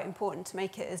also quite important to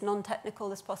make it as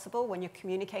non-technical as possible when you're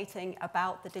communicating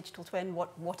about the digital twin.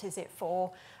 What is it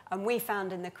for? And we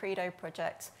found in the Credo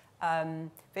project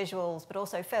visuals, but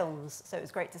also films. So it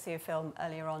was great to see a film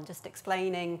earlier on just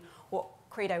explaining what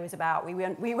Credo was about. We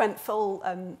went full,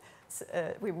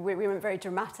 we went very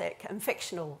dramatic and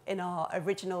fictional in our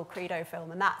original Credo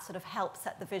film, and that sort of helped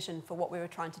set the vision for what we were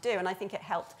trying to do. And I think it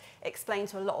helped explain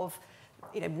to a lot of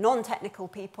non-technical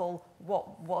people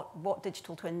what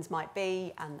digital twins might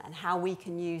be and how we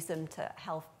can use them to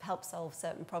help solve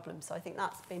certain problems. So I think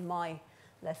that's been my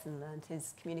lesson learned,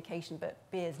 is communication, but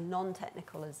be as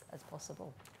non-technical as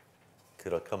possible.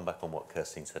 Could I come back on what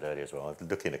Kirstine said earlier as well? I'm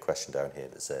looking at a question down here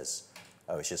that says,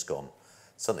 oh, it's just gone.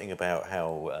 Something about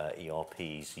how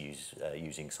ERPs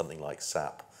using something like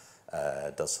SAP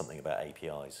does something about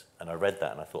APIs. And I read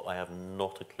that and I thought, I have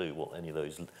not a clue what any of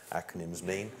those acronyms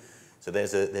mean. So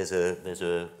there's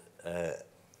a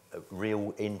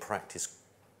real in practice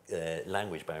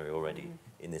language barrier already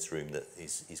in this room that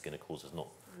is going to cause us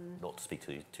not to speak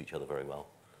to each other very well.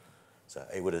 So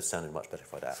it would have sounded much better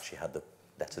if I'd actually had the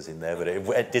letters in there, but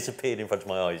it disappeared in front of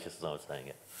my eyes just as I was saying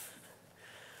it.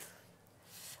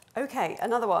 Okay,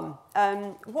 another one.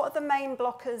 What are the main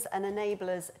blockers and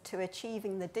enablers to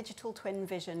achieving the digital twin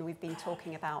vision we've been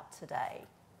talking about today?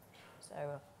 So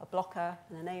a blocker,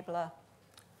 an enabler.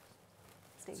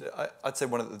 Steve? So I'd say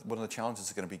one of the challenges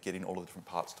is going to be getting all of the different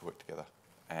parts to work together.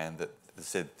 And that, as I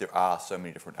said, there are so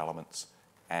many different elements,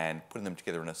 and putting them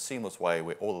together in a seamless way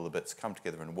where all of the bits come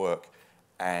together and work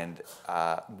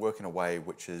work in a way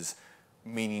which is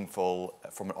meaningful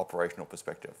from an operational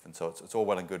perspective. And so it's all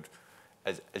well and good.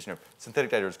 As you know,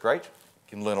 synthetic data is great.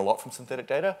 You can learn a lot from synthetic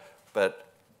data, but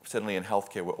certainly in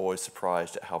healthcare, we're always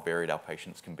surprised at how varied our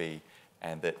patients can be.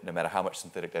 and that no matter how much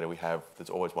synthetic data we have, there's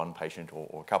always one patient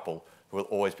or a couple who will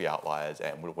always be outliers,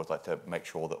 and we'd always like to make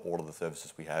sure that all of the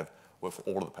services we have work for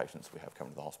all of the patients we have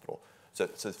coming to the hospital. So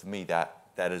for me, that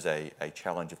is a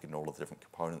challenge of getting all of the different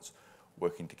components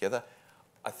working together.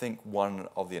 I think one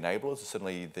of the enablers is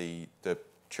certainly the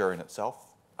Turing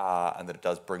itself, and that it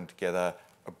does bring together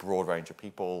a broad range of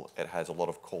people. It has a lot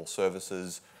of core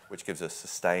services, which gives a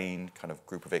sustained kind of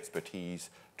group of expertise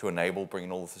to enable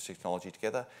bringing all of this technology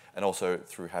together, and also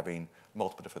through having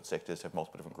multiple different sectors, have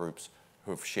multiple different groups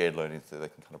who have shared learnings that they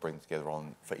can kind of bring together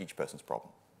on for each person's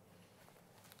problem.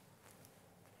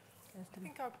 I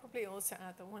think I'd probably also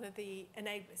add that one of the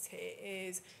enablers here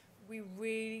is we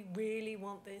really, really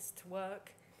want this to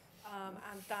work.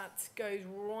 And that goes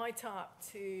right up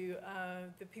to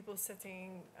the people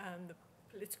setting the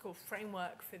political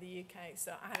framework for the UK.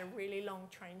 So I had a really long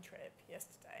train trip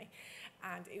yesterday,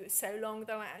 and it was so long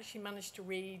that I actually managed to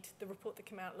read the report that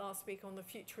came out last week on the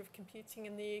future of computing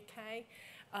in the UK.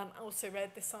 I also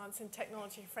read the Science and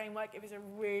Technology Framework. It was a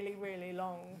really, really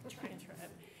long train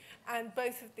trip. And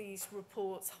both of these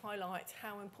reports highlight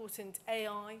how important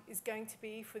AI is going to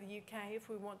be for the UK if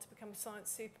we want to become a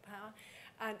science superpower.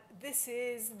 And this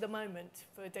is the moment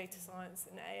for data science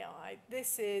and AI.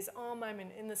 This is our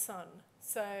moment in the sun.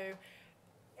 So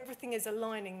everything is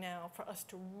aligning now for us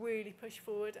to really push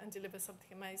forward and deliver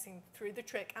something amazing through the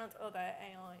TRIC and other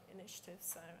AI initiatives.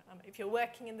 So if you're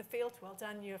working in the field, well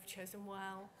done, you have chosen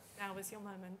well. Now is your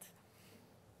moment.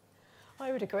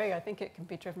 I would agree. I think it can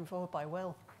be driven forward by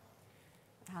will.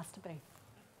 It has to be.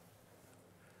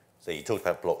 So you talked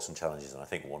about blocks and challenges, and I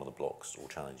think one of the blocks or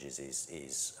challenges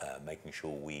is making sure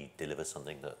we deliver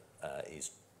something that is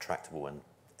tractable and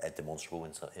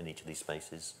demonstrable in each of these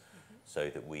spaces, so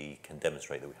that we can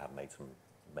demonstrate that we have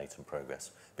made some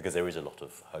progress. Because there is a lot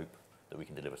of hope that we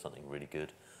can deliver something really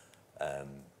good,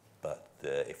 but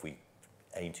if we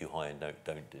aim too high and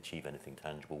don't achieve anything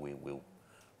tangible,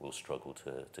 we'll struggle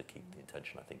to keep the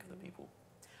attention, I think, of the people.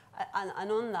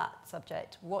 And on that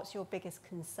subject, what's your biggest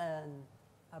concern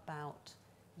about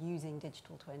using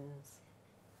digital twins?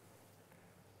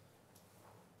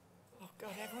 Oh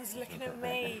God, everyone's looking at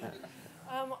me.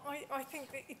 I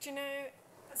think that, you know,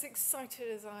 as excited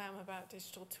as I am about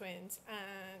digital twins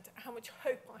and how much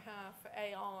hope I have for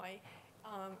AI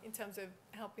in terms of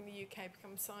helping the UK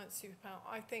become a science superpower,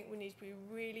 I think we need to be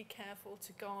really careful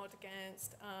to guard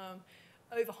against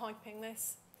overhyping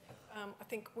this. I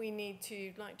think we need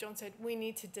to, like John said, we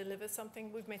need to deliver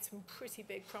something. We've made some pretty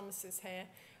big promises here.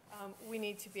 We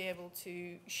need to be able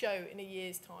to show in a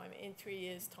year's time, in 3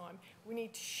 years' time, we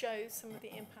need to show some of the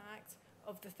impact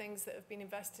of the things that have been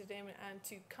invested in and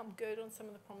to come good on some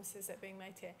of the promises that are being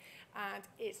made here. And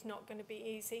it's not going to be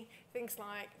easy. Things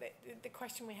like the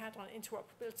question we had on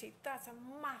interoperability, that's a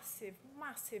massive,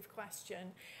 massive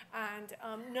question. And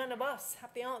none of us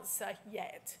have the answer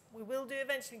yet. We will do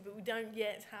eventually, but we don't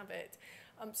yet have it.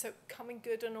 So coming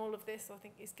good on all of this, I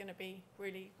think, is going to be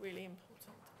really, really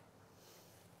important.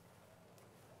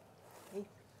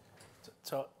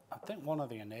 So I think one of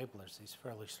the enablers is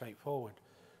fairly straightforward.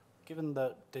 Given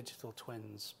that digital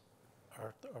twins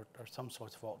are some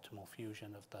sort of optimal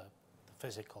fusion of the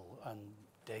physical and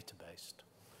data-based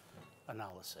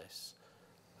analysis,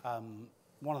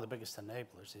 one of the biggest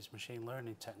enablers is machine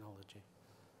learning technology.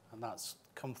 And that's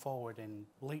come forward in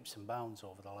leaps and bounds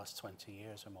over the last 20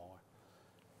 years or more,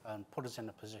 and put us in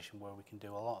a position where we can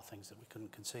do a lot of things that we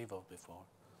couldn't conceive of before.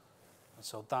 And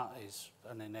so that is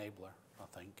an enabler,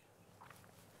 I think.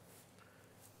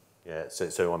 Yeah,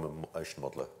 so I'm a motion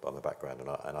modeller by my background,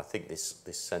 and I think this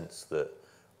sense that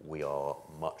we are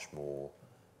much more,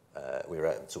 we're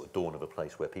at sort of dawn of a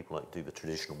place where people like do the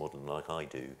traditional modelling like I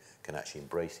do can actually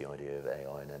embrace the idea of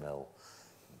AI and ML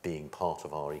being part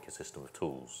of our ecosystem of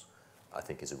tools. I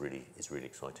think is a really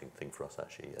exciting thing for us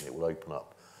actually, and it will open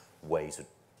up ways of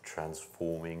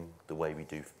transforming the way we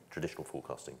do traditional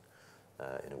forecasting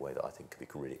in a way that I think could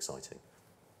be really exciting.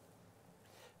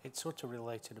 It's sort of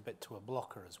related a bit to a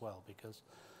blocker as well, because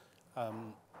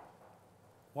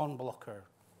one blocker,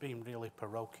 being really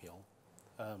parochial,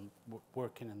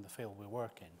 working in the field we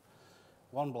work in,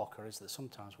 one blocker is that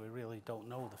sometimes we really don't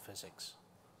know the physics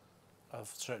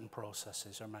of certain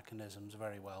processes or mechanisms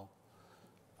very well.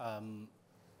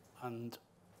 And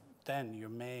then your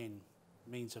main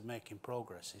means of making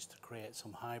progress is to create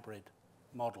some hybrid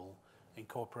model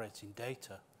incorporating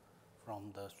data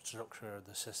from the structure of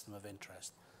the system of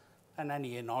interest and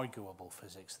any inarguable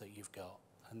physics that you've got,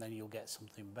 and then you'll get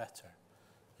something better.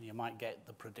 And you might get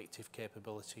the predictive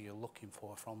capability you're looking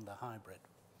for from the hybrid.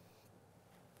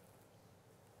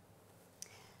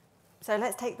 So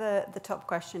let's take the top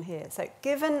question here. So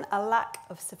given a lack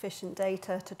of sufficient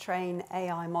data to train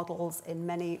AI models in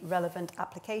many relevant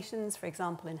applications, for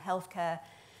example, in healthcare,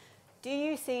 do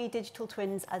you see digital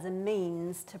twins as a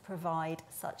means to provide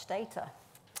such data?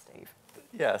 Steve?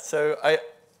 Yeah, so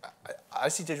I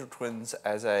see digital twins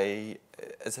as a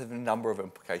number of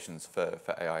implications for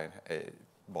AI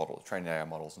models, training AI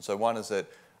models. And so one is that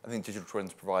I think digital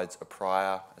twins provides a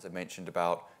prior, as I mentioned,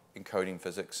 about encoding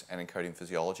physics and encoding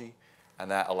physiology. And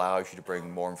that allows you to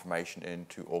bring more information in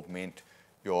to augment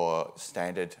your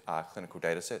standard clinical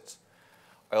data sets.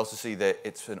 I also see that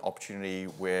it's an opportunity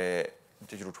where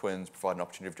digital twins provide an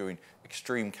opportunity of doing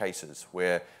extreme cases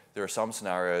where there are some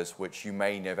scenarios which you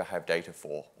may never have data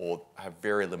for or have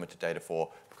very limited data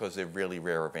for because they're really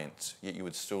rare events, yet you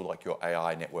would still like your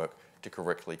AI network to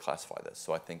correctly classify this.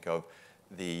 So I think of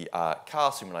the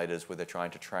car simulators where they're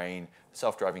trying to train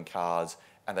self-driving cars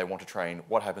and they want to train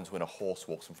what happens when a horse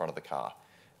walks in front of the car.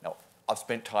 Now, I've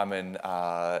spent time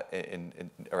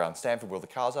around Stanford where the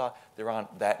cars are. There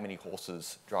aren't that many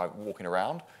horses walking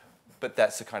around, but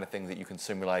that's the kind of thing that you can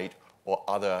simulate, or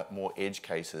other more edge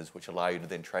cases which allow you to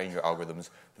then train your algorithms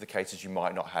for the cases you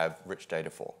might not have rich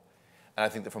data for. And I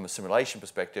think that from a simulation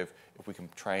perspective, if we can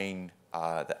train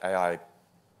the AI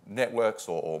networks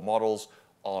or models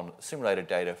on simulated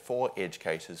data for edge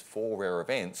cases, for rare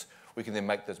events, we can then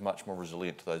make those much more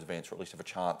resilient to those events, or at least have a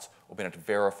chance or be able to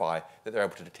verify that they're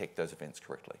able to detect those events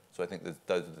correctly. So I think that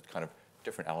those are the kind of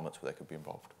different elements where they could be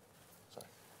involved.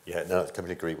 Yeah, no, I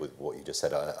completely agree with what you just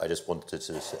said. I just wanted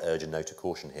to urge a note of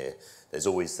caution here. There's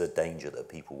always the danger that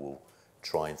people will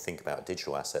try and think about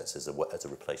digital assets as a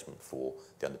replacement for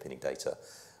the underpinning data.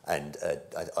 And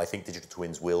I think digital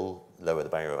twins will lower the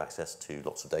barrier of access to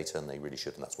lots of data, and they really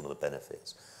should, and that's one of the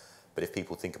benefits. But if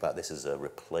people think about this as a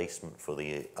replacement for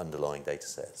the underlying data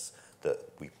sets that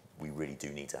we really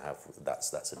do need to have,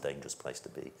 that's a dangerous place to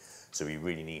be. So we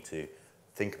really need to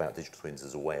think about digital twins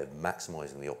as a way of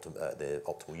maximising the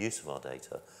optimal use of our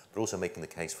data, but also making the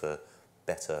case for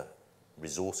better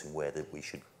resourcing where that we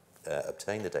should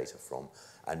obtain the data from,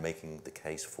 and making the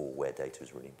case for where data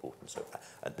is really important. So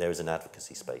there is an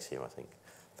advocacy space here, I think,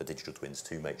 for digital twins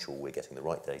to make sure we're getting the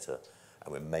right data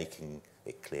and we're making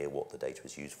it clear what the data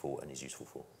is used for and is useful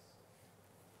for.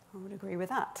 I would agree with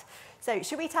that. So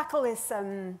should we tackle this,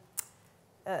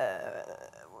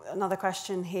 another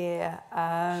question here.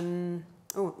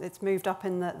 Oh, it's moved up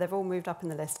they've all moved up in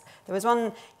the list. There was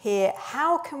one here.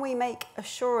 How can we make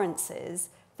assurances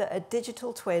that a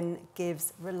digital twin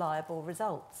gives reliable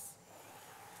results?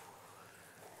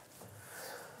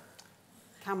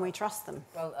 Can we trust them?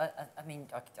 Well, I mean,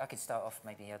 I could start off.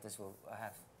 Maybe others will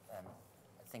have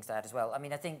things to add as well. I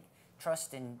mean, I think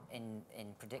trust in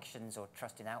predictions or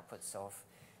trust in outputs of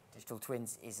digital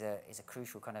twins is a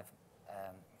crucial kind of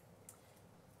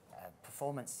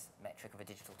performance metric of a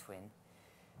digital twin.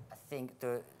 I think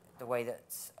the way that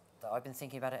I've been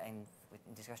thinking about it, and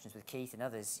in discussions with Keith and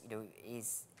others,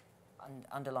 is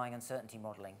underlying uncertainty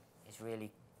modelling is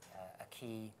really a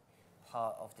key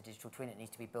part of the digital twin. It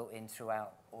needs to be built in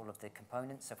throughout all of the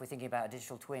components. So if we're thinking about a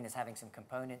digital twin as having some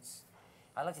components,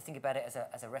 I like to think about it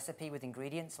as a recipe with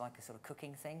ingredients, like a sort of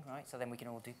cooking thing, right? So then we can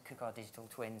all cook our digital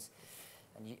twins,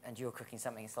 and you're cooking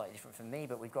something slightly different from me,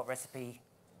 but we've got recipe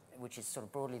which is sort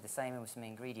of broadly the same with some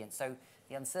ingredients. So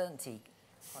the uncertainty,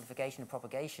 quantification and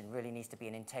propagation really needs to be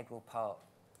an integral part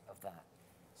of that,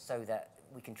 so that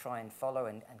we can try and follow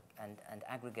and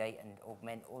aggregate and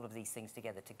augment all of these things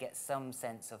together to get some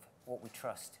sense of what we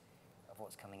trust of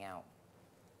what's coming out.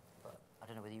 But I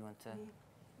don't know whether you want to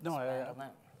expand on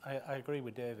that. I agree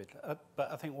with David,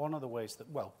 but I think one of the ways that,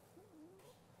 well,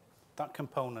 that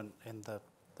component in the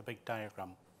big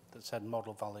diagram that said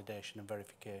model validation and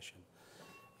verification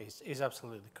is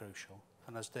absolutely crucial.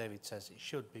 And as David says, it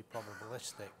should be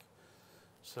probabilistic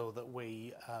so that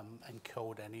we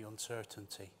encode any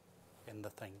uncertainty in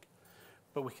the thing.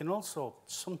 But we can also,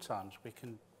 sometimes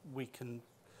we can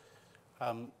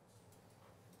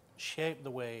shape the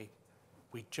way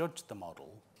we judge the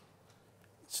model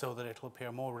so that it'll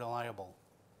appear more reliable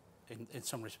in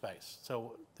some respects.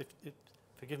 So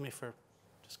forgive me for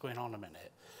just going on a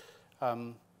minute.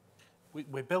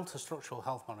 We built a structural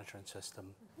health monitoring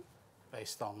system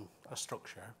based on a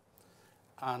structure,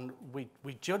 and we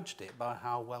judged it by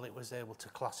how well it was able to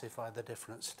classify the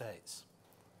different states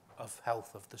of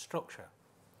health of the structure.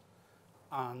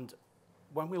 And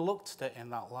when we looked at it in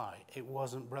that light, it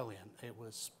wasn't brilliant. It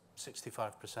was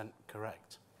 65%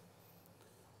 correct.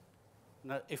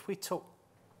 Now,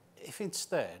 if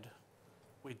instead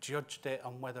we judged it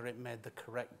on whether it made the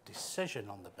correct decision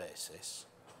on the basis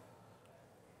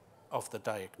of the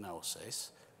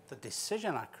diagnosis, the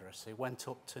decision accuracy went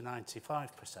up to 95%,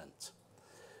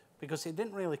 because it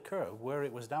didn't really care where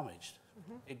it was damaged.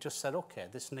 It just said, okay,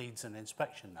 this needs an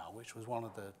inspection now, which was one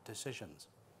of the decisions.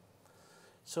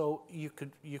 So you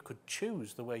could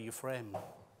choose the way you frame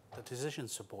the decision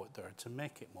support there to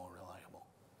make it more reliable.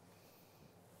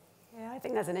 Yeah, I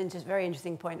think that's a very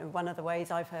interesting point. And one of the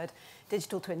ways I've heard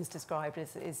digital twins described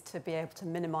is to be able to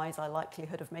minimize our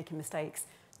likelihood of making mistakes,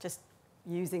 just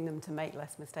using them to make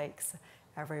less mistakes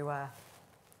everywhere.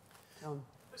 John.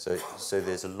 So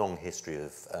there's a long history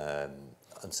of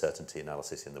uncertainty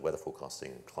analysis in the weather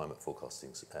forecasting and climate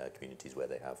forecasting communities, where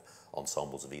they have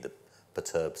ensembles of either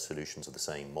perturbed solutions of the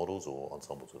same models or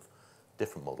ensembles of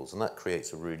different models, and that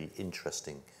creates a really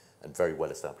interesting and very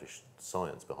well-established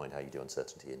science behind how you do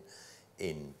uncertainty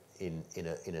in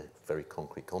a very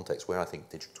concrete context. Where I think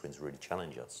digital twins really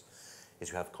challenge us is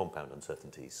you have compound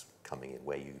uncertainties coming in,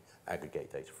 where you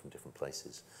aggregate data from different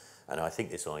places, and I think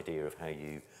this idea of how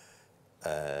you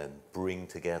bring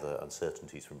together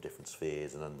uncertainties from different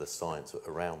spheres and then the science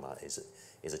around that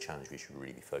is a challenge we should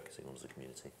really be focusing on as a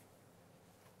community.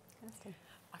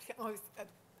 I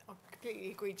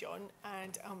completely agree, John.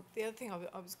 And the other thing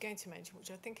I was going to mention, which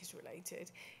I think is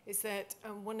related, is that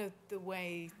one of the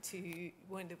ways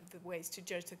to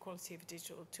judge the quality of a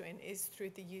digital twin is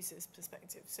through the user's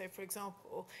perspective. So, for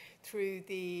example, through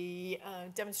the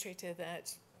demonstrator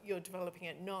that you're developing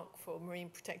at NOC for marine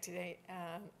protected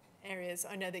areas,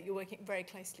 I know that you're working very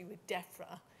closely with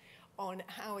DEFRA on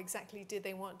how exactly do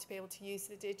they want to be able to use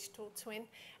the digital twin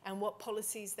and what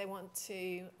policies they want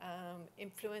to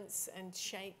influence and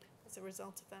shape as a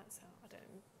result of that. So I don't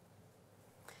know.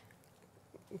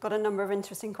 We've got a number of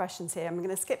interesting questions here. I'm going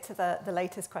to skip to the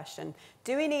latest question.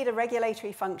 Do we need a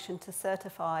regulatory function to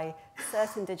certify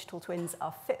certain digital twins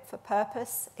are fit for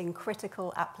purpose in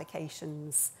critical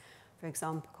applications? For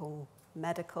example,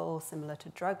 medical, similar to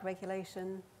drug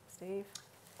regulation. Steve?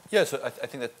 Yeah, so I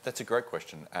think that's a great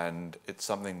question, and it's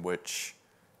something which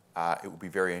it will be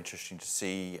very interesting to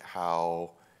see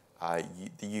how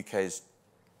the UK's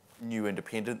new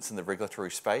independence in the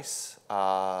regulatory space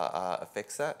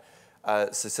affects that.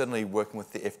 So certainly working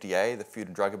with the FDA, the Food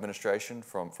and Drug Administration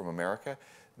from America,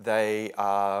 they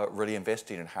are really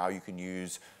investing in how you can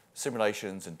use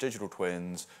simulations and digital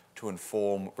twins to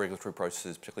inform regulatory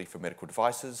processes, particularly for medical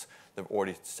devices. They've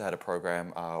already had a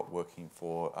program working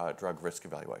for drug risk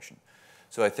evaluation.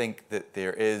 So I think that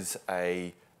there is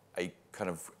a kind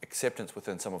of acceptance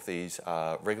within some of these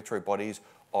regulatory bodies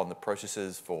on the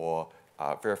processes for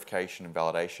verification and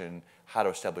validation, how to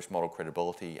establish model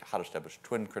credibility, how to establish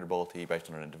twin credibility based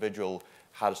on an individual,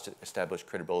 how to establish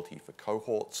credibility for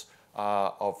cohorts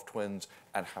of twins,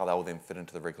 and how that will then fit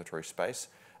into the regulatory space.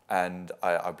 And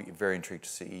I'd be very intrigued to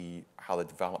see how the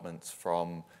developments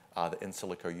from the In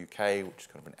Silico UK, which is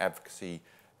kind of an advocacy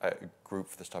group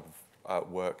for this type of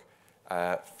work,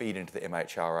 feed into the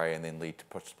MHRA and then lead to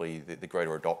possibly the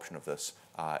greater adoption of this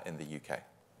in the UK.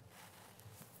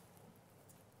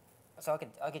 So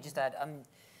I could just add,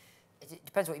 it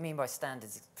depends what you mean by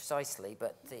standards precisely,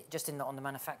 but just on the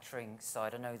manufacturing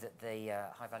side, I know that the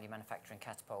High Value Manufacturing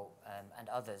Catapult and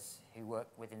others who work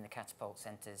within the Catapult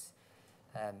centres,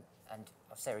 and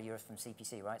Sarah, you're from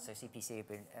CPC, right? So CPC have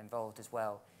been involved as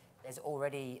well. There's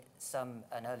already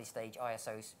an early stage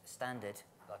ISO standard,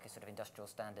 like a sort of industrial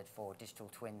standard for digital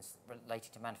twins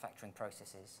related to manufacturing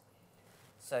processes.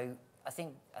 So I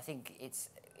think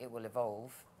it will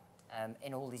evolve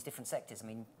in all these different sectors. I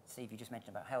mean, Steve, you just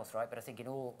mentioned about health, right? But I think in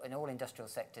all industrial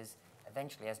sectors,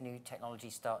 eventually, as new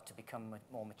technologies start to become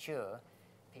more mature,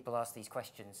 people ask these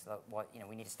questions like, "What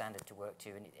we need a standard to work to,"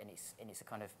 and it's a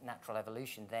kind of natural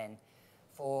evolution then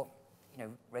for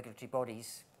regulatory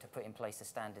bodies to put in place the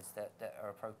standards that are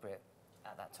appropriate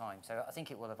at that time. So I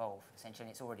think it will evolve essentially.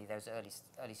 And it's already those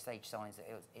early stage signs that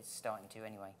it's starting to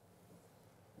anyway.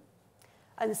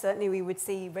 And certainly we would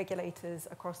see regulators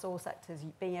across all sectors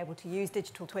being able to use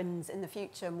digital twins in the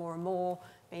future more and more,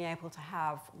 being able to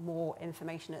have more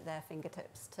information at their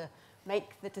fingertips to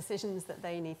make the decisions that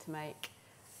they need to make.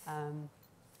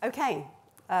 Okay,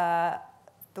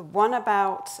 the one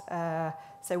about,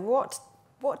 so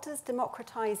what does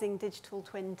democratizing digital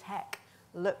twin tech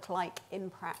look like in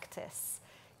practice?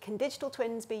 Can digital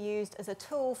twins be used as a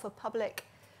tool for public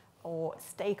or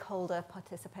stakeholder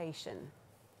participation?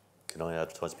 Can I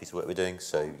advertise a piece of work we're doing?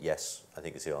 So yes, I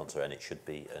think it's the answer, and it should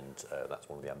be, and that's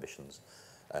one of the ambitions.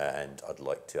 And I'd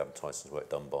like to advertise some work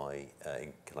done by,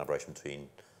 in collaboration between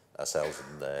ourselves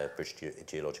and the British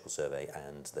Geological Survey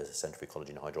and the Centre for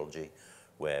Ecology and Hydrology,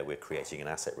 where we're creating an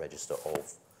asset register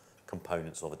of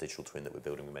components of a digital twin that we're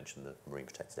building. We mentioned the marine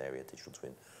protected area digital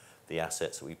twin. The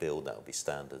assets that we build, that will be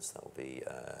standards, that will be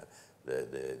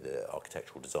the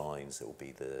architectural designs, it will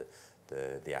be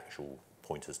the actual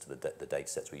pointers to the data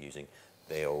sets we're using.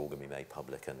 They are all going to be made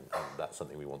public, and that's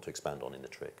something we want to expand on in the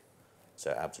TRIC.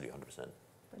 So absolutely 100%.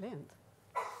 Brilliant.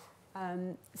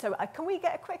 So can we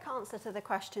get a quick answer to the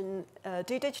question,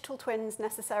 do digital twins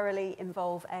necessarily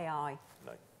involve AI?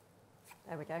 No.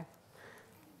 There we go.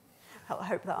 I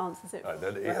hope that answers it.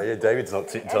 David's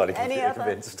not entirely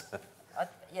convinced.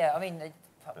 Yeah, I mean,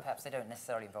 perhaps they don't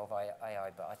necessarily involve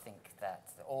AI, but I think that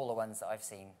all the ones that I've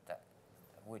seen that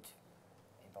would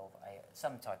involve AI,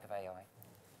 some type of AI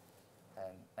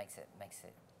makes it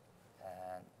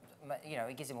you know,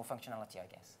 it gives it more functionality, I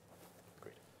guess.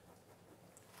 Agreed.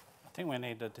 I think we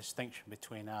need a distinction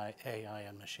between AI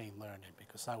and machine learning,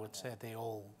 because I would say they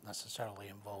all necessarily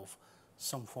involve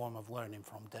some form of learning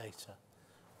from data,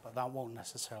 but that won't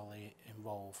necessarily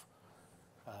involve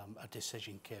a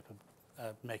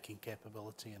decision-making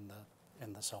capability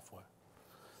in the software.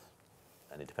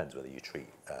 And it depends whether you treat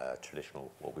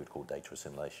traditional, what we would call data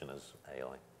assimilation, as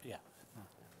AI. Yeah.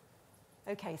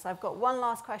 Okay, so I've got one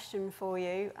last question for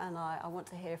you, and I want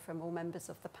to hear from all members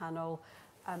of the panel.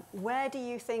 Where do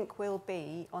you think we'll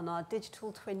be on our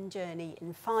digital twin journey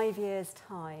in 5 years'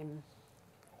 time?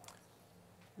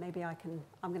 Maybe I'm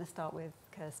going to start with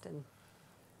Kirstine.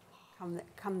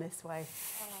 Come this way.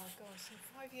 Oh gosh, in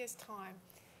 5 years' time.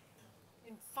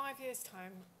 In 5 years'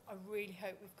 time, I really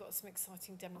hope we've got some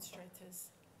exciting demonstrators,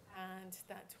 and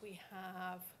that we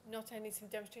have not only some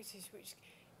demonstrators which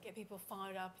get people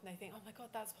fired up and they think, oh my God,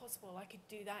 that's possible, I could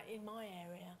do that in my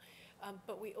area.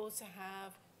 But we also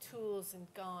have tools and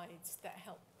guides that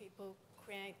help people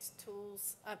create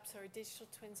digital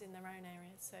twins in their own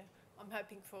areas. So I'm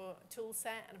hoping for a tool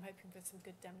set, and I'm hoping for some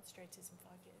good demonstrators in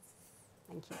 5 years.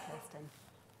 Thank you, Kirstine.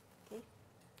 Okay.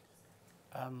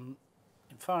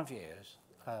 In 5 years,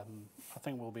 I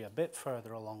think we'll be a bit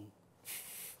further along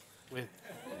with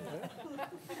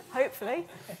hopefully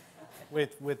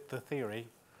with the theory,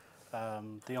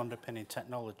 the underpinning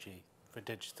technology for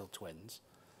digital twins.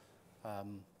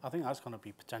 I think that's going to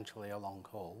be potentially a long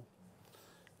haul.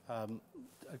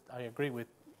 I agree with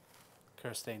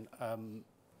Kirstine.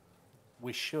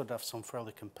 We should have some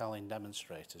fairly compelling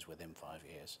demonstrators within 5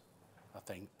 years, I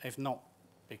think, if not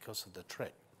because of the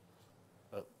TRIC,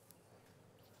 but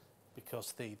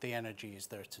because the energy is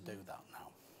there to do that now.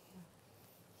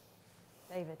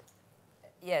 David?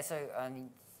 Yeah, so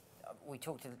we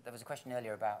talked, there was a question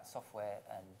earlier about software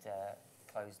and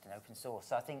closed and open source.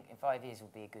 So I think in 5 years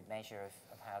will be a good measure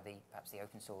of how perhaps the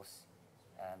open source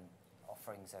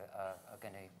offerings are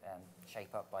going to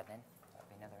shape up by then. That'll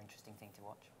be another interesting thing to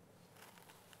watch.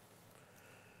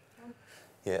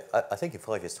 Yeah, I think in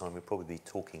 5 years' time we'll probably be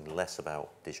talking less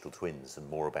about digital twins and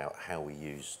more about how we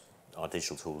use our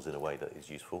digital tools in a way that is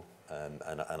useful.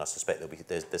 And I suspect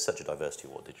there's such a diversity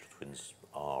of what digital twins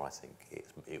are. I think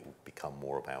it will become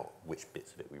more about which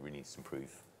bits of it we really need to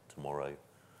improve tomorrow.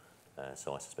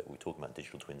 So I suspect we'll be talking about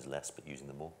digital twins less, but using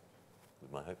them more,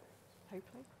 with my hope.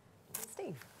 Hopefully.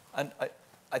 Steve? And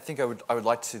I think I would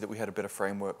like to see that we had a better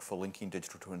framework for linking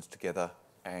digital twins together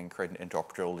and creating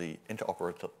interoperability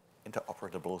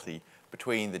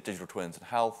between the digital twins and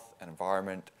health and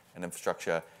environment and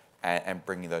infrastructure, and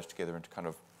bringing those together into kind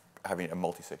of having a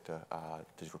multi-sector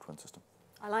digital twin system.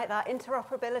 I like that.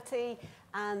 Interoperability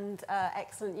and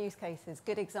excellent use cases,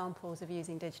 good examples of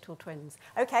using digital twins.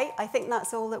 Okay, I think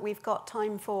that's all that we've got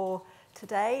time for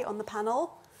today on the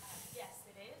panel. Yes,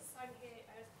 it is.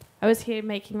 I was here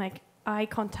making like eye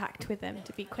contact with them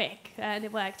to be quick, and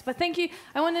it worked. But thank you.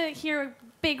 I want to hear a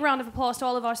big round of applause to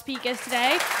all of our speakers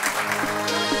today.